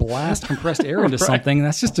blast compressed air into something,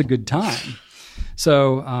 that's just a good time.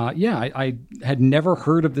 So, I had never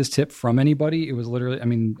heard of this tip from anybody. It was literally, I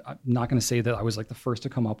mean, I'm not going to say that I was like the first to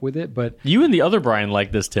come up with it, but... You and the other Brian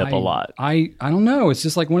like this tip a lot. I don't know. It's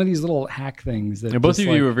just like one of these little hack things that... Both of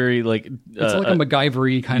you are very like... it's like a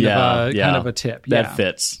MacGyver-y kind of a tip. That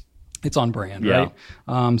fits. It's on brand, right?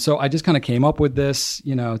 So I just kind of came up with this,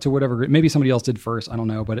 you know, to whatever, maybe somebody else did first, I don't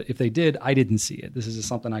know. But if they did, I didn't see it. This is just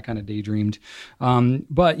something I kind of daydreamed.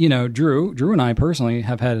 But, you know, Drew and I personally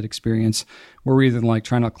have had an experience where we're either like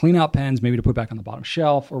trying to clean out pens, maybe to put back on the bottom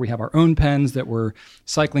shelf, or we have our own pens that we're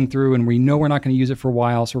cycling through and we know we're not going to use it for a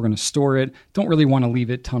while, so we're going to store it. Don't really want to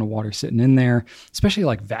leave a ton of water sitting in there, especially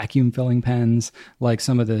like vacuum filling pens, like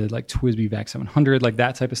some of the like TWSBI Vac 700, like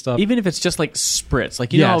that type of stuff. Even if it's just like spritz,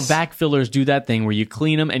 like you know how vac fillers do that thing where you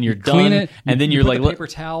clean them and you're done, clean it, and then you you're put like the paper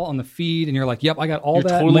towel on the feed, and you're like, "Yep, I got all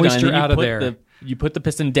that totally moisture out of there." You put the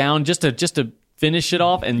piston down just to finish it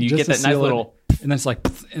off, and you Just get to that nice seal it. little. And then it's like,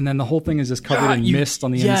 and then the whole thing is just covered in mist on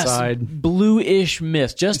the inside. Bluish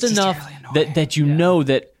mist, just It's enough just really that you know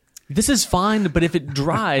that this is fine, but if it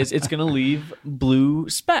dries, it's going to leave blue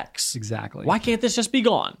specks. Exactly. Why can't this just be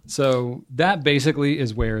gone? So that basically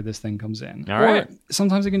is where this thing comes in. All right.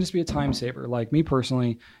 Sometimes it can just be a time saver. Like me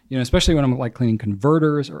personally, you know, especially when I'm like cleaning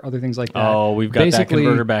converters or other things like that. Oh, we've got that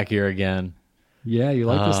converter back here again. Yeah, you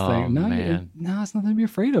like this thing. No, man. No, it's nothing to be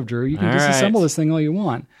afraid of, Drew. You can All disassemble this thing all you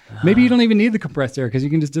want. Maybe you don't even need the compressed air because you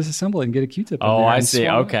can just disassemble it and get a Q-tip in there. I and see.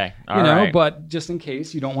 swallow Okay. it. You know, but just in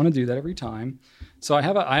case you don't want to do that every time. So I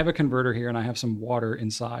have a converter here and I have some water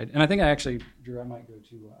inside. And I think Drew, I might go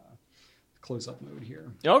to close-up mode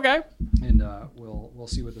here. Okay. And we'll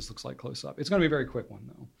see what this looks like close up. It's going to be a very quick one,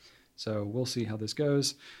 though. So we'll see how this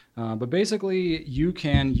goes. But basically, you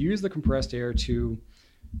can use the compressed air to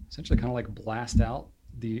essentially kind of like blast out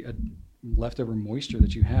the leftover moisture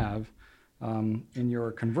that you have in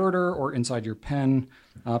your converter or inside your pen,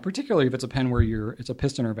 particularly if it's a pen where it's a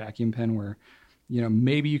piston or vacuum pen where, you know,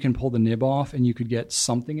 maybe you can pull the nib off and you could get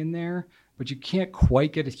something in there, but you can't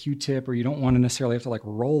quite get a Q-tip, or you don't want to necessarily have to like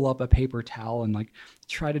roll up a paper towel and like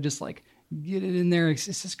try to just like get it in there. It's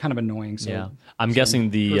just kind of annoying. So I'm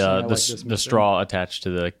guessing the straw method. attached to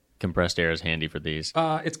the compressed air is handy for these.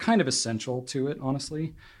 It's kind of essential to it,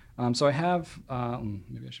 honestly. So I have,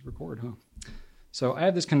 maybe I should record, huh? So I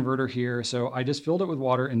have this converter here. So I just filled it with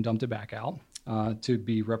water and dumped it back out to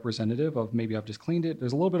be representative of maybe I've just cleaned it.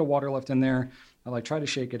 There's a little bit of water left in there. I like try to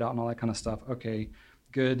shake it out and all that kind of stuff. Okay,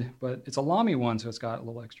 good. But it's a Lamy one, so it's got a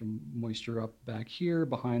little extra moisture up back here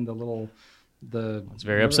behind it's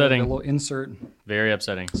very upsetting. The little insert. Very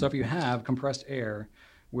upsetting. So if you have compressed air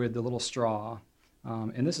with the little straw,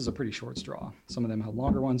 and this is a pretty short straw. Some of them have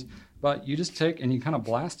longer ones, but you just take and you kind of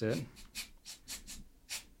blast it.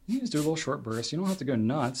 You just do a little short burst. You don't have to go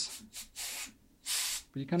nuts,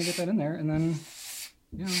 but you kind of get that in there, and then,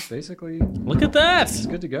 you know, basically, look at that. It's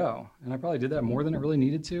good to go. And I probably did that more than it really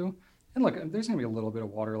needed to. And look, there's going to be a little bit of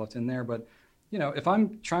water left in there, but you know, if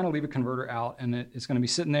I'm trying to leave a converter out and it's going to be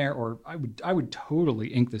sitting there, or I would totally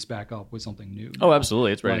ink this back up with something new. Oh,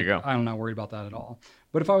 absolutely. It's ready to go. I'm not worried about that at all.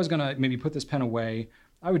 But if I was going to maybe put this pen away,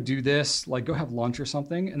 I would do this, like go have lunch or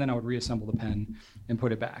something, and then I would reassemble the pen and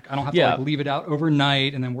put it back. I don't have to like leave it out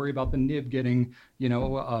overnight and then worry about the nib getting, you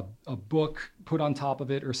know, a book put on top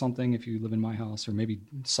of it or something if you live in my house, or maybe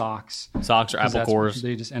socks. Socks or apple cores.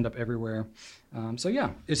 They just end up everywhere. So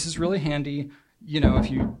yeah, it's just really handy. You know, if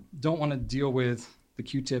you don't want to deal with the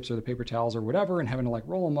Q-tips or the paper towels or whatever and having to like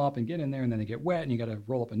roll them up and get in there and then they get wet and you got to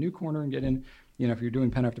roll up a new corner and get in. You know, if you're doing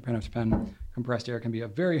pen after pen after pen, compressed air can be a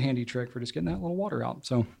very handy trick for just getting that little water out.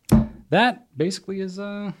 So that basically is,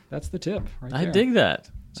 that's the tip right there. I dig that.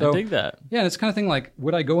 So, I dig that. Yeah, and it's kind of thing like,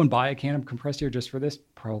 would I go and buy a can of compressed air just for this?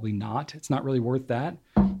 Probably not. It's not really worth that.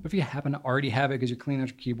 But if you happen to already have it because you're cleaning out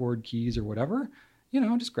your keyboard, keys, or whatever,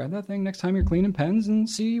 just grab that thing next time you're cleaning pens and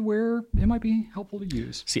see where it might be helpful to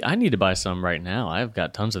use. See, I need to buy some right now. I've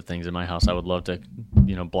got tons of things in my house I would love to,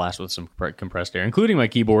 blast with some compressed air, including my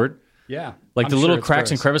keyboard. Yeah, like the little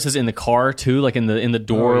cracks and crevices in the car too, like in the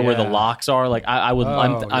door where the locks are. Like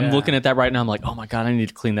I'm looking at that right now. I'm like, oh my god, I need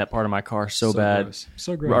to clean that part of my car so bad. Gross.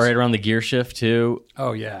 So gross. Right around the gear shift too.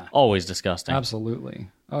 Oh yeah, always disgusting. Absolutely.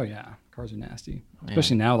 Oh yeah, cars are nasty,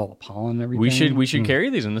 especially now with all the pollen and everything. We should carry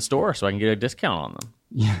these in the store so I can get a discount on them.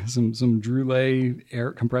 Yeah, some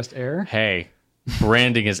Droulet compressed air. Hey,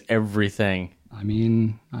 branding is everything. I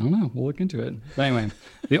mean, I don't know. We'll look into it. But anyway,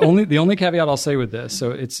 the only caveat I'll say with this,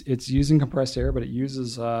 so it's using compressed air, but it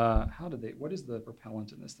uses what is the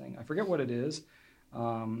propellant in this thing? I forget what it is. I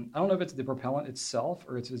don't know if it's the propellant itself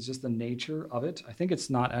or it's just the nature of it. I think it's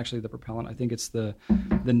not actually the propellant. I think it's the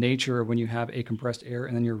nature of when you have a compressed air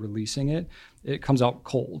and then you're releasing it. It comes out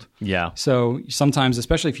cold. Yeah. So sometimes,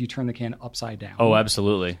 especially if you turn the can upside down. Oh,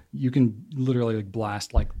 absolutely. You can literally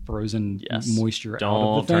blast frozen moisture out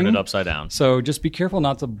of the thing. Don't turn it upside down. So just be careful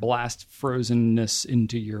not to blast frozenness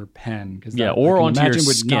into your pen. Or onto your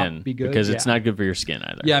skin. Not be good. Because it's not good for your skin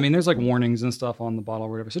either. Yeah, I mean, there's warnings and stuff on the bottle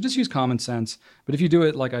or whatever. So just use common sense. But if you do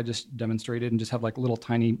it like I just demonstrated and just have little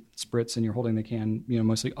tiny spritz and you're holding the can,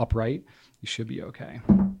 mostly upright, you should be okay.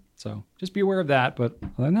 So just be aware of that. But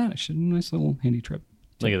other than that, it should be a nice little handy trip.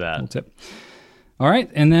 Look at that. Little tip. All right.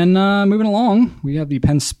 And then moving along, we have the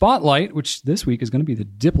pen spotlight, which this week is going to be the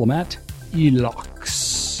Diplomat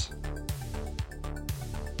Elox.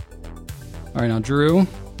 All right. Now, Drew,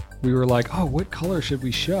 we were like, oh, what color should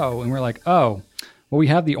we show? And we're like, oh, well, we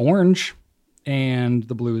have the orange and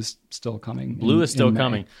the blue is still coming. Blue is still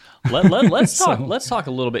coming. Let's talk. Let's talk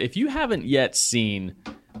a little bit. If you haven't yet seen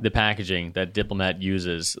the packaging that Diplomat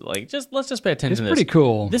uses, let's just pay attention to this. It's pretty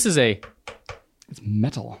cool. This is it's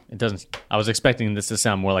metal. It doesn't. I was expecting this to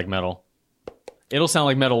sound more like metal. It'll sound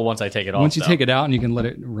like metal once I take it off. Once you take it out and you can let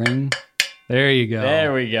it ring. There you go.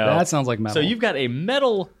 There we go. That sounds like metal. So you've got a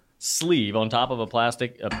metal sleeve on top of a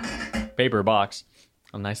plastic paper box.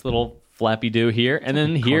 A nice little flappy do here, and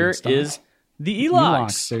then here is the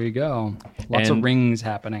Elox. There you go. Lots of rings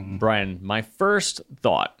happening. Brian, my first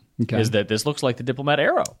thought is that this looks like the Diplomat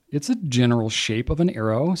arrow. It's a general shape of an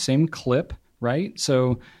arrow, same clip, right?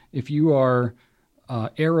 So if you are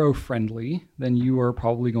arrow friendly, then you are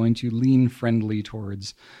probably going to lean friendly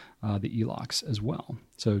towards the Elox as well.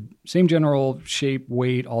 So same general shape,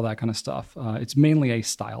 weight, all that kind of stuff. It's mainly a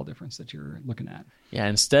style difference that you're looking at. Yeah,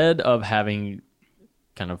 instead of having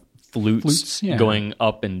kind of flutes going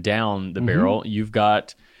up and down the barrel, you've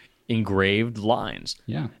got engraved lines.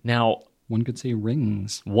 Yeah. Now, one could say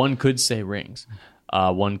rings. One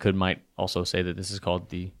might also say that this is called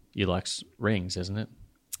the Elox rings, isn't it?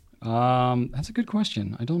 That's a good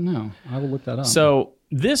question. I don't know. I will look that up. So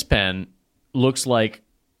this pen looks like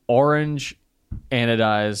orange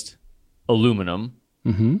anodized aluminum,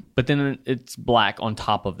 but then it's black on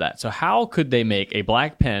top of that. So how could they make a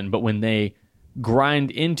black pen, but when they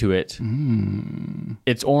grind into it,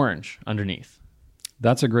 it's orange underneath?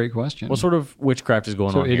 That's a great question. What sort of witchcraft is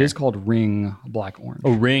going on here? So it is called ring black orange.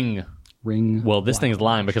 Oh, ring. Well, this thing's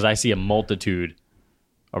lying orange. because I see a multitude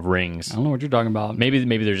of rings. I don't know what you're talking about. Maybe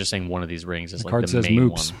they're just saying one of these rings is the card the says main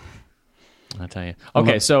moops. one. I'll tell you.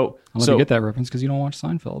 Okay, so you get that reference because you don't watch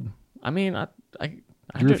Seinfeld. I mean,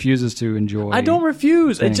 Drew refuses to enjoy. I don't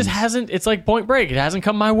refuse. Things. It just hasn't. It's like Point Break. It hasn't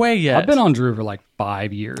come my way yet. I've been on Drew for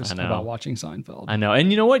 5 years about watching Seinfeld. I know.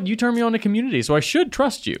 And you know what? You turned me on to Community, so I should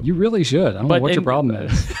trust you. You really should. I don't know what your problem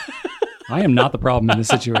is. I am not the problem in this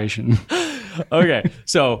situation. Okay.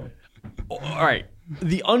 So, all right.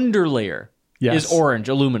 The underlayer is orange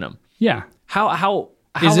aluminum. Yeah. How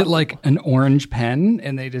is it like an orange pen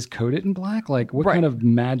and they just coat it in black? What kind of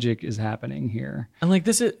magic is is happening? And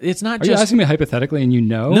it's not Are you asking me hypothetically and you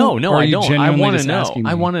know? No, I don't. I want to know.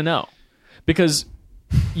 I want to know. Because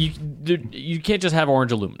you can't just have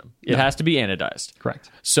orange aluminum. It has to be anodized. Correct.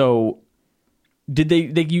 So did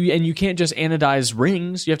you can't just anodize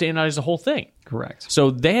rings. You have to anodize the whole thing. Correct.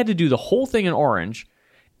 So they had to do the whole thing in orange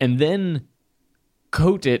and then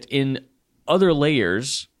coat it in other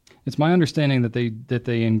layers. It's my understanding that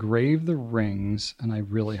they engrave the rings, and I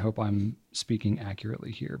really hope I'm speaking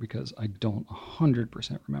accurately here because I don't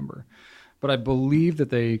 100% remember. But I believe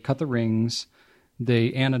that they cut the rings,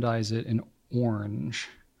 they anodize it in orange,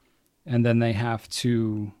 and then they have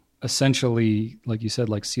to essentially, like you said,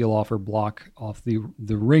 seal off or block off the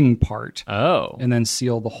ring part. Oh. And then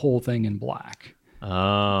seal the whole thing in black.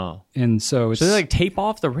 Oh. And so it's... So they like tape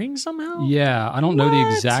off the ring somehow? Yeah, I don't know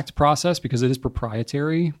the exact process because it is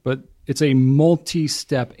proprietary, but it's a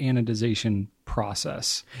multi-step anodization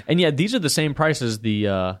process. And yeah, these are the same price as the...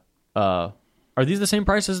 are these the same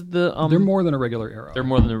price as the... They're more than a regular arrow. They're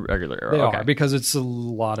more than a regular arrow. They okay. are, because it's a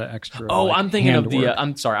lot of extra. Oh, like, I'm thinking of handwork.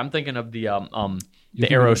 I'm sorry. I'm thinking of the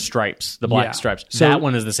arrow stripes, the black stripes. So that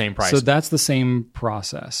one is the same price. So that's the same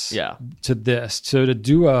process. Yeah. To this, so to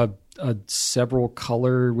do a several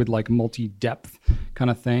color with like multi-depth kind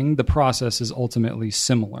of thing, the process is ultimately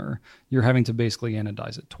similar. You're having to basically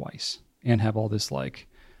anodize it twice and have all this like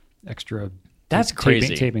extra. That's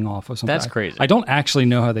crazy. Taping off of something. That's crazy. I don't actually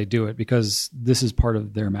know how they do it because this is part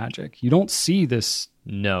of their magic. You don't see this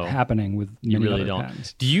happening with many you really other don't.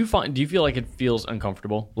 pens. Do you feel like it feels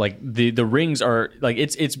uncomfortable? Like the rings are like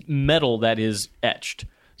it's metal that is etched.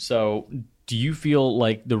 So do you feel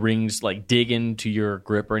like the rings like dig into your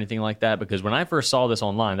grip or anything like that? Because when I first saw this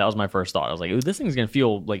online, that was my first thought. I was like, ooh, this thing's gonna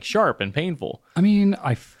feel like sharp and painful. I mean,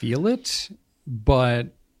 I feel it, but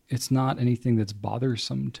it's not anything that's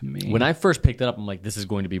bothersome to me. When I first picked it up, I'm like, this is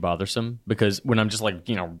going to be bothersome because when I'm just like,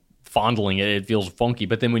 fondling it, it feels funky.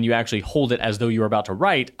 But then when you actually hold it as though you're about to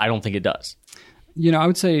write, I don't think it does. I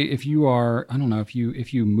would say if you are, I don't know, if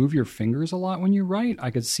you move your fingers a lot when you write,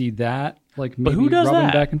 I could see that. Like maybe but who does rubbing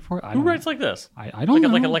that? back and forth. Who writes like this? I don't know.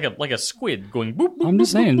 Like a squid going boop, boop, I'm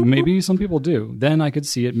just boop, saying, boop, boop, maybe some people do. Then I could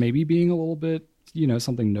see it maybe being a little bit,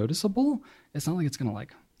 something noticeable. It's not like it's going to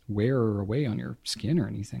like wear away on your skin or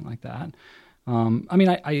anything like that. I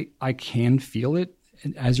mean, I can feel it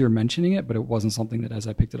as you're mentioning it, but it wasn't something that as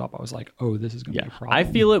I picked it up, I was like, oh, this is going to be a problem. I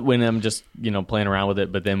feel it when I'm just, playing around with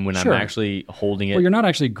it, but then when I'm actually holding it. Well, you're not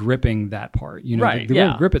actually gripping that part. Right,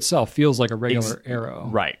 the grip itself feels like a regular arrow.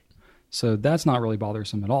 Right. So that's not really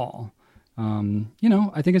bothersome at all.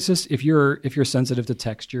 I think it's just if you're sensitive to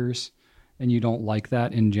textures and you don't like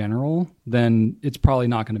that in general, then it's probably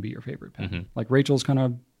not going to be your favorite pen. Mm-hmm. Like Rachel's kind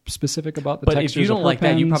of specific about the textures. But if you don't like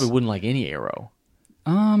pens. that, you probably wouldn't like any arrow.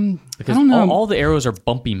 Because I don't know. All the arrows are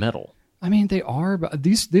bumpy metal. I mean, they are, but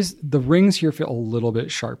the rings here feel a little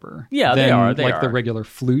bit sharper. Yeah, than they are. The regular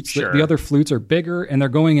flutes. Sure. The other flutes are bigger and they're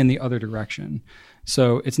going in the other direction.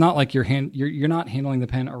 So it's not like you're not handling the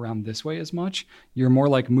pen around this way as much. You're more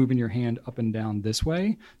like moving your hand up and down this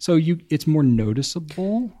way. So it's more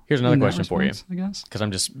noticeable. Here's another question for you, I guess, because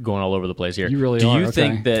I'm just going all over the place here. You really Do are. you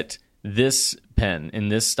think that this pen in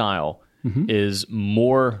this style is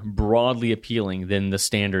more broadly appealing than the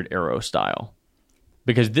standard arrow style?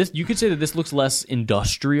 Because you could say that this looks less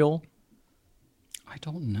industrial. I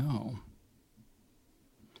don't know.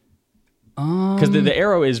 Because the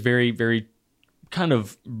arrow is very, very kind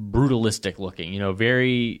of brutalistic looking.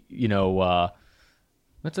 Very,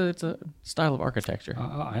 it's a style of architecture.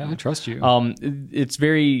 I trust you. It's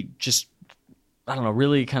very just, I don't know,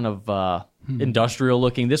 really kind of industrial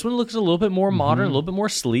looking. This one looks a little bit more modern, a little bit more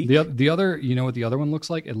sleek. The other, what the other one looks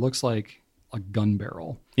like? It looks like a gun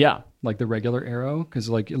barrel. Yeah. Like the regular arrow, because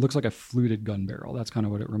it looks like a fluted gun barrel. That's kind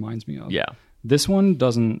of what it reminds me of. Yeah. This one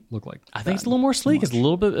doesn't look like I think it's a little more sleek. It's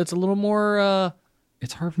a little more...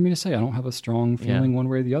 It's hard for me to say. I don't have a strong feeling one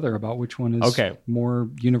way or the other about which one is more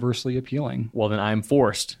universally appealing. Well, then I'm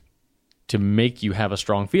forced to make you have a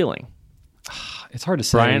strong feeling. It's hard to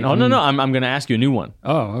say. Brian, no. I'm going to ask you a new one.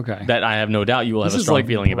 Oh, okay. That I have no doubt you will have a strong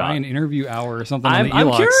feeling about. Brian interview hour or something. I'm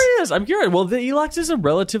curious. Well, the Elox is a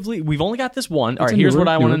relatively... We've only got this one. All right, here's what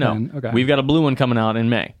I want to know. Pen. Okay. We've got a blue one coming out in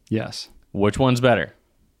May. Yes. Which one's better?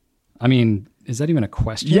 I mean, is that even a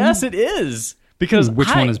question? Yes, it is. Because which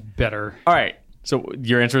one is better? All right. So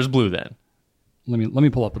your answer is blue then. Let me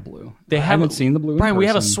pull up the blue. I haven't seen the blue. Brian, we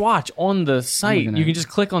have a swatch on the site. You can just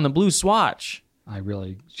click on the blue swatch. I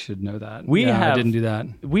really should know that. I didn't do that.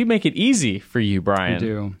 We make it easy for you, Brian. We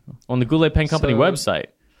do. On the Goulet Pen Company website.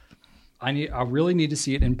 I really need to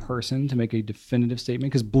see it in person to make a definitive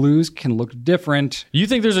statement because blues can look different. You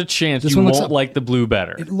think there's a chance you won't like the blue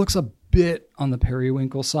better? It looks a bit on the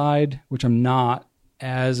periwinkle side, which I'm not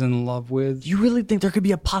as in love with. You really think there could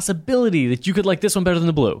be a possibility that you could like this one better than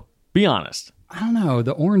the blue? Be honest. I don't know.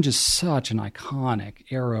 The orange is such an iconic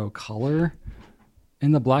arrow color.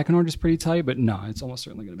 And the black and orange is pretty tight, but no, it's almost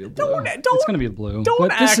certainly going to be the blue. It's going to be the blue.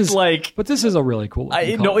 But this is a really cool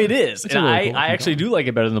color. No, it is. And I actually do like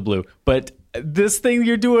it better than the blue. But this thing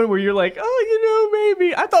you're doing where you're like,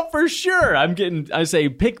 maybe. I thought for sure I say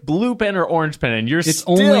pick blue pen or orange pen, and it's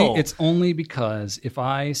only because if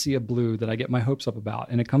I see a blue that I get my hopes up about,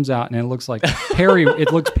 and it comes out and it looks like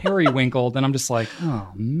it looks periwinkled, and I'm just like,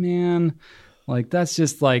 oh man, like that's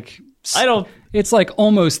just like it's like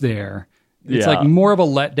almost there. It's like more of a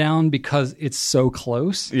letdown because it's so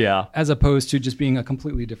close, as opposed to just being a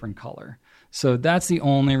completely different color. So that's the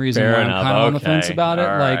only reason Fair why enough. I'm kind of on the Okay. fence about it.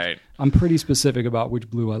 All Like, right. I'm pretty specific about which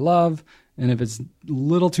blue I love. And if it's a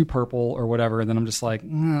little too purple or whatever, then I'm just like,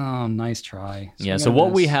 oh, nice try. Yeah, I so got what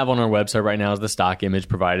this. we have on our website right now is the stock image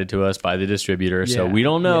provided to us by the distributor. So Yeah, we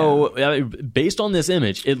don't know. Based on this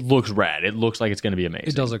image, it looks rad. It looks like it's going to be amazing.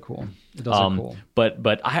 It does look cool. It does look cool.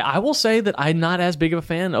 But I will say that I'm not as big of a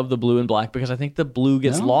fan of the blue and black because I think the blue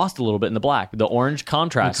gets lost a little bit in the black. The orange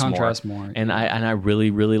contrasts more. And I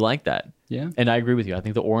really, really like that. Yeah. And I agree with you. I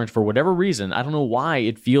think the orange, for whatever reason, I don't know why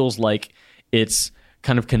it feels like it's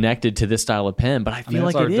kind of connected to this style of pen, but I feel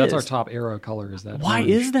like it is. That's our top arrow color. Is that? Why orange.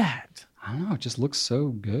 is that? I don't know. It just looks so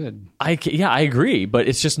good. I agree, but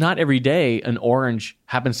it's just not every day an orange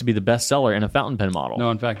happens to be the best seller in a fountain pen model. No,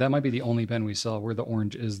 in fact, that might be the only pen we sell where the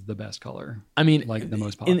orange is the best color. I mean, like the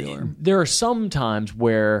most popular. There are some times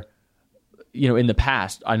where, in the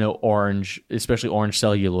past, I know orange, especially orange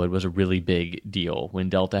celluloid, was a really big deal when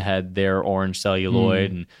Delta had their orange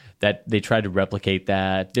celluloid, and that they tried to replicate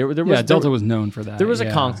that. Delta was known for that. There was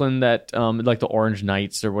a Conklin that, like the Orange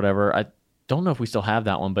Knights or whatever. I don't know if we still have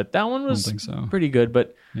that one, but that one was pretty good.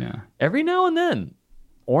 But every now and then,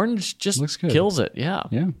 orange just kills it. Yeah.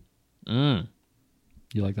 Yeah.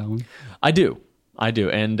 You like that one? I do.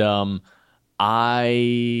 And Do you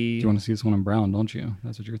want to see this one in brown, don't you?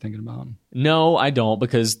 That's what you're thinking about. No, I don't,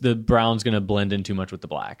 because the brown's going to blend in too much with the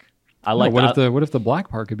black. What if the black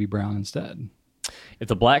part could be brown instead? If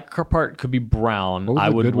the black part could be brown, I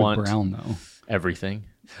would want with brown though. Everything.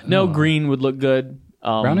 No, green would look good.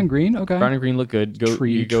 Brown and green, okay. Brown and green look good.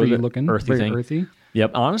 Tree looking, earthy very thing. earthy.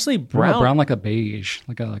 Yep. Honestly, brown like a beige,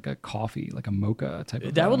 like a coffee, like a mocha type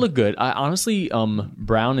of. That would look good. I honestly,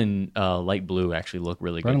 brown and light blue actually look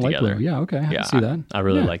really good together. Light blue. Yeah, okay. I can see that. I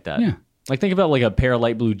really like that. Yeah. Like, think about like a pair of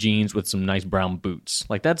light blue jeans with some nice brown boots.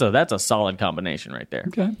 Like that's a solid combination right there.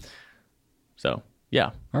 Okay. So yeah.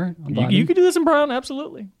 All right. You could do this in brown,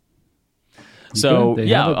 absolutely. They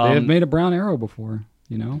have made a brown arrow before.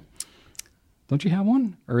 Don't you have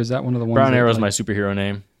one, or is that one of the ones? Brown Arrow is my superhero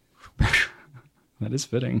name. That is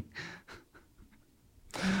fitting.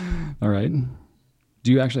 All right.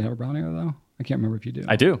 Do you actually have a brown arrow though? I can't remember if you do.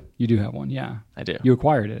 I do. You do have one, yeah. I do. You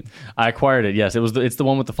acquired it. I acquired it. Yes, it's the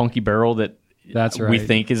one with the funky barrel that. That's right. We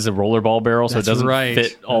think is a rollerball barrel, so it doesn't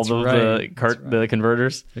fit all the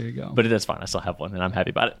converters. There you go. But that's fine. I still have one, and I'm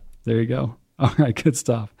happy about it. There you go. All right, good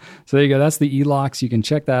stuff. So there you go. That's the Elox. You can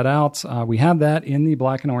check that out. We have that in the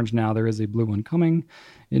black and orange now. There is a blue one coming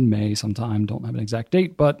in May sometime. Don't have an exact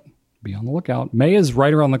date, but be on the lookout. May is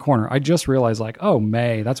right around the corner. I just realized,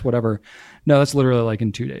 May, that's whatever. No, that's literally like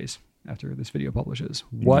in 2 days after this video publishes.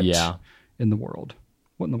 What in the world?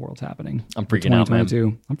 What in the world's happening? I'm freaking out, man.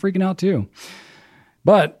 I'm freaking out too.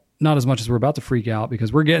 But not as much as we're about to freak out,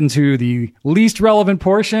 because we're getting to the least relevant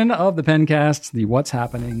portion of the Pencast, the what's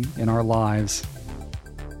happening in our lives.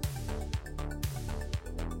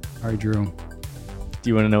 All right, Drew. Do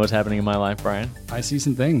you want to know what's happening in my life, Brian? I see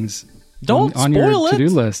some things on your to-do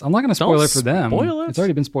list. I'm not going to spoil it for them. Spoil it. It's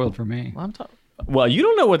already been spoiled for me. Well, you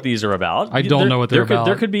don't know what these are about. I don't know what they're about.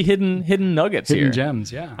 There could be hidden nuggets here. Hidden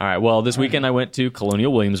gems, yeah. All right. Well, this weekend I went to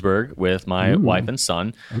Colonial Williamsburg with my wife and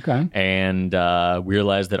son. Okay. And we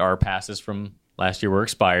realized that our passes from last year were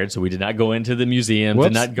expired, so we did not go into the museum,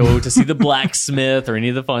 did not go to see the blacksmith or any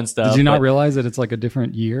of the fun stuff. Did you not realize that it's like a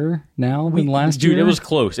different year now than last year? Dude, it was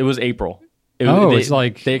close. It was April. It's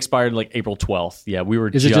like... They expired like April 12th. Yeah, we were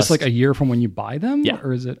Is it just like a year from when you buy them? Yeah.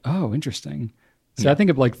 Or is it... Oh, interesting. So I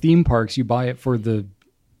think of like theme parks, you buy it for the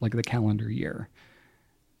calendar year.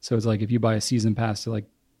 So it's like if you buy a season pass to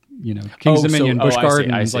King's Dominion, Busch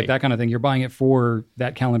Gardens, like that kind of thing, you're buying it for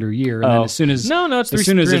that calendar year. And then as soon as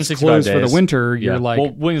it's closed days. For the winter, you're like...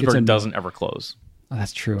 Well, Williamsburg doesn't ever close. Oh,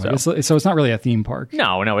 that's true. So it's not really a theme park.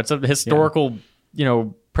 No, it's a historical,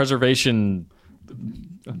 preservation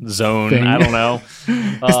zone thing. I don't know.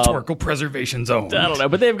 Historical preservation zone. I don't know,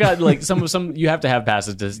 but they've got like some you have to have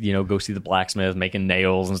passes to go see the blacksmith making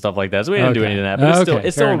nails and stuff like that. So we didn't do any of that, but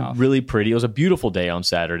it's still really pretty. It was a beautiful day on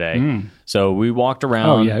Saturday. So we walked around.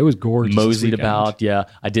 Oh yeah, it was gorgeous. Moseyed about. Yeah,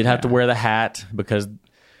 I did have to wear the hat because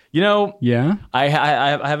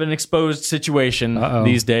I have an exposed situation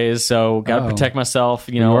these days, so got to protect myself.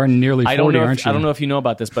 You are nearly 40, aren't you? I don't know if you know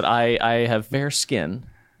about this, but I have fair skin.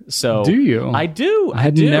 So do you? I do. I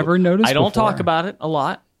had never noticed. I don't before. talk about it a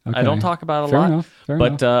lot. Okay. I don't talk about it a lot. Fair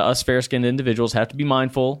but enough. Us fair-skinned individuals have to be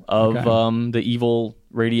mindful of the evil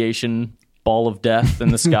radiation ball of death in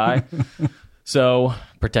the sky. So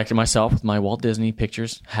protected myself with my Walt Disney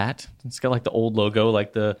Pictures hat. It's got like the old logo,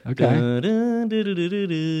 like the... Okay.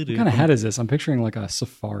 What kind of hat is this? I'm picturing like a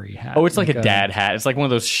safari hat. Oh, it's like a dad hat. It's like one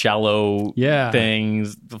of those shallow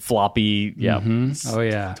things, the floppy. Yeah. Mm-hmm. Oh,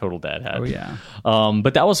 yeah. Total dad hat. Oh, yeah.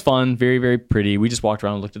 But that was fun. Very, very pretty. We just walked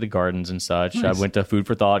around and looked at the gardens and such. Nice. I went to Food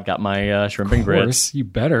for Thought, got my shrimp and grits. You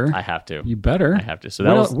better. I have to. You better. I have to. So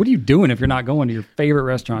that what are you doing if you're not going to your favorite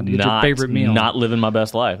restaurant to get your favorite meal? Not living my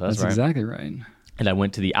best life. That's right. Exactly right. And I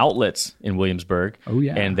went to the outlets in Williamsburg. Oh,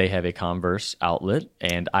 yeah. And they have a Converse outlet.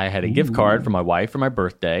 And I had a gift card for my wife for my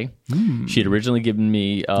birthday. She had originally given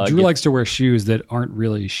me... Drew likes to wear shoes that aren't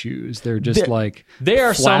really shoes. They're just they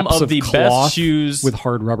are some of the best shoes with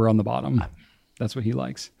hard rubber on the bottom. That's what he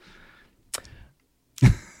likes.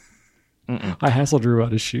 I hassle Drew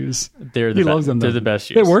out his shoes. He loves them. They're the best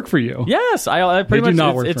shoes. They work for you. Yes, I pretty much.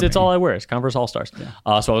 Not work for it's all I wear. It's Converse All Stars.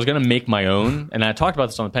 Yeah. So I was going to make my own, and I talked about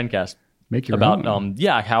this on the Pencast. Make your own.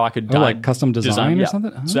 How I could like custom design or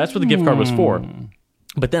something. So that's what the gift card was for.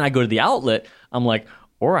 But then I go to the outlet. I'm like,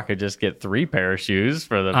 or I could just get 3 pair of shoes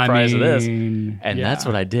for the price of this, and that's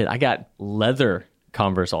what I did. I got leather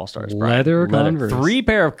Converse All Stars. Leather Converse. 3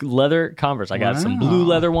 pair of leather Converse. I got some blue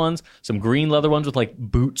leather ones, some green leather ones with like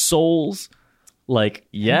boot soles. Like,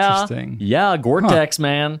 Interesting. Yeah, Gore-Tex,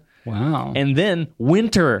 man. Wow. And then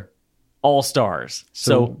winter All Stars.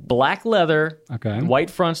 So black leather, white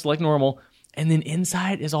fronts like normal, and then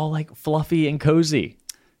inside is all like fluffy and cozy.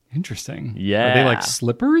 Interesting. Yeah. Are they like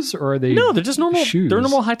slippers or are they? No, they're just normal shoes. They're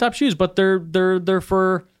normal high top shoes, but they're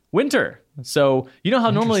for winter. So you know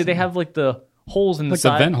how normally they have like the holes in the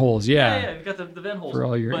side, the vent holes. Yeah, you got the vent holes for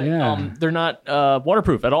all your. But, they're not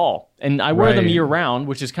waterproof at all, and I wear them year round,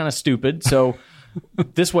 which is kind of stupid. So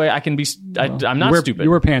this way I can be. I'm not stupid.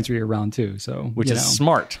 You wear pants year round too, so which is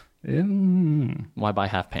smart. Mm. Why buy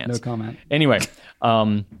half pants? No comment. Anyway,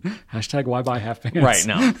 hashtag why buy half pants? Right,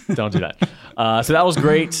 no, don't do that. So that was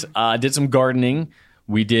great. Did some gardening.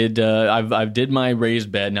 We did. I've did my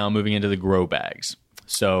raised bed. Now I'm moving into the grow bags.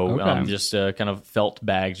 So just kind of felt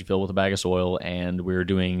bags you fill with a bag of soil, and we're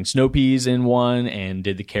doing snow peas in one, and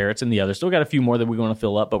did the carrots in the other. Still got a few more that we want to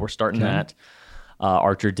fill up, but we're starting that.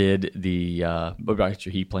 Archer did he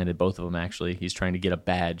planted both of them actually. He's trying to get a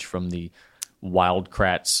badge from the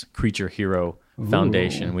Wildcrats Creature Hero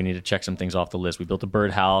Foundation. We need to check some things off the list. We built a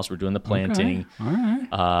birdhouse. We're doing the planting. All right.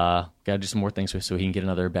 Got to do some more things so he can get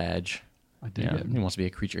another badge. I dig it. He wants to be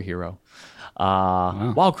a creature hero.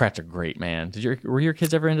 Wildcrats are great, man. Were your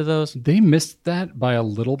kids ever into those? They missed that by a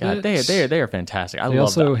little bit. They are fantastic. They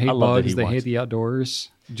also hate bugs. They hate the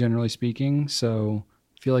outdoors, generally speaking. So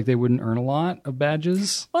I feel like they wouldn't earn a lot of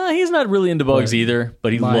badges. Well, he's not really into bugs either,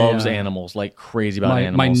 but he loves animals like crazy about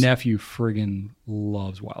animals. My nephew friggin'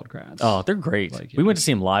 loves Wildcrats. Oh, they're great. We went to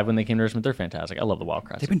see them live when they came to Richmond. They're fantastic. I love the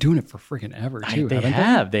Wildcrats. They've been doing it for friggin' ever too. They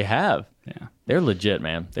have. Yeah. They're legit,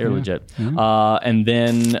 man. They're legit. Yeah. And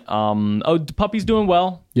then, the puppy's doing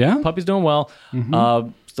well. Yeah? Puppy's doing well.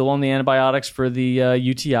 Mm-hmm. Still on the antibiotics for the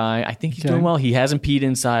UTI. I think he's doing well. He hasn't peed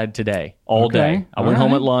inside today all day. I went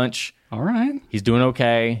home at lunch. All right. He's doing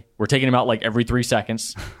okay. We're taking him out like every 3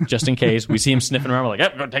 seconds, just in case. We see him sniffing around. We're like,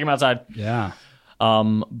 yep, go take him outside. Yeah.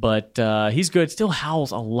 But he's good. Still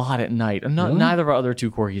howls a lot at night. Neither of our other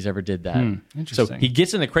 2 corgis ever did that. Interesting. So he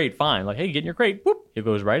gets in the crate fine. Like, hey, get in your crate. Whoop. He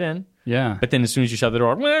goes right in. Yeah. But then as soon as you shut the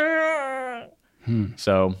door,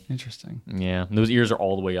 so interesting. Yeah. And those ears are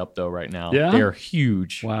all the way up though right now. Yeah. They're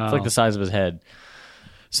huge. Wow. It's like the size of his head.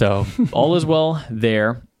 So all is well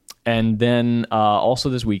there. And then also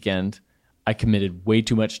this weekend, I committed way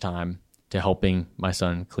too much time to helping my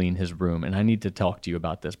son clean his room. And I need to talk to you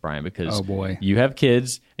about this, Brian, because you have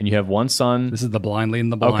kids and you have one son. This is the blind leading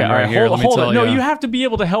the blind okay, all right, here. Hold on. No, you have to be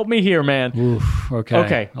able to help me here, man. Oof,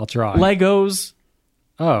 okay. I'll try. Legos.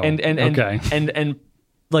 Oh, and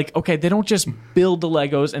like, okay, they don't just build the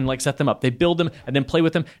Legos and like set them up. They build them and then play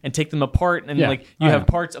with them and take them apart. And like you have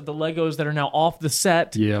parts of the Legos that are now off the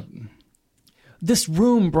set. Yep. This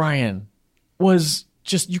room, Brian, was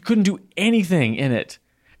just, you couldn't do anything in it.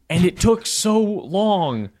 And it took so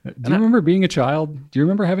long. Do you remember being a child? Do you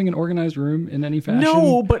remember having an organized room in any fashion?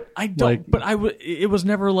 No, but I don't. It was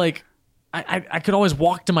never like I could always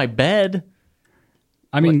walk to my bed.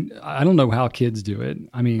 I mean, I don't know how kids do it.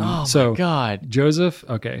 I mean, my God. Joseph.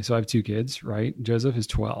 Okay, so I have 2 kids, right? Joseph is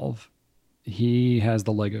 12. He has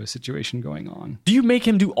the Lego situation going on. Do you make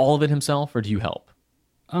him do all of it himself, or do you help?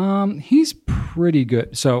 He's pretty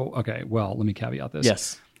good. So, okay, well, let me caveat this.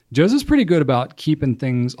 Yes. Joseph's pretty good about keeping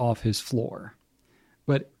things off his floor,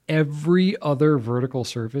 but every other vertical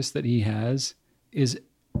surface that he has is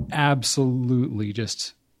absolutely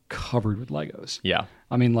just covered with Legos. Yeah.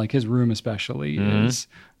 I mean, like his room especially is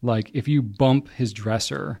like, if you bump his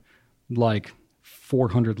dresser, like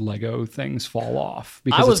 400 Lego things fall off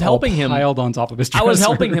because I was it's all helping him piled on top of his dresser. I was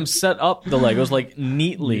helping him set up the Legos like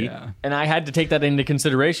neatly, Yeah. and I had to take that into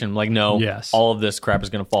consideration. Like, no, Yes. all of this crap is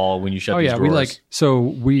going to fall when you shut these drawers.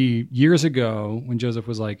 We years ago when Joseph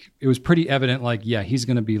was like, it was pretty evident, like, yeah, he's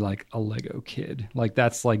going to be like a Lego kid. Like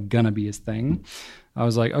that's like going to be his thing. I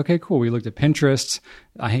was like, okay, cool. We looked at Pinterest.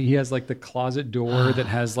 He has like the closet door that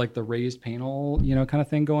has like the raised panel, kind of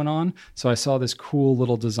thing going on. So I saw this cool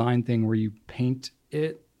little design thing where you paint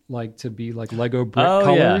it like to be like Lego brick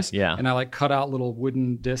colors. Yeah. And I like cut out little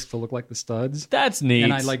wooden discs to look like the studs. That's neat.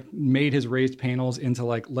 And I like made his raised panels into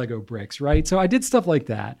like Lego bricks, right? So I did stuff like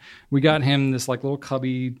that. We got him this like little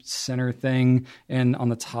cubby center thing. And on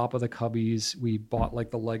the top of the cubbies, we bought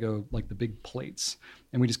like the Lego, like the big plates.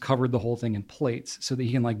 And we just covered the whole thing in plates so that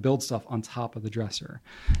he can like build stuff on top of the dresser.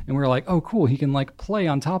 And we were like, oh, cool. He can like play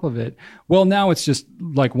on top of it. Well, now it's just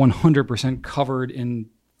like 100% covered in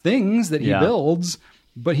things that he builds.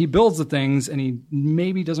 But he builds the things and he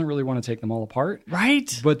maybe doesn't really want to take them all apart.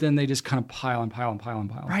 Right. But then they just kind of pile and pile and pile and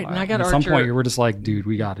pile. Right. And And I got at some point, we're just like, dude,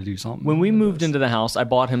 we got to do something. When we moved into the house, I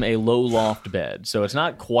bought him a low loft bed. So it's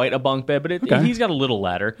not quite a bunk bed, but he's got a little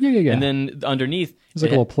ladder. Yeah. And then underneath, it's like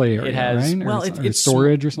a little play area, it has, right? Well, it's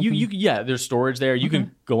storage or something? There's storage there. You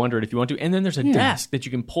can go under it if you want to. And then there's a desk that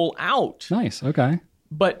you can pull out. Nice. Okay.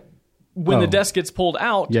 But when the desk gets pulled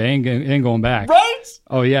out... Yeah, it ain't going back. Right?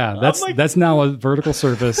 Oh, yeah. That's now a vertical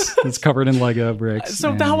surface that's covered in Lego bricks.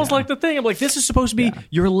 So that was like the thing. I'm like, this is supposed to be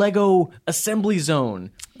your Lego assembly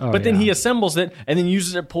zone. But then he assembles it and then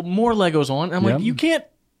uses it to pull more Legos on. And I'm like, you can't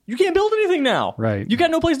build anything now. Right. You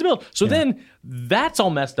got no place to build. So then that's all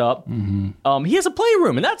messed up. Mm-hmm. He has a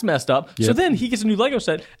playroom and that's messed up. Yep. So then he gets a new Lego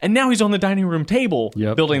set and now he's on the dining room table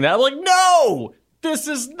building that. I'm like, no, this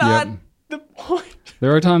is not... the point.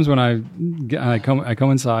 There are times when I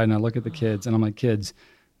come inside and I look at the kids and I'm like, kids,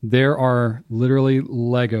 there are literally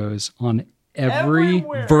Legos on every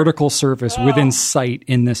vertical surface within sight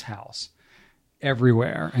in this house.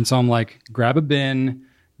 Everywhere. And so I'm like, grab a bin,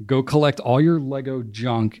 go collect all your Lego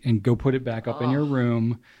junk and go put it back up in your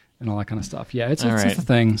room and all that kind of stuff. Yeah, it's just a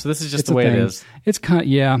thing. So this is just the way it is. It's kind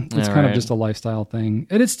of just a lifestyle thing.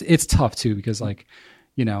 And it's tough too because like,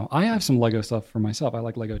 I have some Lego stuff for myself. I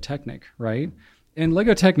like Lego Technic, right? And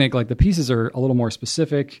Lego Technic, like the pieces are a little more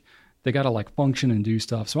specific. They got to like function and do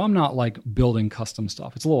stuff. So I'm not like building custom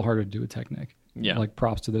stuff. It's a little harder to do with Technic. Yeah. Like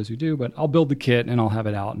props to those who do, but I'll build the kit and I'll have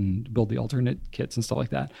it out and build the alternate kits and stuff like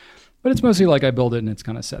that. But it's mostly like I build it and it's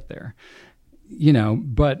kind of set there.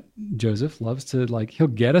 But Joseph loves to like, he'll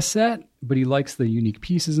get a set, but he likes the unique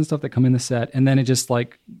pieces and stuff that come in the set. And then it just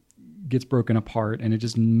like gets broken apart and it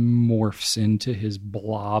just morphs into his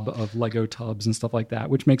blob of Lego tubs and stuff like that,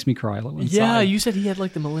 which makes me cry a little inside. Yeah, you said he had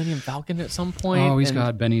like the Millennium Falcon at some point. Oh, he's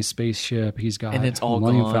got Benny's spaceship. He's got and it's all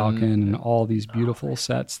Millennium gone. Falcon and all these beautiful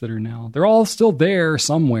sets that are now. They're all still there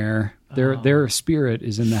somewhere. Their spirit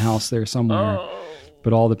is in the house there somewhere.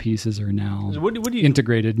 But all the pieces are now what do you,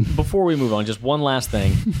 integrated. Before we move on, just one last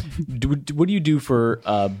thing. What do you do for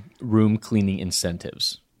room cleaning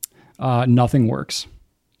incentives? Nothing works.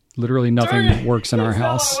 Literally nothing works in our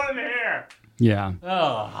house. Yeah.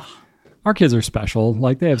 Our kids are special.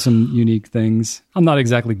 Like they have some unique things. I'm not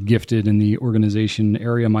exactly gifted in the organization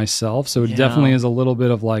area myself, so it definitely is a little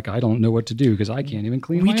bit of like I don't know what to do because I can't even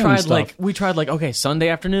clean my own stuff. We tried okay, Sunday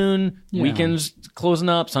afternoon, weekends closing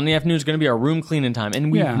up. Sunday afternoon is going to be our room cleaning time,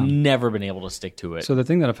 and we've never been able to stick to it. So the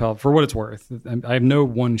thing that I've helped, for what it's worth, I have no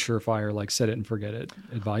one surefire like set it and forget it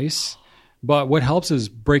advice. But what helps is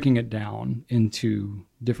breaking it down into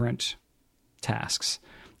different tasks,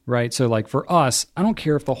 right? So like for us, I don't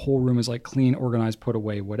care if the whole room is like clean, organized, put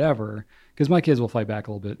away, whatever, because my kids will fight back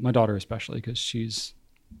a little bit. My daughter especially, because she's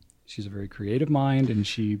a very creative mind and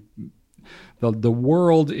the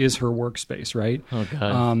world is her workspace, right? Oh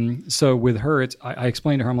God. So with her, I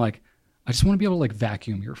explained to her, I'm like, I just want to be able to like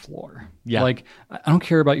vacuum your floor. Yeah. Like I don't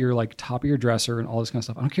care about your like top of your dresser and all this kind of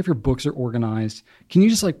stuff. I don't care if your books are organized. Can you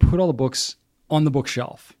just like put all the books on the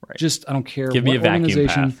bookshelf? Right. Just, I don't care. Give me a vacuum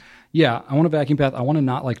path. Yeah, I want a vacuum path. I want to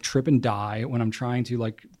not like trip and die when I'm trying to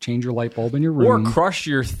like change your light bulb in your room. Or crush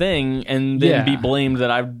your thing and then be blamed that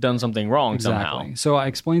I've done something wrong somehow. So I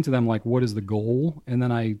explained to them like what is the goal, and then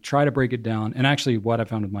I try to break it down. And actually what I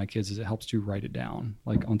found with my kids is it helps to write it down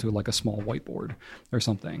like onto like a small whiteboard or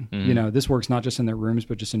something. This works not just in their rooms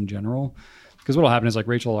but just in general. Because what will happen is like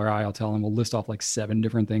Rachel or I'll tell them, we'll list off like 7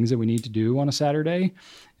 different things that we need to do on a Saturday.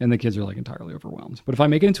 And the kids are like entirely overwhelmed. But if I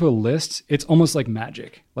make it into a list, it's almost like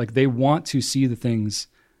magic. Like they want to see the things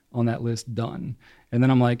on that list done. And then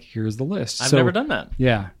I'm like, here's the list. I've never done that.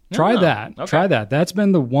 Yeah. Try that. Okay. Try that. That's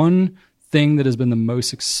been the one thing that has been the most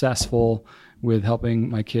successful with helping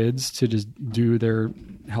my kids to just do their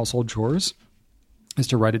household chores, is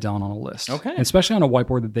to write it down on a list. Okay. Especially on a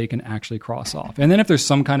whiteboard that they can actually cross off. And then if there's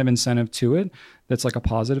some kind of incentive to it, that's like a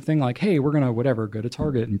positive thing, like, hey, we're going to go to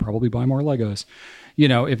Target and probably buy more Legos.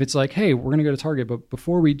 If it's like, hey, we're going to go to Target, but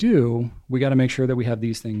before we do, we got to make sure that we have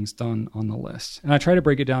these things done on the list. And I try to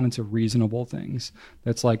break it down into reasonable things.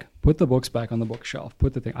 That's like, put the books back on the bookshelf,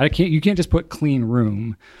 put the thing. You can't just put clean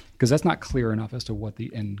room, because that's not clear enough as to what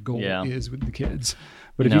the end goal is with the kids.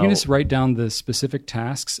 But if you can just write down the specific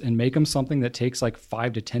tasks and make them something that takes like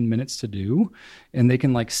 5 to 10 minutes to do, and they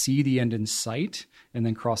can like see the end in sight and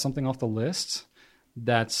then cross something off the list,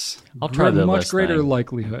 that's much greater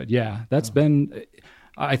likelihood. Yeah, that's been.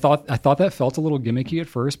 I thought that felt a little gimmicky at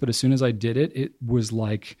first, but as soon as I did it, it was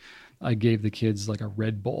like I gave the kids like a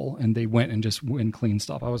Red Bull, and they went and just went clean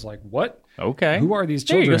stuff. I was like, "What? Okay, who are these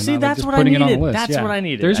children?" There you go. See, that's what I needed. That's what I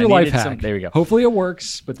needed. There's your life hack. There we go. Hopefully, it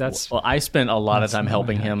works. But that's I spent a lot of time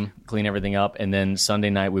helping him clean everything up, and then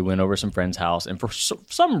Sunday night we went over some friend's house, and for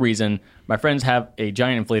some reason, my friends have a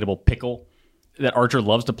giant inflatable pickle that Archer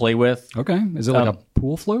loves to play with. Okay, is it like a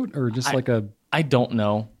pool float or just like a? I don't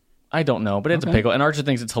know, but it's a pickle, and Archer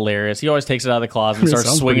thinks it's hilarious. He always takes it out of the closet and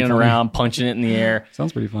starts swinging it around, punching it in the air.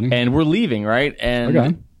 Sounds pretty funny. And we're leaving, right?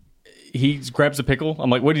 And he grabs the pickle. I'm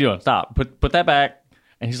like, "What are you doing? Stop! Put that back!"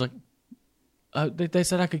 And he's like, "They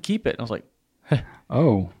said I could keep it." And I was like,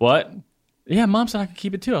 "Oh, what? Yeah, Mom said I could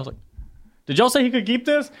keep it too." I was like, "Did y'all say he could keep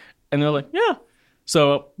this?" And they're like, "Yeah."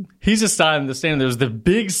 So he's just standing there. There's the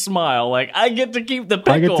big smile, like, I get to keep the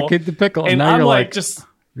pickle. I get to keep the pickle. And now I'm you're like,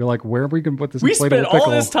 you're like, where are we going to put this we inflatable spent pickle? all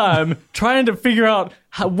this time trying to figure out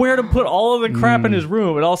where to put all of the crap in his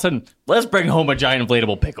room. And all of a sudden, let's bring home a giant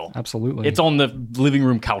inflatable pickle. Absolutely. It's on the living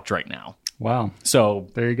room couch right now. Wow. So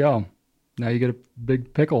there you go. Now you get a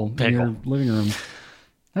big pickle in your living room.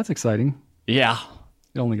 That's exciting. Yeah.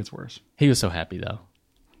 It only gets worse. He was so happy, though.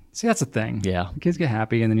 See, that's the thing. Yeah. The kids get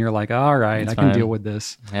happy, and then you're like, all right, I can deal with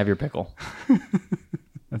this. Have your pickle.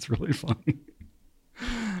 That's really funny.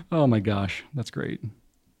 Oh, my gosh. That's great.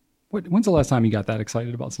 When's the last time you got that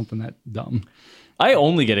excited about something that dumb? I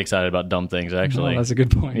only get excited about dumb things, actually. Oh, that's a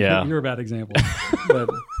good point. Yeah. You're a bad example. But,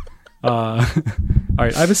 all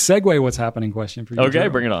right, I have a segue what's happening question for you. Okay, Joe,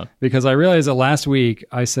 bring it on. Because I realized that last week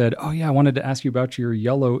I said, oh, yeah, I wanted to ask you about your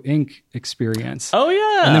yellow ink experience. Oh,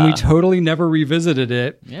 yeah. And then we totally never revisited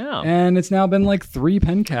it. Yeah. And it's now been like 3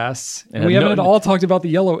 pencasts. And we haven't at all talked about the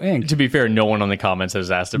yellow ink. To be fair, no one on the comments has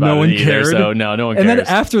asked about no it one either. Cared. So, no one cares. And then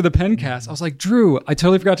after the pencast, I was like, Drew, I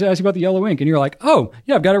totally forgot to ask you about the yellow ink. And you're like, oh,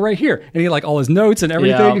 yeah, I've got it right here. And he had like all his notes and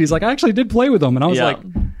everything. Yeah. And he's like, I actually did play with them. And I was like,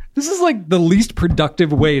 this is like the least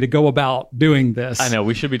productive way to go about doing this. I know,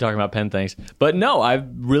 we should be talking about pen things. But no, I've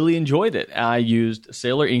really enjoyed it. I used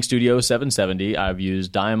Sailor Ink Studio 770. I've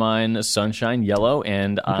used Diamine Sunshine Yellow.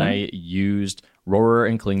 And I used Rohrer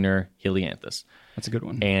and Klingner Helianthus. That's a good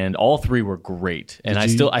one. And all 3 were great. And I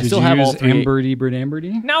did still you have all use 3.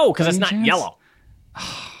 Amberdy? No, because it's not yellow.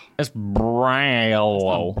 It's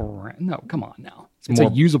brown. No, come on now. It's a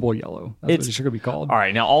usable yellow. That's what it should be called. All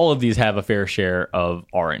right, now all of these have a fair share of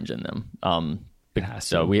orange in them. It has to.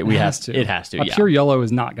 So we have to. It has to. A pure yellow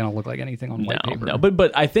is not going to look like anything on white paper. No,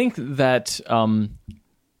 but I think that I'll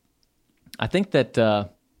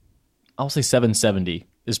say 770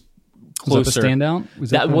 is closer. Was that the standout?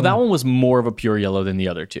 That one was more of a pure yellow than the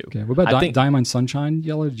other 2. Okay. What about Diamine Sunshine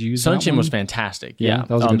Yellow? Did you use Sunshine that one? was fantastic. Yeah.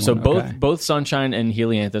 That was a good so one. both Sunshine and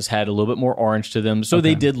Helianthus had a little bit more orange to them, so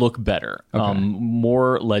they did look better,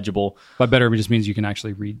 more legible. But better just means you can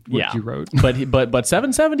actually read what you wrote. but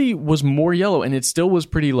 770 was more yellow, and it still was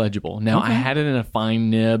pretty legible. Now I had it in a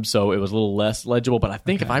fine nib, so it was a little less legible. But I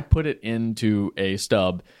think if I put it into a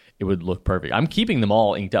stub, it would look perfect. I'm keeping them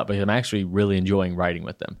all inked up because I'm actually really enjoying writing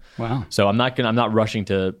with them. Wow. So I'm not rushing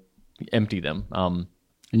to empty them. And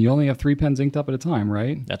you only have 3 pens inked up at a time,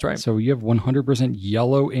 right? That's right. So you have 100%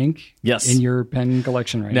 yellow ink in your pen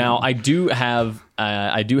collection right now. Now I do have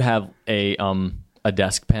a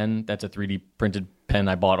desk pen that's a 3D printed pen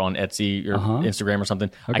I bought on Etsy or Instagram or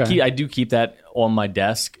something. Okay. I do keep that on my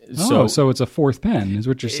desk. So it's a 4th pen is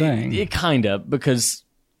what you're saying. It kind of, because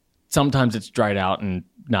sometimes it's dried out and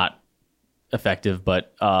not effective,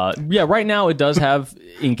 but right now it does have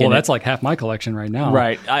ink in it. Well, that's like half my collection right now.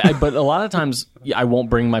 Right. But a lot of times I won't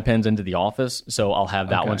bring my pens into the office, so I'll have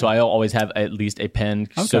that one. So I always have at least a pen.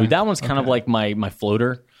 Okay. So that one's kind of like my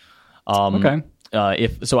floater.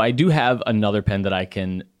 So I do have another pen that I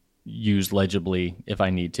can use legibly if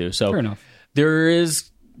I need to. So fair enough. There is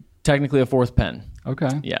technically a 4th pen.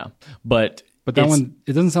 Okay. Yeah. But But that one,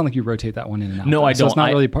 it doesn't sound like you rotate that one in and out. No, I don't. It's not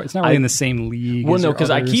really. It's not really in the same league. Well, no,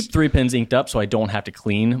 because I keep 3 pins inked up, so I don't have to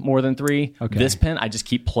clean more than 3. Okay. This pen, I just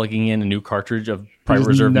keep plugging in a new cartridge of Private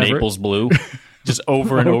Reserve Naples Blue, just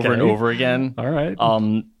over and over and over again. All right.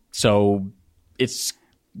 So it's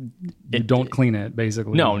you don't clean it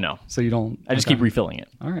basically. No. So you don't. I just keep refilling it.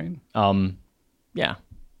 All right. Yeah.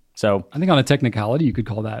 So I think on a technicality, you could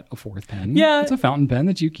call that a 4th pen. Yeah. It's a fountain pen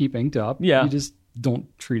that you keep inked up. Yeah. You just don't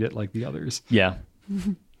treat it like the others. Yeah.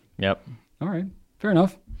 Yep. All right. Fair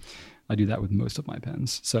enough. I do that with most of my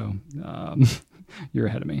pens. So you're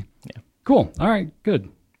ahead of me. Yeah. Cool. All right. Good.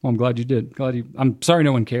 Well, I'm glad you did. I'm sorry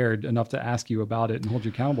no one cared enough to ask you about it and hold you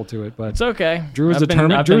accountable to it, but It's okay. Drew was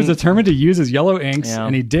determined to use his yellow inks, Yeah.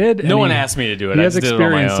 and he did. And No one asked me to do it. He I has just did it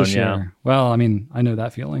on my experience own. to share. Yeah. Well, I mean, I know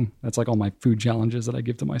that feeling. That's like all my food challenges that I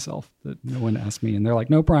give to myself that no one asked me, and they're like,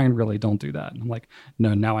 "No, Brian, really, don't do that." And I'm like,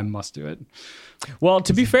 "No, now I must do it." Well,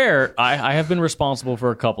 to be fair, I have been responsible for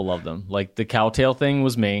a couple of them. Like the cowtail thing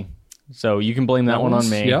was me, so you can blame that one on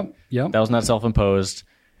me. Yep. That was not self-imposed.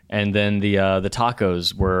 And then the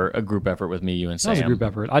tacos were a group effort with me, you and Sam. That was a group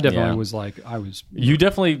effort. I definitely was like, I was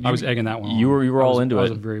egging that one on. You were all into it. I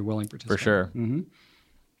was a very willing participant. For sure. Mm-hmm.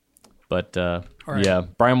 But right. yeah,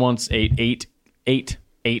 Brian wants eight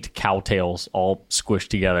cowtails all squished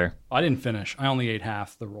together. I didn't finish. I only ate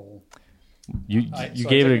half the roll. You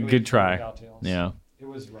gave it a good try. Yeah. It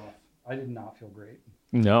was rough. I did not feel great.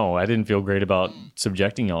 No, I didn't feel great about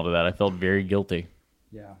subjecting y'all to that. I felt very guilty.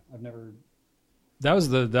 Yeah, I've never. That was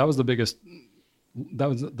the biggest. That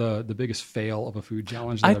was the biggest fail of a food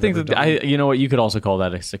challenge. I think that you know what, you could also call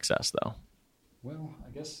that a success though. Well,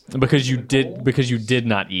 I guess because you did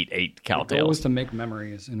not eat 8 cowtails. The goal was to make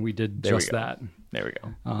memories, and we did just that. There we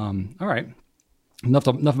go. All right. Enough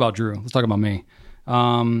about Drew. Let's talk about me.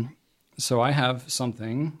 So I have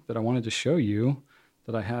something that I wanted to show you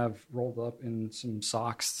that I have rolled up in some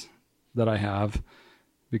socks that I have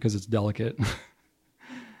because it's delicate.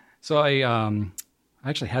 So I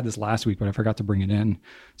actually had this last week, but I forgot to bring it in.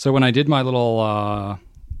 So when I did my little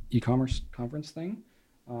e-commerce conference thing,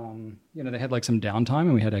 they had like some downtime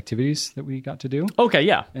and we had activities that we got to do. Okay,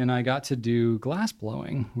 yeah. And I got to do glass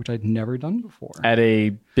blowing, which I'd never done before. At a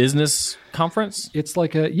business conference? It's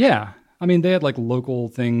like I mean, they had like local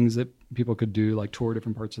things that people could do, like tour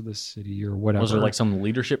different parts of the city or whatever. Was there like some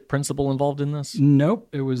leadership principle involved in this? Nope.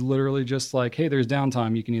 It was literally just like, hey, there's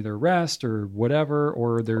downtime. You can either rest or whatever,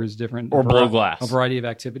 or there's different... Or blow glass. A variety of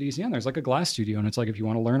activities. Yeah, and there's like a glass studio. And it's like, if you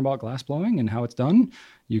want to learn about glass blowing and how it's done,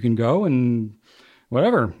 you can go and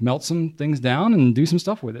whatever, melt some things down and do some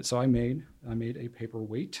stuff with it. So I made a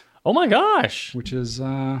paperweight. Oh my gosh. Which is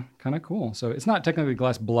kind of cool. So it's not technically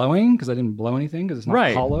glass blowing because I didn't blow anything because it's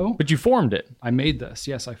not hollow. But you formed it. I made this.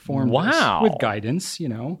 Yes, I formed this with guidance,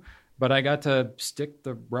 But I got to stick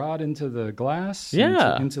the rod into the glass,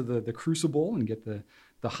 into the crucible and get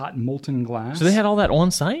the hot molten glass. So they had all that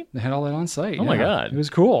on site? They had all that on site. Oh my God. It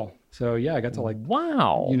was cool. So yeah, I got to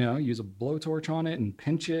wow. Use a blowtorch on it and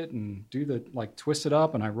pinch it and do twist it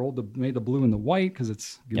up. And I made the blue and the white because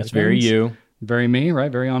that's very you. Very me,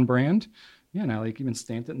 right? Very on brand. Yeah, and I even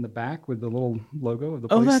stamped it in the back with the little logo of the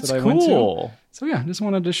place that I went to. So yeah, just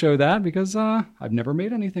wanted to show that because I've never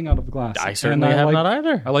made anything out of glass. I certainly have not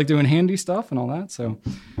either. I like doing handy stuff and all that, so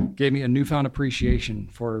gave me a newfound appreciation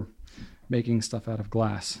for making stuff out of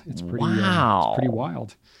glass. It's pretty it's pretty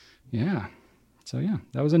wild. Yeah. So yeah,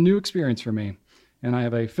 that was a new experience for me. And I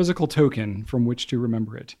have a physical token from which to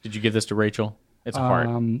remember it. Did you give this to Rachel? It's a heart.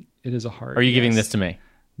 It is a heart. Are you giving this to me?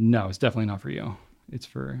 No, it's definitely not for you. It's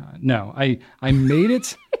for no. I made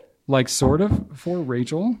it sort of for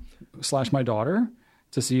Rachel / my daughter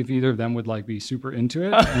to see if either of them would be super into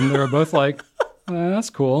it, and they were both like, "That's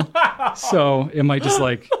cool." So it might just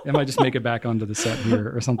make it back onto the set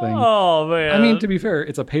here or something. Oh man! I mean, to be fair,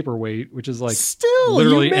 it's a paperweight, which is still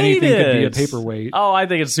literally anything could be a paperweight. Oh, I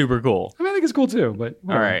think it's super cool. I mean, I think it's cool too, but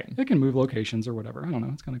whatever. All right, it can move locations or whatever. I don't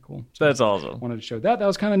know. It's kind of cool. So that's awesome. Wanted to show that. That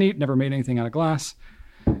was kind of neat. Never made anything out of glass.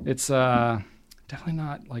 It's definitely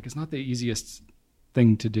not it's not the easiest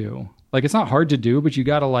thing to do. It's not hard to do, but you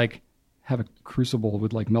got to have a crucible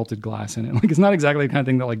with melted glass in it. It's not exactly the kind of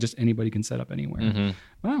thing that just anybody can set up anywhere. Mm-hmm.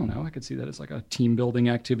 But I don't know. I could see that it's a team building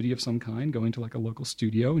activity of some kind, going to a local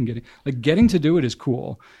studio and getting to do it is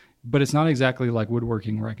cool. But it's not exactly like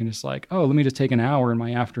woodworking where I can just let me just take an hour in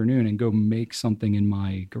my afternoon and go make something in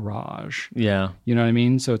my garage. Yeah. You know what I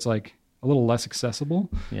mean? So it's a little less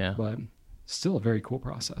accessible. Yeah. But still a very cool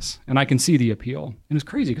process. And I can see the appeal. And it's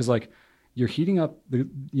crazy because you're heating up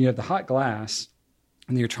you have the hot glass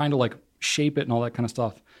and you're trying to shape it and all that kind of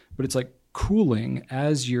stuff, but it's cooling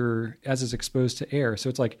as it's exposed to air. So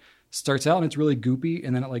it's starts out and it's really goopy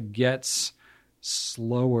and then it gets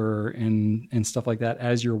slower and stuff like that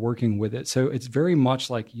as you're working with it. So it's very much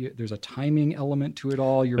like there's a timing element to it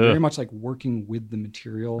all. You're very much like working with the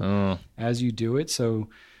material as you do it. So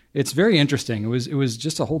it's very interesting. It was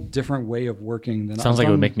just a whole different way of working than Sounds like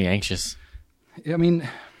it would make me anxious. I mean,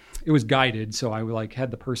 it was guided, so I like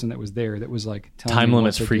had the person that was there that was like telling Time me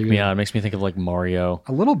limits freak me out. It makes me think of like Mario.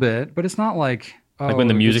 a little bit, but it's not like Like when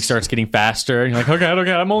the music starts getting faster, and you're like,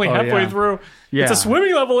 okay, I'm only halfway through. Yeah. It's a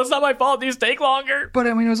swimming level. It's not my fault. These take longer. But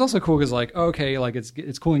I mean, it was also cool because like, okay, like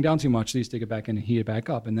it's cooling down too much, so you stick it back in and heat it back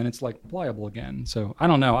up, and then it's like pliable again. So I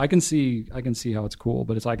don't know. I can see how it's cool,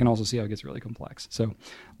 but I can also see how it gets really complex. So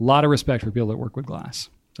a lot of respect for people that work with glass.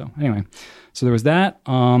 So anyway, so there was that.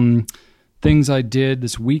 Things I did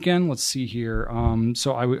this weekend. Let's see here.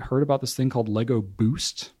 So I heard about this thing called Lego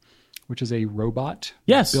Boost, which is a robot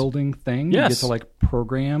building thing. Yes. You get to like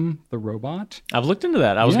program the robot. I've looked into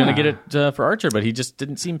that. I was going to get it for Archer, but he just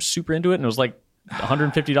didn't seem super into it, and it was like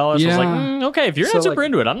 $150. I was like, okay, if you're not super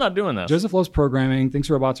into it, I'm not doing this. Joseph loves programming, thinks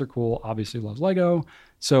robots are cool, obviously loves Lego.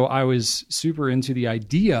 So I was super into the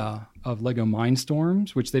idea of Lego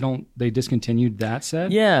Mindstorms, which they discontinued that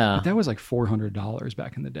set. Yeah. But that was like $400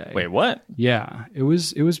 back in the day. Wait, what? Yeah. It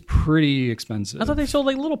was pretty expensive. I thought they sold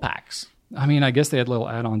like little packs. I mean, I guess they had little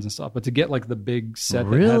add-ons and stuff, but to get like the big set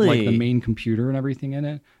that had like the main computer and everything in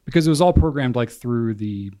it, because it was all programmed like through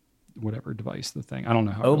the whatever device, the thing. I don't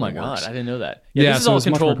know how. Oh my God, I didn't know that. Yeah, this is so all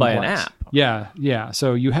controlled by an app. Yeah.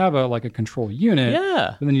 So you have a control unit.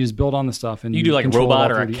 Yeah. And then you just build on the stuff, and you do like a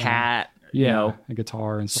robot or a cat. Yeah, you know. a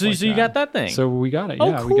guitar and stuff. So you got that thing. So we got it. Oh,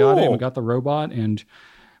 yeah, cool. we got it. We got the robot, and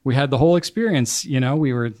we had the whole experience. You know,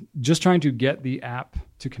 we were just trying to get the app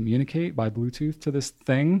to communicate by Bluetooth to this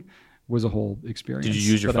thing. Was a whole experience. Did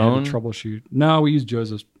you use your phone? phone? I had to troubleshoot. No, we used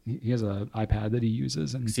Joseph's. He has an iPad that he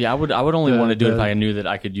uses. And see, I would only want to do it if I knew that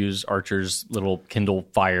I could use Archer's little Kindle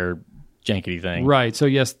Fire jankety thing. Right. So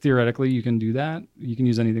yes, theoretically you can do that. You can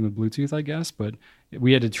use anything with Bluetooth, I guess, but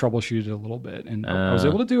we had to troubleshoot it a little bit, and I was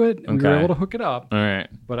able to do it, and we were able to hook it up. All right.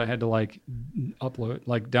 But I had to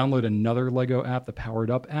download another Lego app, the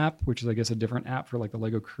Powered Up app, which is I guess a different app for like the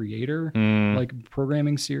Lego Creator like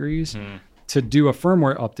programming series. To do a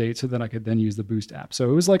firmware update so that I could then use the Boost app. So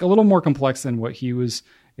it was like a little more complex than what he was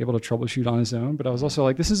able to troubleshoot on his own. But I was also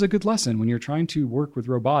like, this is a good lesson. When you're trying to work with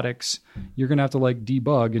robotics, you're going to have to like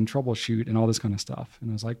debug and troubleshoot and all this kind of stuff. And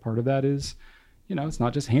I was like, part of that is, it's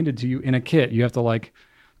not just handed to you in a kit. You have to like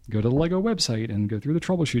go to the Lego website and go through the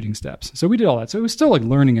troubleshooting steps. So we did all that. So it was still like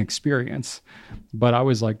learning experience, but I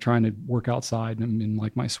was like trying to work outside and in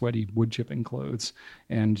like my sweaty wood chipping clothes.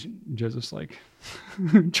 And Joseph's like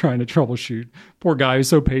trying to troubleshoot. Poor guy, he was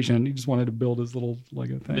so patient. He just wanted to build his little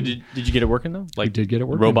Lego thing. Did you get it working though? Like, we did get it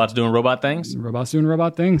working. Robots doing robot things? Robots doing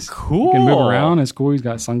robot things. Cool. You can move around. It's cool. He's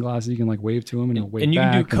got sunglasses. You can like wave to him and he'll wave back. And you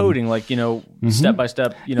can do coding, like, step by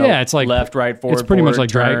step, it's like left, right, forward, it's pretty much like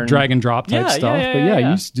turn. drag and drop type stuff. But you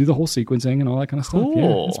just do the whole sequencing and all that kind of stuff.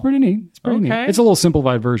 Yeah, it's pretty neat. It's pretty neat. It's a little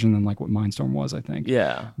simplified version than like what Mindstorm was, I think.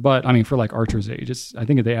 Yeah. But I mean, for like Archer's age, I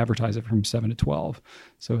think they advertise it from 7 to 12.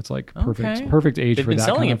 So it's like perfect age They've for that kind of thing. They've been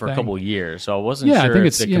selling it for a couple of years, so I wasn't sure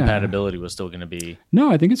if the compatibility was still going to be.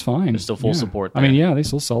 No, I think it's fine. There's still full support there. I mean, they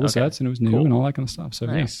still sell the sets, and it was new and all that kind of stuff. So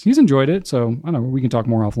nice. He's enjoyed it. So I don't know. We can talk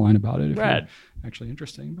more offline about it if Rad. you're actually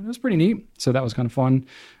interesting. But it was pretty neat. So that was kind of fun.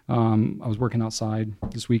 I was working outside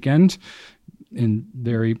this weekend in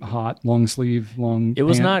very hot, long sleeve, long clothing. It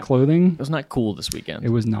was not cool this weekend. It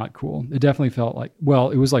was not cool. It definitely felt like,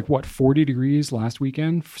 it was like 40 degrees last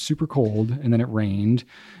weekend, super cold, and then it rained,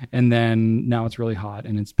 and then now it's really hot,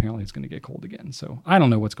 and apparently it's going to get cold again. So I don't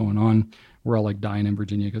know what's going on. We're all like dying in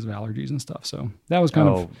Virginia because of allergies and stuff. So that was kind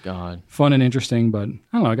of fun and interesting, but I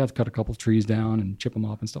don't know. I got to cut a couple of trees down and chip them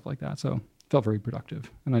up and stuff like that. So it felt very productive,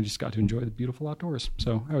 and I just got to enjoy the beautiful outdoors.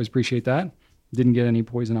 So I always appreciate that. Didn't get any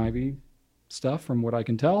poison ivy stuff from what I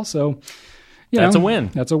can tell. So that's a win.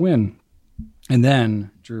 That's a win. And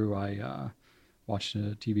then, Drew, I watched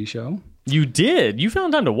a TV show. You did? You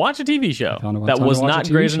found time to watch a TV show that was not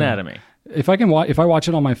Grey's Anatomy. If I watch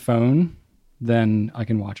it on my phone, then I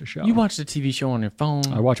can watch a show. You watched a TV show on your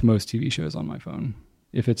phone? I watch most TV shows on my phone.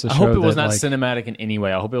 If it's a show, I hope it was not cinematic in any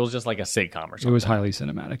way. I hope it was just like a sitcom or something. It was highly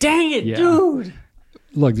cinematic. Dang it, dude!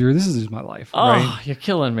 Look, Drew, this is just my life. Oh, right? You're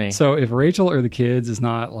killing me. So if Rachel or the kids is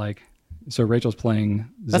not like, so Rachel's playing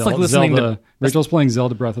that's like listening Zelda. Rachel's playing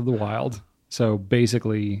Zelda Breath of the Wild. So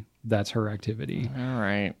basically, that's her activity. All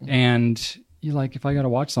right. And you like, if I got to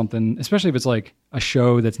watch something, especially if it's like a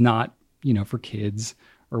show that's not, for kids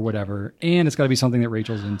or whatever, and it's got to be something that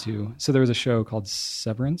Rachel's into. So there was a show called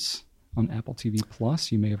Severance on Apple TV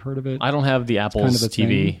Plus. You may have heard of it. I don't have the Apple's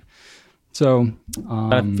TV. So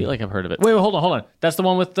I feel like I've heard of it. Wait, hold on. That's the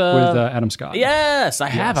one with Adam Scott. Yes, I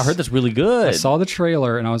have. I heard that's really good. I saw the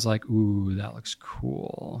trailer and I was like, ooh, that looks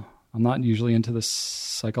cool. I'm not usually into the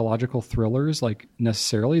psychological thrillers, like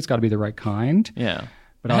necessarily. It's got to be the right kind. Yeah.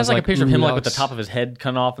 But it has like a picture of him like with the top of his head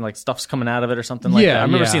cut off and like stuff's coming out of it or something like that. I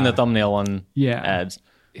remember seeing the thumbnail on ads.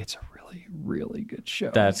 It's a really, really good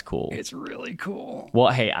show. That's cool. It's really cool. Well,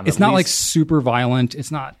 hey, it's not like super violent.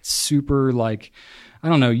 It's not super like, I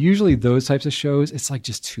don't know. Usually those types of shows, it's like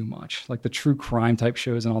just too much. Like the true crime type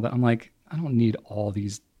shows and all that. I'm like, I don't need all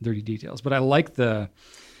these dirty details. But I like the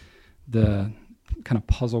kind of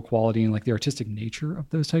puzzle quality and like the artistic nature of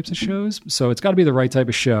those types of shows. So it's got to be the right type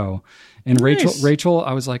of show. And nice. Rachel,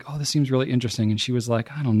 I was like, oh, this seems really interesting. And she was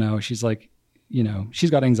like, I don't know. She's like, you know, she's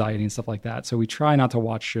got anxiety and stuff like that. So we try not to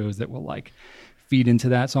watch shows that will like feed into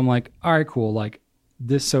that. So I'm like, all right, cool. Like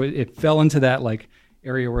this. So it fell into that like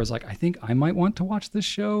area where I was like, I think I might want to watch this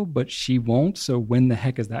show, but she won't. So when the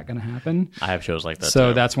heck is that going to happen? I have shows like that. So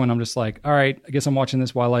too. That's when I'm just like, all right, I guess I'm watching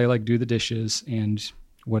this while I like do the dishes and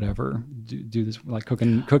whatever, do this like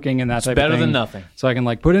cooking and that type of thing. Better than nothing. So I can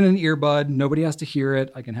like put in an earbud, nobody has to hear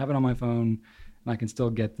it. I can have it on my phone, and I can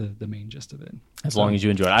still get the main gist of it. As long as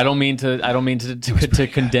you enjoy it. I don't mean to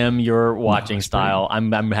condemn your watching style.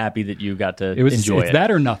 I'm happy that you got to enjoy it. It's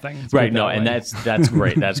that or nothing. Right. No, and that's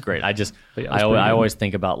great. That's great. I always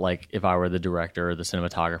think about like if I were the director or the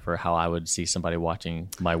cinematographer, how I would see somebody watching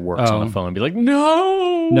my works on the phone and be like,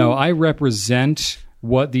 no, I represent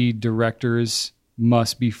what the directors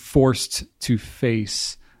must be forced to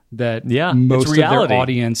face, that most of their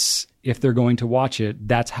audience, if they're going to watch it,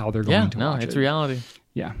 that's how they're going to watch it. It's reality.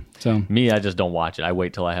 Yeah. So me, I just don't watch it. I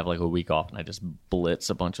wait till I have like a week off and I just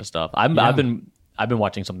blitz a bunch of stuff. I've been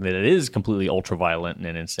watching something that is completely ultra violent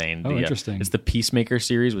and insane. Interesting. It's the Peacemaker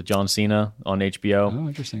series with John Cena on HBO. Oh,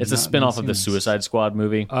 interesting. It's a spinoff of the Suicide Squad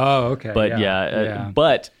movie. Oh, okay. But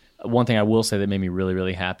but one thing I will say that made me really,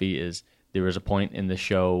 really happy is there was a point in the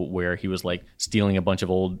show where he was like stealing a bunch of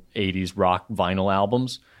old 80s rock vinyl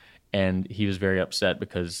albums, and he was very upset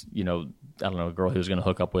because, you know, I don't know, a girl he was going to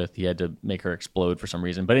hook up with, he had to make her explode for some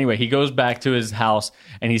reason. But anyway, he goes back to his house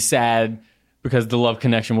and he's sad because the love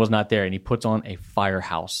connection was not there, and he puts on a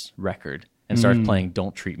Firehouse record and starts playing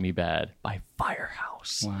Don't Treat Me Bad by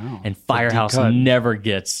Firehouse. Wow. And Firehouse never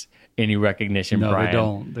gets any recognition, no,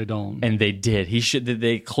 Brian. They don't. And they did.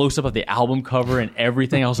 They close up of the album cover and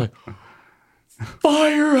everything. I was like,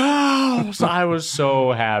 Firehouse! I was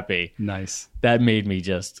so happy. Nice. That made me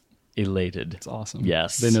just elated. It's awesome.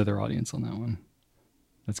 Yes. They know their audience on that one.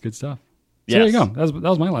 That's good stuff. So yes. There you go. That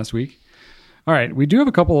was my last week. All right. We do have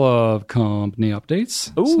a couple of company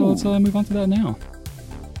updates. Ooh. So let's move on to that now.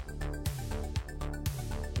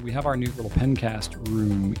 We have our new little Pencast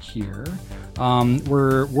room here.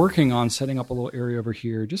 We're working on setting up a little area over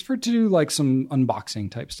here just to do like some unboxing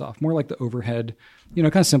type stuff, more like the overhead, you know,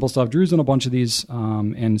 kind of simple stuff. Drew's done a bunch of these,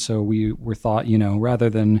 and so we were thought, you know, rather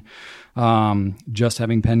than just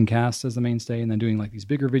having Pencast as the mainstay and then doing like these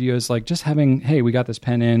bigger videos, like just having, hey, we got this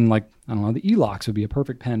pen in, like, I don't know, the Elox would be a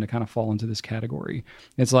perfect pen to kind of fall into this category.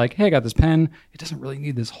 It's like, hey, I got this pen. It doesn't really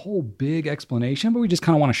need this whole big explanation, but we just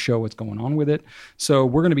kind of want to show what's going on with it. So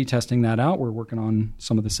we're going to be testing that out. We're working on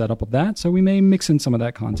some of the setup of that. So we may mix in some of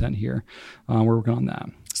that content here. We're working on that.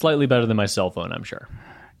 Slightly better than my cell phone, I'm sure.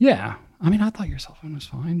 Yeah. I mean, I thought your cell phone was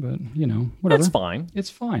fine, but, you know, whatever. It's fine. It's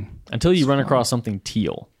fine. Until you run across something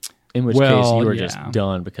teal, in which case you are just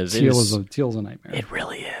done, because teal's a nightmare. It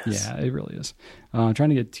really is. Yeah, it really is. Trying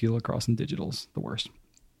to get teal across in digital's the worst.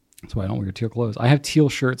 That's why I don't wear teal clothes. I have teal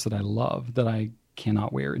shirts that I love that I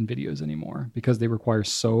cannot wear in videos anymore because they require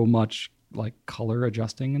so much like color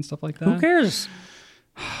adjusting and stuff like that. Who cares?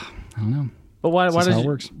 I don't know. But why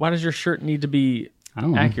does your shirt need to be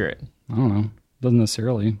accurate? I don't know. Doesn't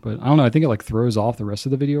necessarily, but I don't know. I think it like throws off the rest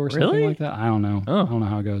of the video or something like that. I don't know. I don't know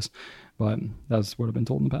how it goes, but that's what I've been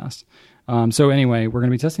told in the past. So anyway, we're going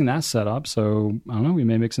to be testing that setup. So I don't know. We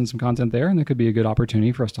may mix in some content there, and that could be a good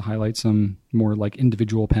opportunity for us to highlight some more like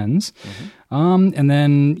individual pens. Mm-hmm. And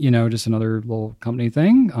then, you know, just another little company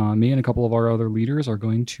thing. Me and a couple of our other leaders are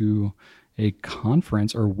going to a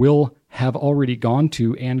conference, or will have already gone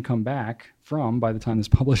to and come back from by the time this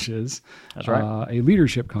publishes. That's right. A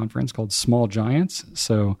leadership conference called Small Giants.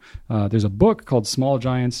 So there's a book called Small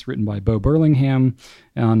Giants written by Bo Burlingham.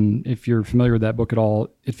 And if you're familiar with that book at all,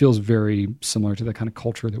 it feels very similar to the kind of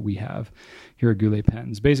culture that we have here at Goulet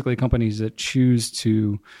Pens. Basically, companies that choose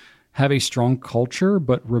to have a strong culture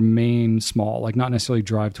but remain small, like not necessarily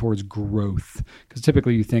drive towards growth. Because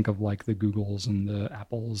typically you think of like the Googles and the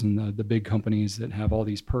Apples and the big companies that have all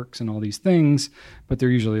these perks and all these things, but they're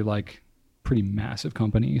usually like pretty massive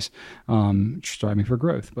companies striving for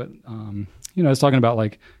growth. But, I was talking about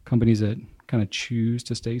like companies that kind of choose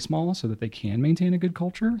to stay small so that they can maintain a good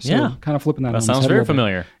culture. So kind of flipping that on its head sounds a very little bit.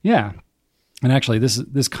 familiar. Yeah. And actually,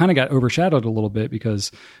 this kind of got overshadowed a little bit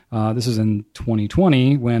because this was in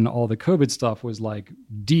 2020 when all the COVID stuff was like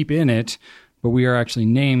deep in it. But we are actually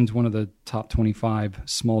named one of the top 25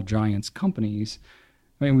 small giants companies.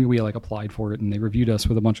 I mean, we like applied for it and they reviewed us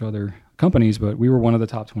with a bunch of other companies, but we were one of the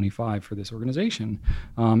top 25 for this organization.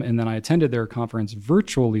 And then I attended their conference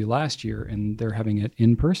virtually last year, and they're having it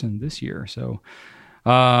in person this year. So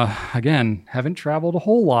again, haven't traveled a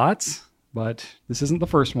whole lot, but this isn't the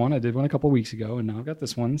first one. I did one a couple of weeks ago, and now I've got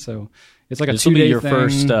this one. So it's like a 2-day thing. This will be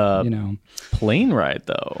your first plane ride,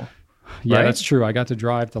 though. Yeah, right? That's true. I got to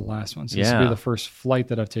drive the last one. So this will be the first flight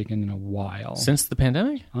that I've taken in a while. Since the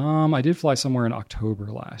pandemic? I did fly somewhere in October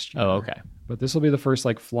last year. Oh, okay. But this will be the first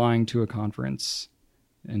like flying to a conference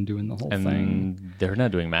and doing the whole thing. They're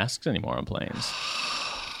not doing masks anymore on planes.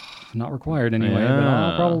 Not required anyway, but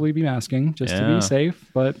I'll probably be masking just to be safe.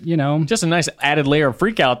 But just a nice added layer of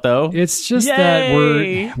freak out, though. It's just that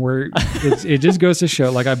it just goes to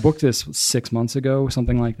show. Like I booked this 6 months ago,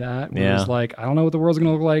 something like that. Where it was like, I don't know what the world's going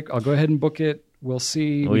to look like. I'll go ahead and book it. We'll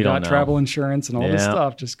see. We got travel insurance and all this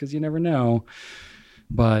stuff, just because you never know.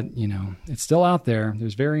 But it's still out there.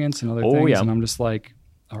 There's variants and other things, and I'm just like,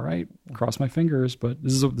 all right, cross my fingers, but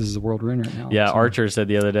this is the world we're in right now. Yeah, so. Archer said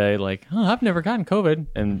the other day, like, I've never gotten COVID.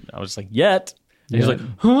 And I was like, yet. And he's like,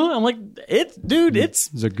 huh? I'm like, it's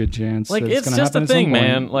there's a good chance. Like, it's just a thing,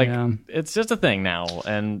 man. Like, it's just a thing now.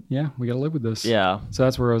 And yeah, we got to live with this. Yeah. So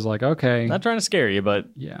that's where I was like, okay. Not trying to scare you, but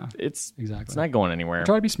it's not going anywhere.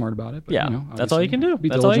 Try to be smart about it. But, that's all you can do.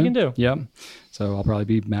 That's all you can do. Yeah. So I'll probably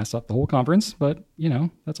be masked up the whole conference, but,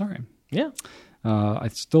 that's all right. Yeah. I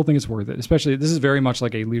still think it's worth it, especially this is very much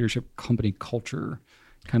like a leadership company culture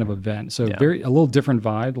kind of event. So a little different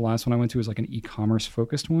vibe. The last one I went to was like an e-commerce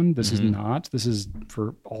focused one. This is not. This is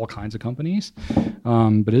for all kinds of companies,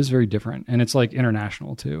 but it is very different. And it's like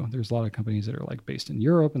international too. There's a lot of companies that are like based in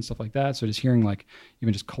Europe and stuff like that. So just hearing like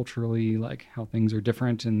even just culturally like how things are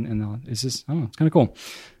different and it's just, I don't know, it's kind of cool.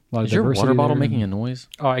 A lot of is your water bottle there. making a noise?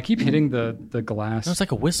 Oh, I keep hitting the glass. No, it's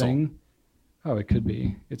like a whistle. Thing. Oh, it could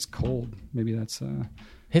be. It's cold. Maybe that's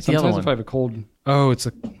hit the other one. Sometimes if I have a cold,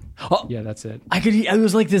 yeah, that's it. I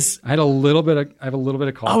was like this. I have a little bit of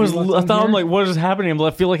coffee. I thought I'm like, what is happening?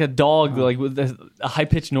 I feel like a dog, like with a high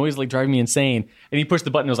pitched noise, like driving me insane. And he pushed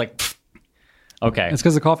the button. And it was like, pfft. Okay. It's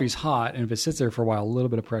because the coffee's hot, and if it sits there for a while, a little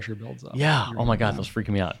bit of pressure builds up. Yeah. Oh my God, that was freaking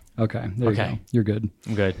me out. Okay. There you go. You're good.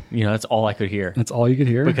 I'm good. That's all I could hear. That's all you could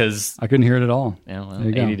hear? Because I couldn't hear it at all. Yeah, well, there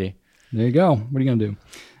you ADD. Go. There you go. What are you going to do?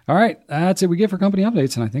 All right, that's it we get for company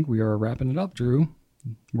updates, and I think we are wrapping it up, Drew.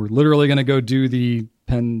 We're literally going to go do the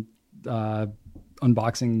pen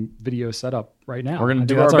unboxing video setup right now. We're going to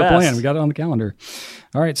do that's our our best. plan. We got it on the calendar.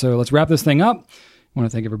 All right, so let's wrap this thing up. I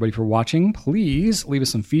want to thank everybody for watching. Please leave us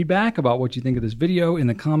some feedback about what you think of this video in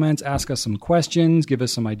the comments. Ask us some questions. Give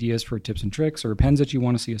us some ideas for tips and tricks or pens that you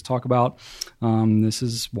want to see us talk about. This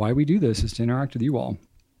is why we do this, is to interact with you all.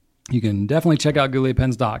 You can definitely check out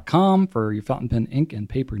gouletpens.com for your fountain pen, ink, and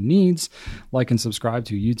paper needs. Like and subscribe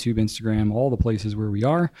to YouTube, Instagram, all the places where we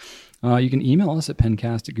are. You can email us at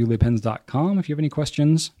pencast@gouletpens.com if you have any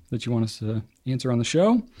questions that you want us to answer on the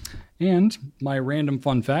show. And my random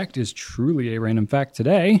fun fact is truly a random fact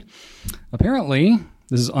today. Apparently,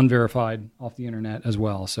 this is unverified off the internet as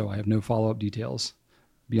well, so I have no follow-up details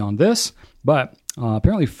beyond this. But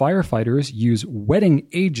apparently firefighters use wetting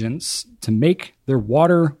agents to make their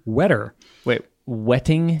water wetter. Wait,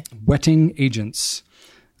 wetting? Wetting agents.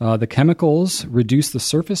 The chemicals reduce the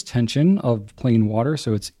surface tension of plain water,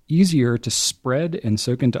 so it's easier to spread and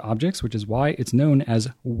soak into objects, which is why it's known as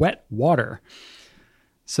wet water.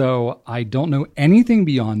 So I don't know anything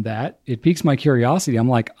beyond that. It piques my curiosity. I'm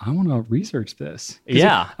like, I want to research this.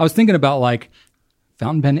 Yeah. I was thinking about like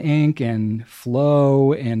fountain pen ink and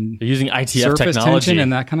flow and they're using ITF surface technology tension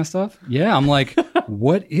and that kind of stuff. Yeah, I'm like,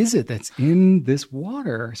 what is it that's in this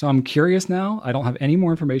water? So I'm curious now. I don't have any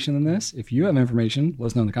more information than this. If you have information, let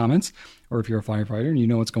us know in the comments. Or if you're a firefighter and you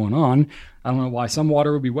know what's going on. I don't know why some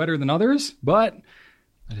water would be wetter than others, but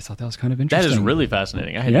I just thought that was kind of interesting. That is really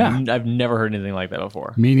fascinating. I've never heard anything like that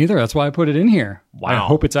before. Me neither. That's why I put it in here. Wow. I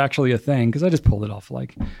hope it's actually a thing because I just pulled it off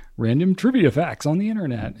like random trivia facts on the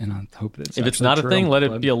internet, and I hope that if it's not a thing, let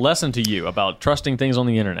it be a lesson to you about trusting things on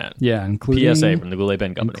the internet. Yeah, including PSA from the Goulet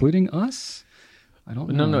Pen Company, including us. I don't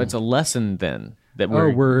know. No, it's a lesson then that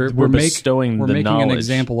we're bestowing we're the making knowledge. an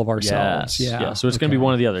example of ourselves. Yes. Yeah. So it's going to be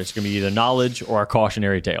one or the other. It's going to be either knowledge or a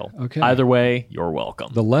cautionary tale. Okay. Either way, you're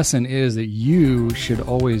welcome. The lesson is that you should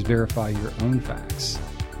always verify your own facts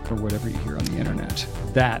for whatever you hear on the internet.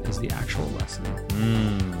 That is the actual lesson.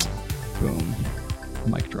 Boom.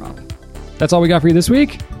 Mic drop. That's all we got for you this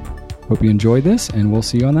week. Hope you enjoyed this, and we'll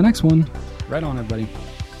see you on the next one. Right on, everybody.